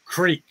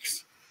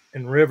creeks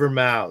and river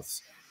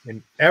mouths.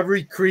 And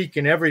every creek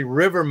and every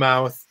river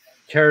mouth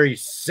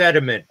carries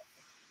sediment.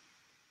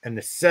 And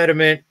the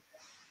sediment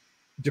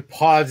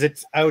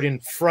deposits out in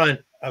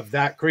front of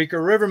that creek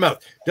or river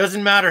mouth.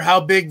 Doesn't matter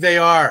how big they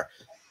are.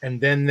 And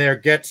then there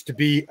gets to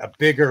be a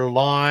bigger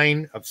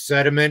line of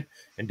sediment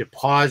and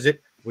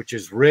deposit, which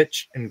is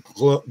rich and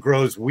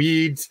grows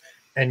weeds.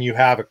 And you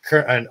have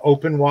an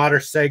open water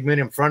segment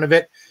in front of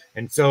it.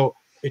 And so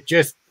it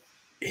just,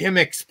 him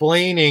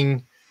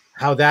explaining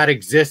how that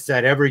exists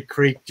at every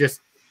creek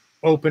just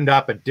opened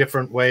up a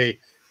different way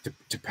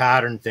to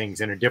pattern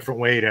things and a different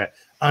way to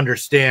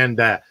understand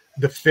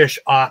the fish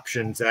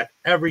options at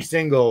every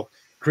single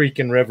creek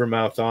and river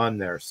mouth on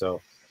there.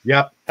 So,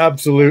 yep,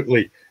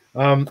 absolutely.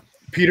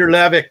 Peter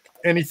Levick,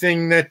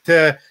 anything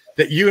that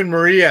you and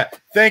Maria,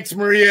 thanks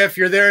Maria, if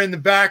you're there in the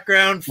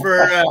background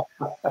for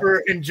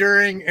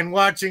enduring and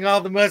watching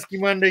all the Musky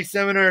Monday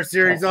Seminar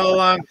Series all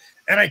along.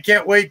 And I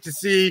can't wait to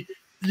see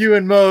you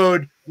and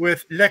Maude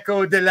with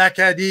L'Echo de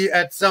l'Acadie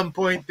at some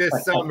point this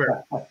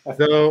summer.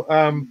 So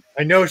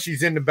I know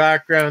she's in the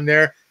background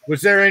there.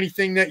 Was there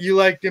anything that you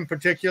liked in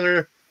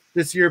particular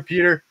this year,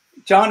 Peter?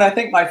 John, I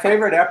think my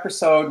favorite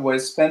episode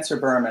was Spencer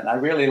Berman. I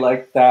really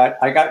liked that.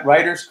 I got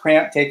writer's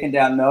cramp taking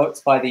down notes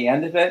by the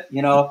end of it,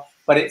 you know,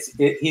 but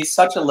he's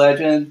such a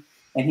legend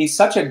and he's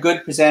such a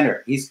good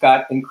presenter. He's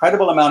got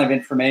incredible amount of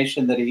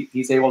information that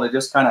he's able to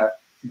just kind of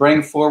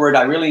bring forward.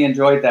 I really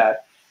enjoyed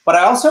that. But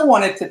I also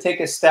wanted to take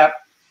a step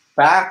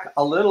back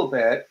a little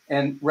bit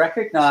and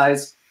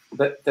recognize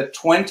that the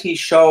 20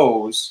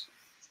 shows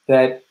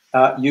that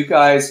you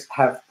guys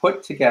have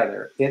put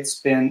together. It's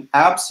been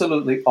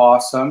absolutely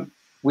awesome.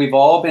 We've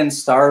all been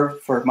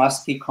starved for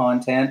musky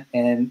content,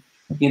 and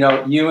you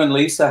know, you and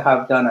Lisa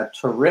have done a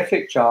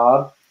terrific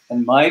job.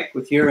 and Mike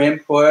with your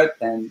input,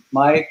 and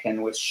Mike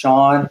and with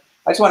Sean.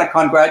 I just want to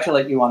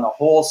congratulate you on the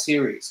whole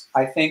series.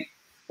 I think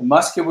the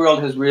musky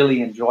world has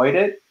really enjoyed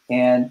it,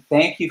 and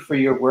thank you for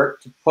your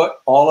work to put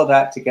all of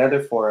that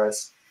together for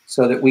us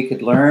so that we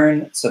could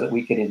learn, so that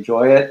we could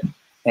enjoy it.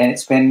 And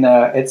it's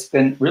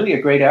been really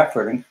a great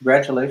effort, and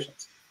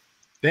congratulations.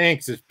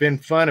 Thanks. It's been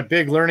fun, a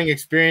big learning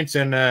experience,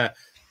 and a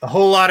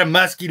whole lot of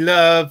musky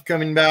love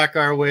coming back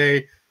our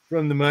way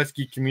from the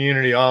musky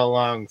community all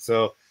along.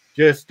 So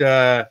just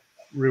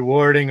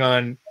rewarding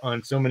on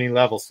so many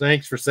levels.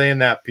 Thanks for saying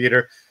that,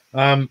 Peter.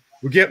 We'll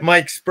get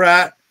Mike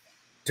Spratt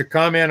to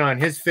comment on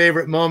his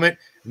favorite moment,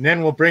 and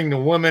then we'll bring the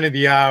woman of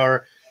the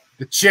hour,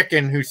 the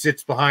chicken who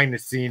sits behind the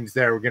scenes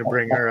there. We're going to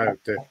bring her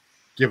out to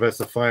give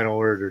us a final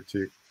word or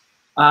two.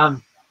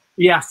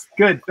 Yes,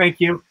 good. Thank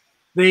you.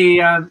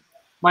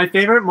 My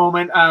favorite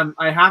moment,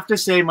 I have to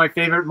say my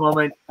favorite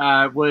moment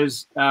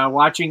was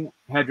watching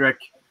Hedrick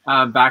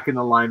back in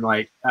the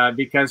limelight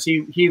because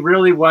he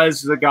really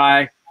was the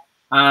guy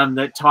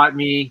that taught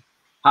me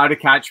how to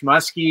catch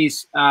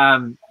muskies.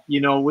 You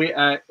know,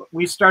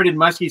 we started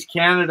Muskies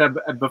Canada.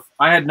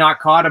 I had not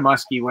caught a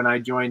muskie when I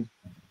joined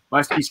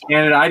Muskies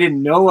Canada. I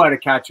didn't know how to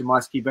catch a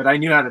muskie, but I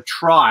knew how to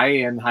try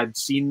and had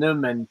seen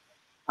them.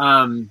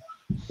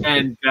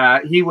 And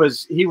he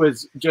was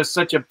just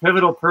such a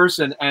pivotal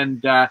person.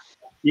 And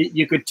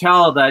you could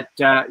tell that,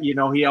 you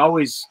know, he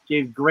always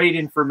gave great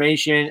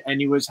information, and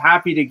he was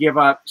happy to give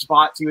up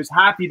spots. He was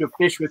happy to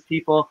fish with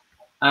people.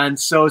 And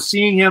so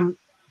seeing him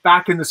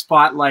back in the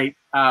spotlight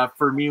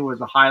for me was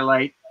a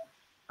highlight.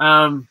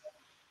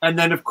 And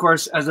then, of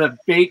course, as a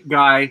bait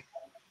guy,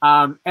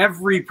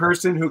 every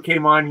person who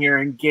came on here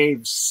and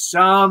gave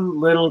some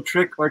little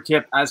trick or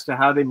tip as to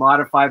how they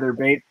modify their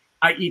bait,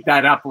 I eat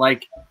that up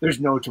like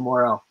there's no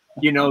tomorrow.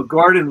 You know,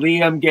 Gordon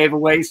Liam gave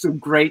away some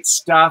great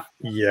stuff.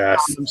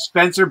 Yes.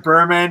 Spencer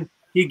Berman,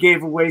 he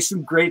gave away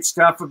some great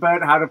stuff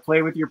about how to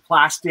play with your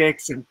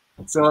plastics. And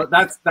so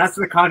that's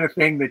the kind of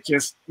thing that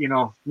just, you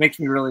know, makes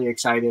me really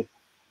excited.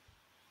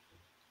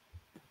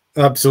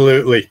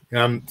 Absolutely.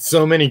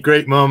 So many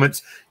great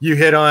moments. You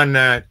hit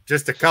on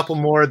just a couple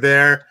more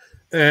there.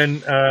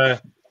 And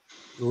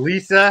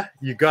Lisa,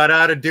 you got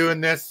out of doing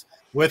this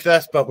with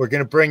us, but we're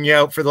going to bring you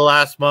out for the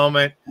last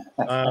moment.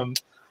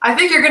 I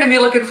think you're going to be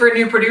looking for a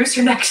new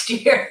producer next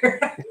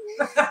year.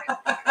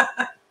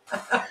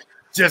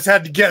 Just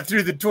had to get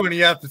through the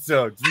 20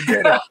 episodes. You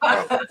did it.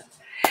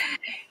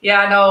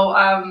 Yeah, no,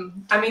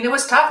 I mean, it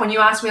was tough when you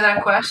asked me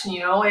that question, you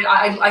know.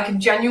 I can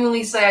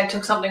genuinely say I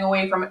took something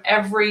away from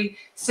every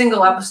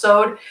single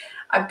episode.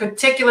 I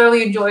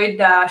particularly enjoyed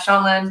Dr.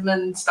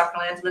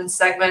 Landsman's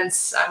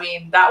segments. I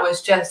mean, that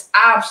was just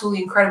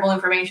absolutely incredible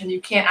information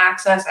you can't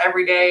access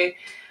every day.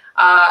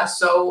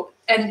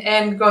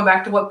 And going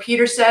back to what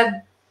Peter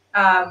said,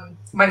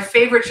 my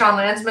favorite Sean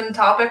Landsman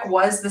topic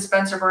was the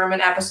Spencer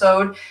Berman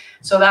episode.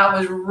 So that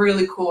was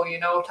really cool, you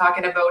know,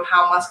 talking about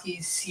how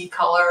muskies see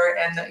color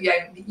and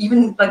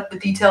even like the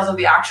details of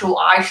the actual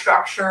eye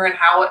structure and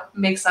how it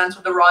makes sense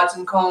with the rods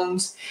and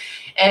cones.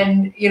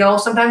 And, you know,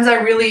 sometimes I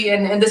really,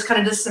 and this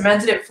kind of just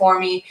cemented it for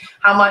me,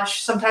 how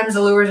much sometimes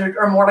the lures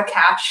are more to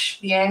catch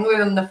the angler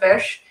than the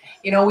fish.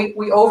 You know, we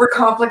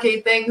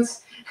overcomplicate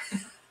things.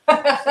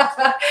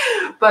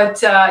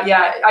 But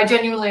yeah, I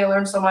genuinely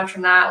learned so much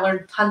from that. I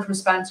learned a ton from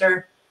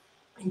Spencer,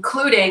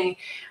 including,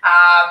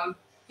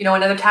 you know,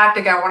 another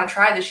tactic I want to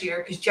try this year,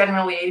 because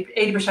generally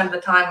 80% of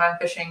the time I'm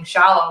fishing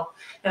shallow.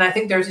 And I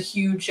think there's a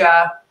huge,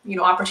 you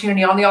know,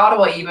 opportunity on the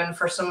Ottawa even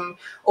for some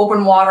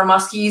open water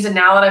muskies. And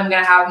now that I'm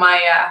going to have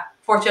my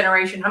 4th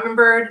generation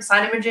Humminbird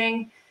sign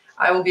imaging,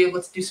 I will be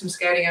able to do some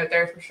scouting out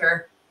there for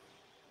sure.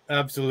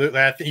 Absolutely.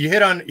 I think you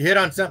hit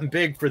on something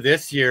big for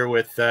this year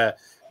with the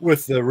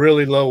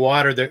really low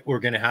water that we're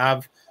going to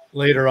have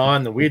later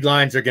on. The weed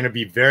lines are going to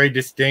be very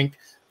distinct.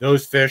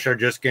 Those fish are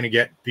just going to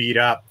get beat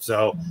up.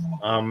 So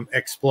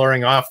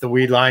exploring off the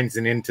weed lines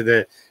and into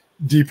the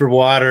deeper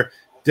water,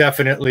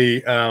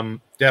 definitely a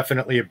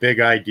big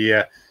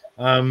idea.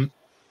 Man,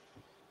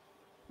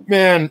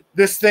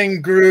 this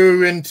thing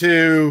grew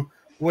into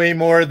way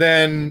more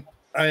than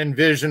I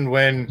envisioned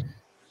when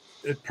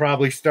it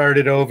probably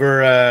started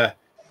over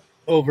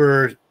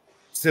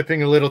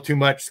sipping a little too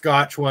much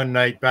scotch one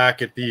night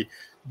back at the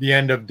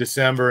end of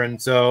December. And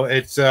so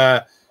it's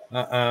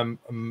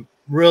I'm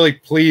really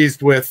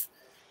pleased with,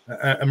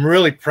 I'm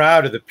really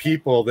proud of the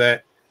people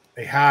that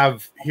I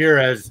have here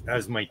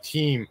as my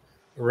team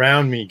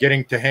around me.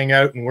 Getting to hang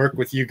out and work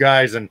with you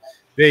guys and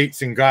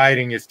baits and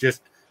guiding is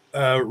just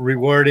a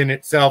reward in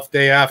itself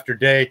day after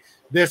day.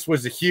 This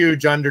was a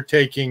huge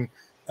undertaking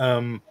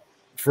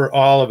for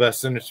all of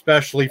us, and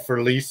especially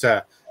for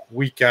Lisa,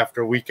 week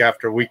after week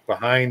after week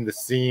behind the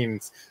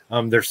scenes.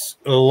 There's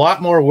a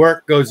lot more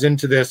work goes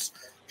into this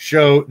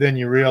show than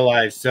you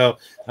realize. So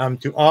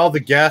to all the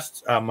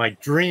guests, my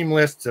dream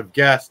lists of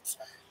guests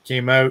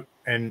came out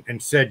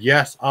and said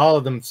yes. All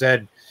of them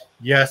said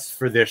yes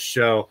for this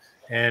show.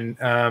 And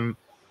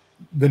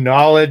the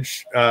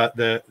knowledge,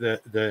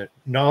 the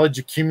knowledge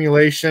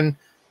accumulation,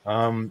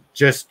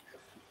 just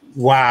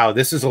wow,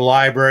 this is a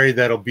library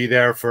that'll be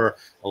there for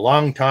a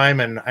long time,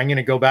 and I'm going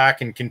to go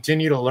back and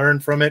continue to learn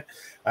from it.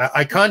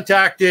 I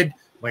contacted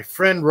my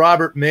friend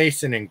Robert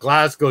Mason in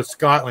Glasgow,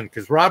 Scotland,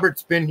 because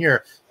Robert's been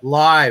here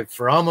live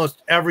for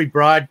almost every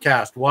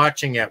broadcast,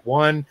 watching at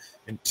 1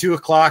 and 2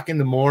 o'clock in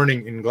the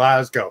morning in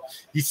Glasgow.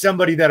 He's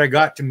somebody that I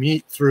got to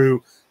meet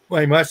through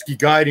my muskie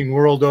guiding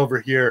world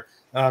over here.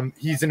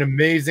 He's an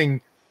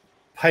amazing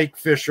pike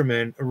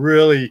fisherman, a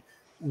really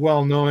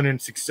well-known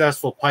and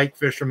successful pike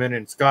fisherman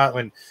in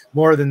Scotland.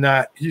 More than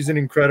that, he's an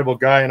incredible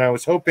guy, and I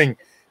was hoping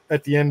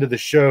at the end of the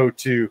show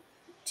to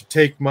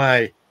take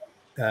my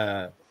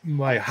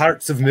my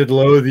Hearts of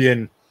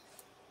Midlothian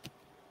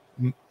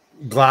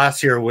glass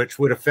here, which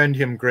would offend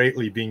him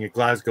greatly, being a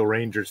Glasgow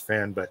Rangers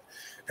fan,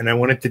 and I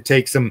wanted to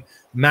take some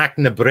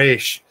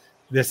Macnabraish.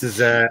 This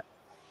is a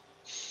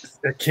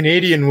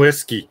Canadian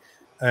whiskey,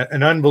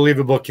 an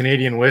unbelievable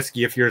Canadian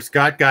whiskey. If you're a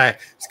Scotch guy,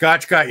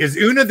 is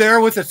Una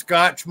there with a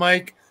Scotch,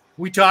 Mike?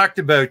 We talked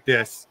about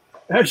this.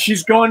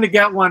 She's going to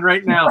get one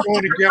right now.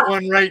 Going to get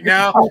one right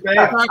now. We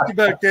talked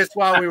about this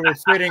while we were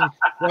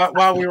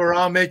while we were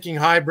all making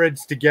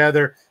hybrids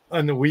together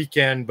on the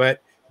weekend.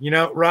 But you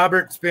know,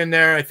 Robert's been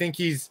there. I think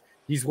he's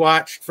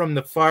watched from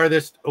the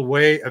farthest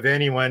away of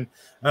anyone.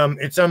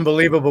 It's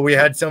unbelievable. We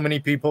had so many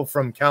people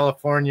from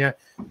California,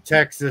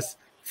 Texas,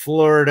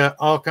 Florida,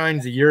 all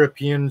kinds of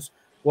Europeans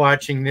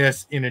watching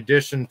this, in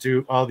addition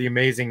to all the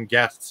amazing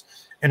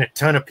guests and a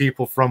ton of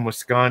people from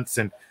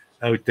Wisconsin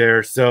out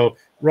there. So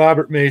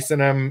Robert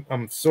Mason,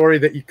 I'm sorry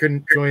that you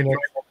couldn't join us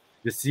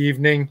this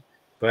evening,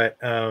 but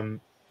I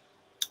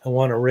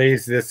want to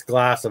raise this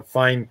glass of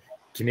fine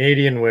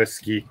Canadian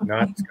whiskey,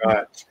 not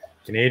Scotch,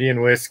 Canadian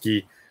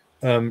whiskey,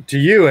 to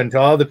you and to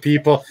all the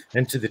people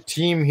and to the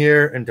team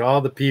here and to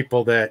all the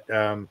people that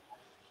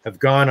have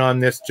gone on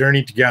this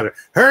journey together.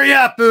 Hurry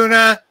up,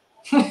 Una!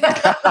 Don't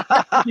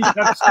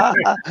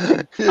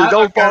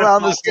fall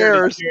down the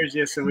stairs.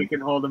 Just so we can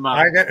hold them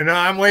up.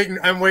 I'm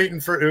waiting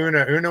for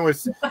Una. Una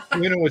was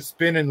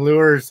spinning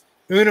lures.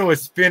 Una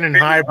was spinning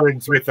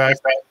hybrids with us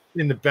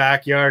in the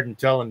backyard and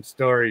telling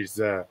stories.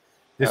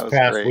 This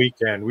past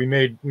weekend, we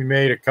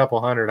made a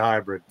couple hundred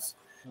hybrids,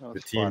 the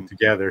team fun.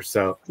 Together.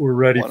 So we're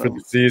ready for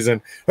the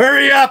season.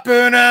 Hurry up,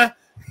 Una!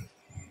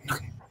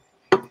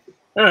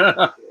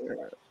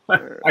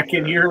 I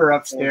can hear her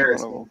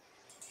upstairs.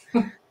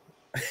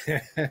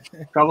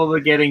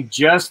 Probably getting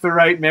just the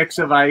right mix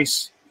of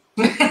ice.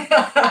 You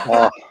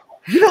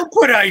don't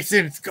put ice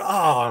in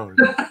Scotch.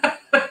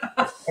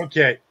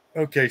 Okay.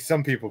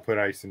 Some people put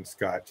ice in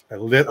Scotch. A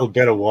little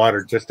bit of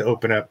water just to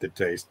open up the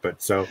taste.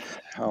 But so.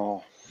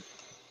 Oh.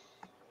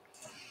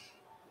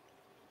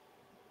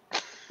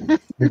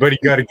 Anybody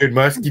got a good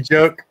muskie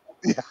joke?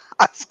 Yeah.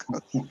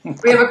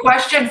 We have a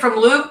question from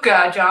Luke.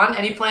 John,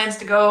 any plans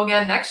to go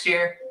again next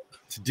year?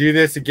 To do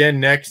this again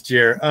next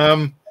year.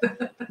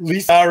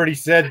 Lisa already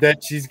said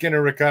that she's going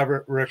to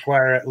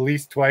require at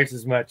least twice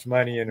as much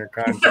money in her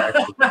contract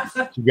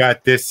she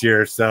got this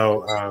year.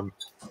 So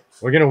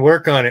we're going to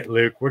work on it,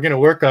 Luke. We're going to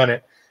work on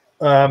it.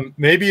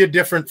 Maybe a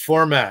different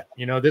format.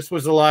 You know, this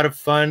was a lot of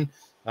fun.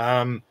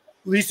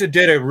 Lisa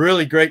did a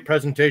really great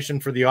presentation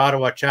for the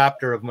Ottawa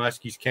chapter of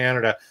Muskies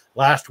Canada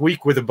last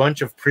week with a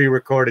bunch of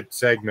pre-recorded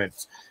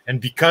segments.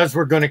 And because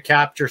we're going to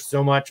capture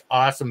so much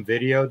awesome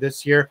video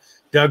this year,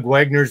 Doug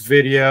Wegner's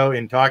video,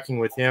 in talking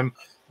with him,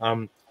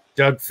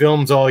 Doug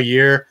films all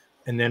year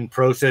and then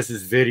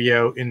processes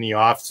video in the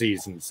off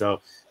season.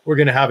 So we're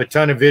going to have a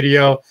ton of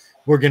video.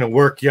 We're going to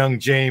work young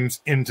James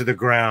into the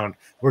ground.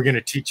 We're going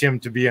to teach him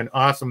to be an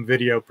awesome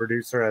video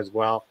producer as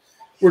well.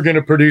 We're going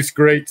to produce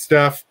great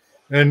stuff.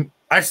 And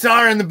I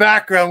saw her in the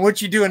background.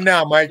 What you doing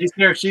now, Mike? She's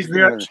here. She's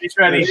ready.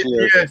 She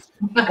is.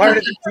 Part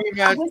of the team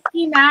has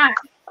Whiskey Mac.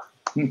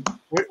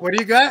 What do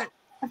you got?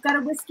 I've got a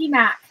Whiskey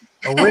Mac.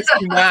 A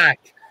Whiskey Mac.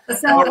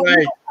 So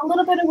a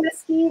little bit of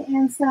whiskey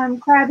and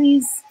some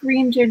Krabby's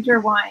green ginger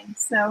wine.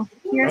 So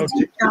here's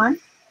to John.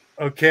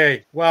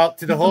 Okay. Well,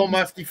 to the whole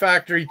Muskie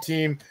Factory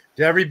team,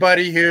 to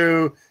everybody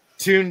who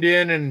tuned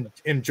in and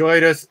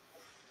enjoyed us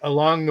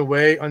along the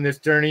way on this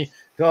journey,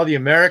 to all the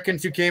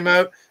Americans who came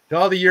out, to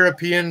all the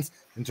Europeans,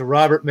 and to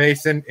Robert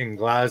Mason in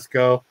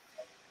Glasgow.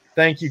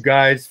 Thank you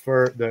guys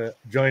for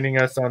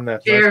joining us on the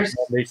Cheers.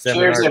 Monday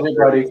Seminar. Cheers,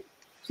 everybody.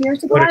 Cheers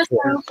to Glasgow.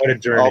 What a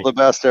journey. All the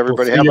best,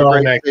 everybody. We'll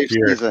have a great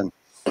season.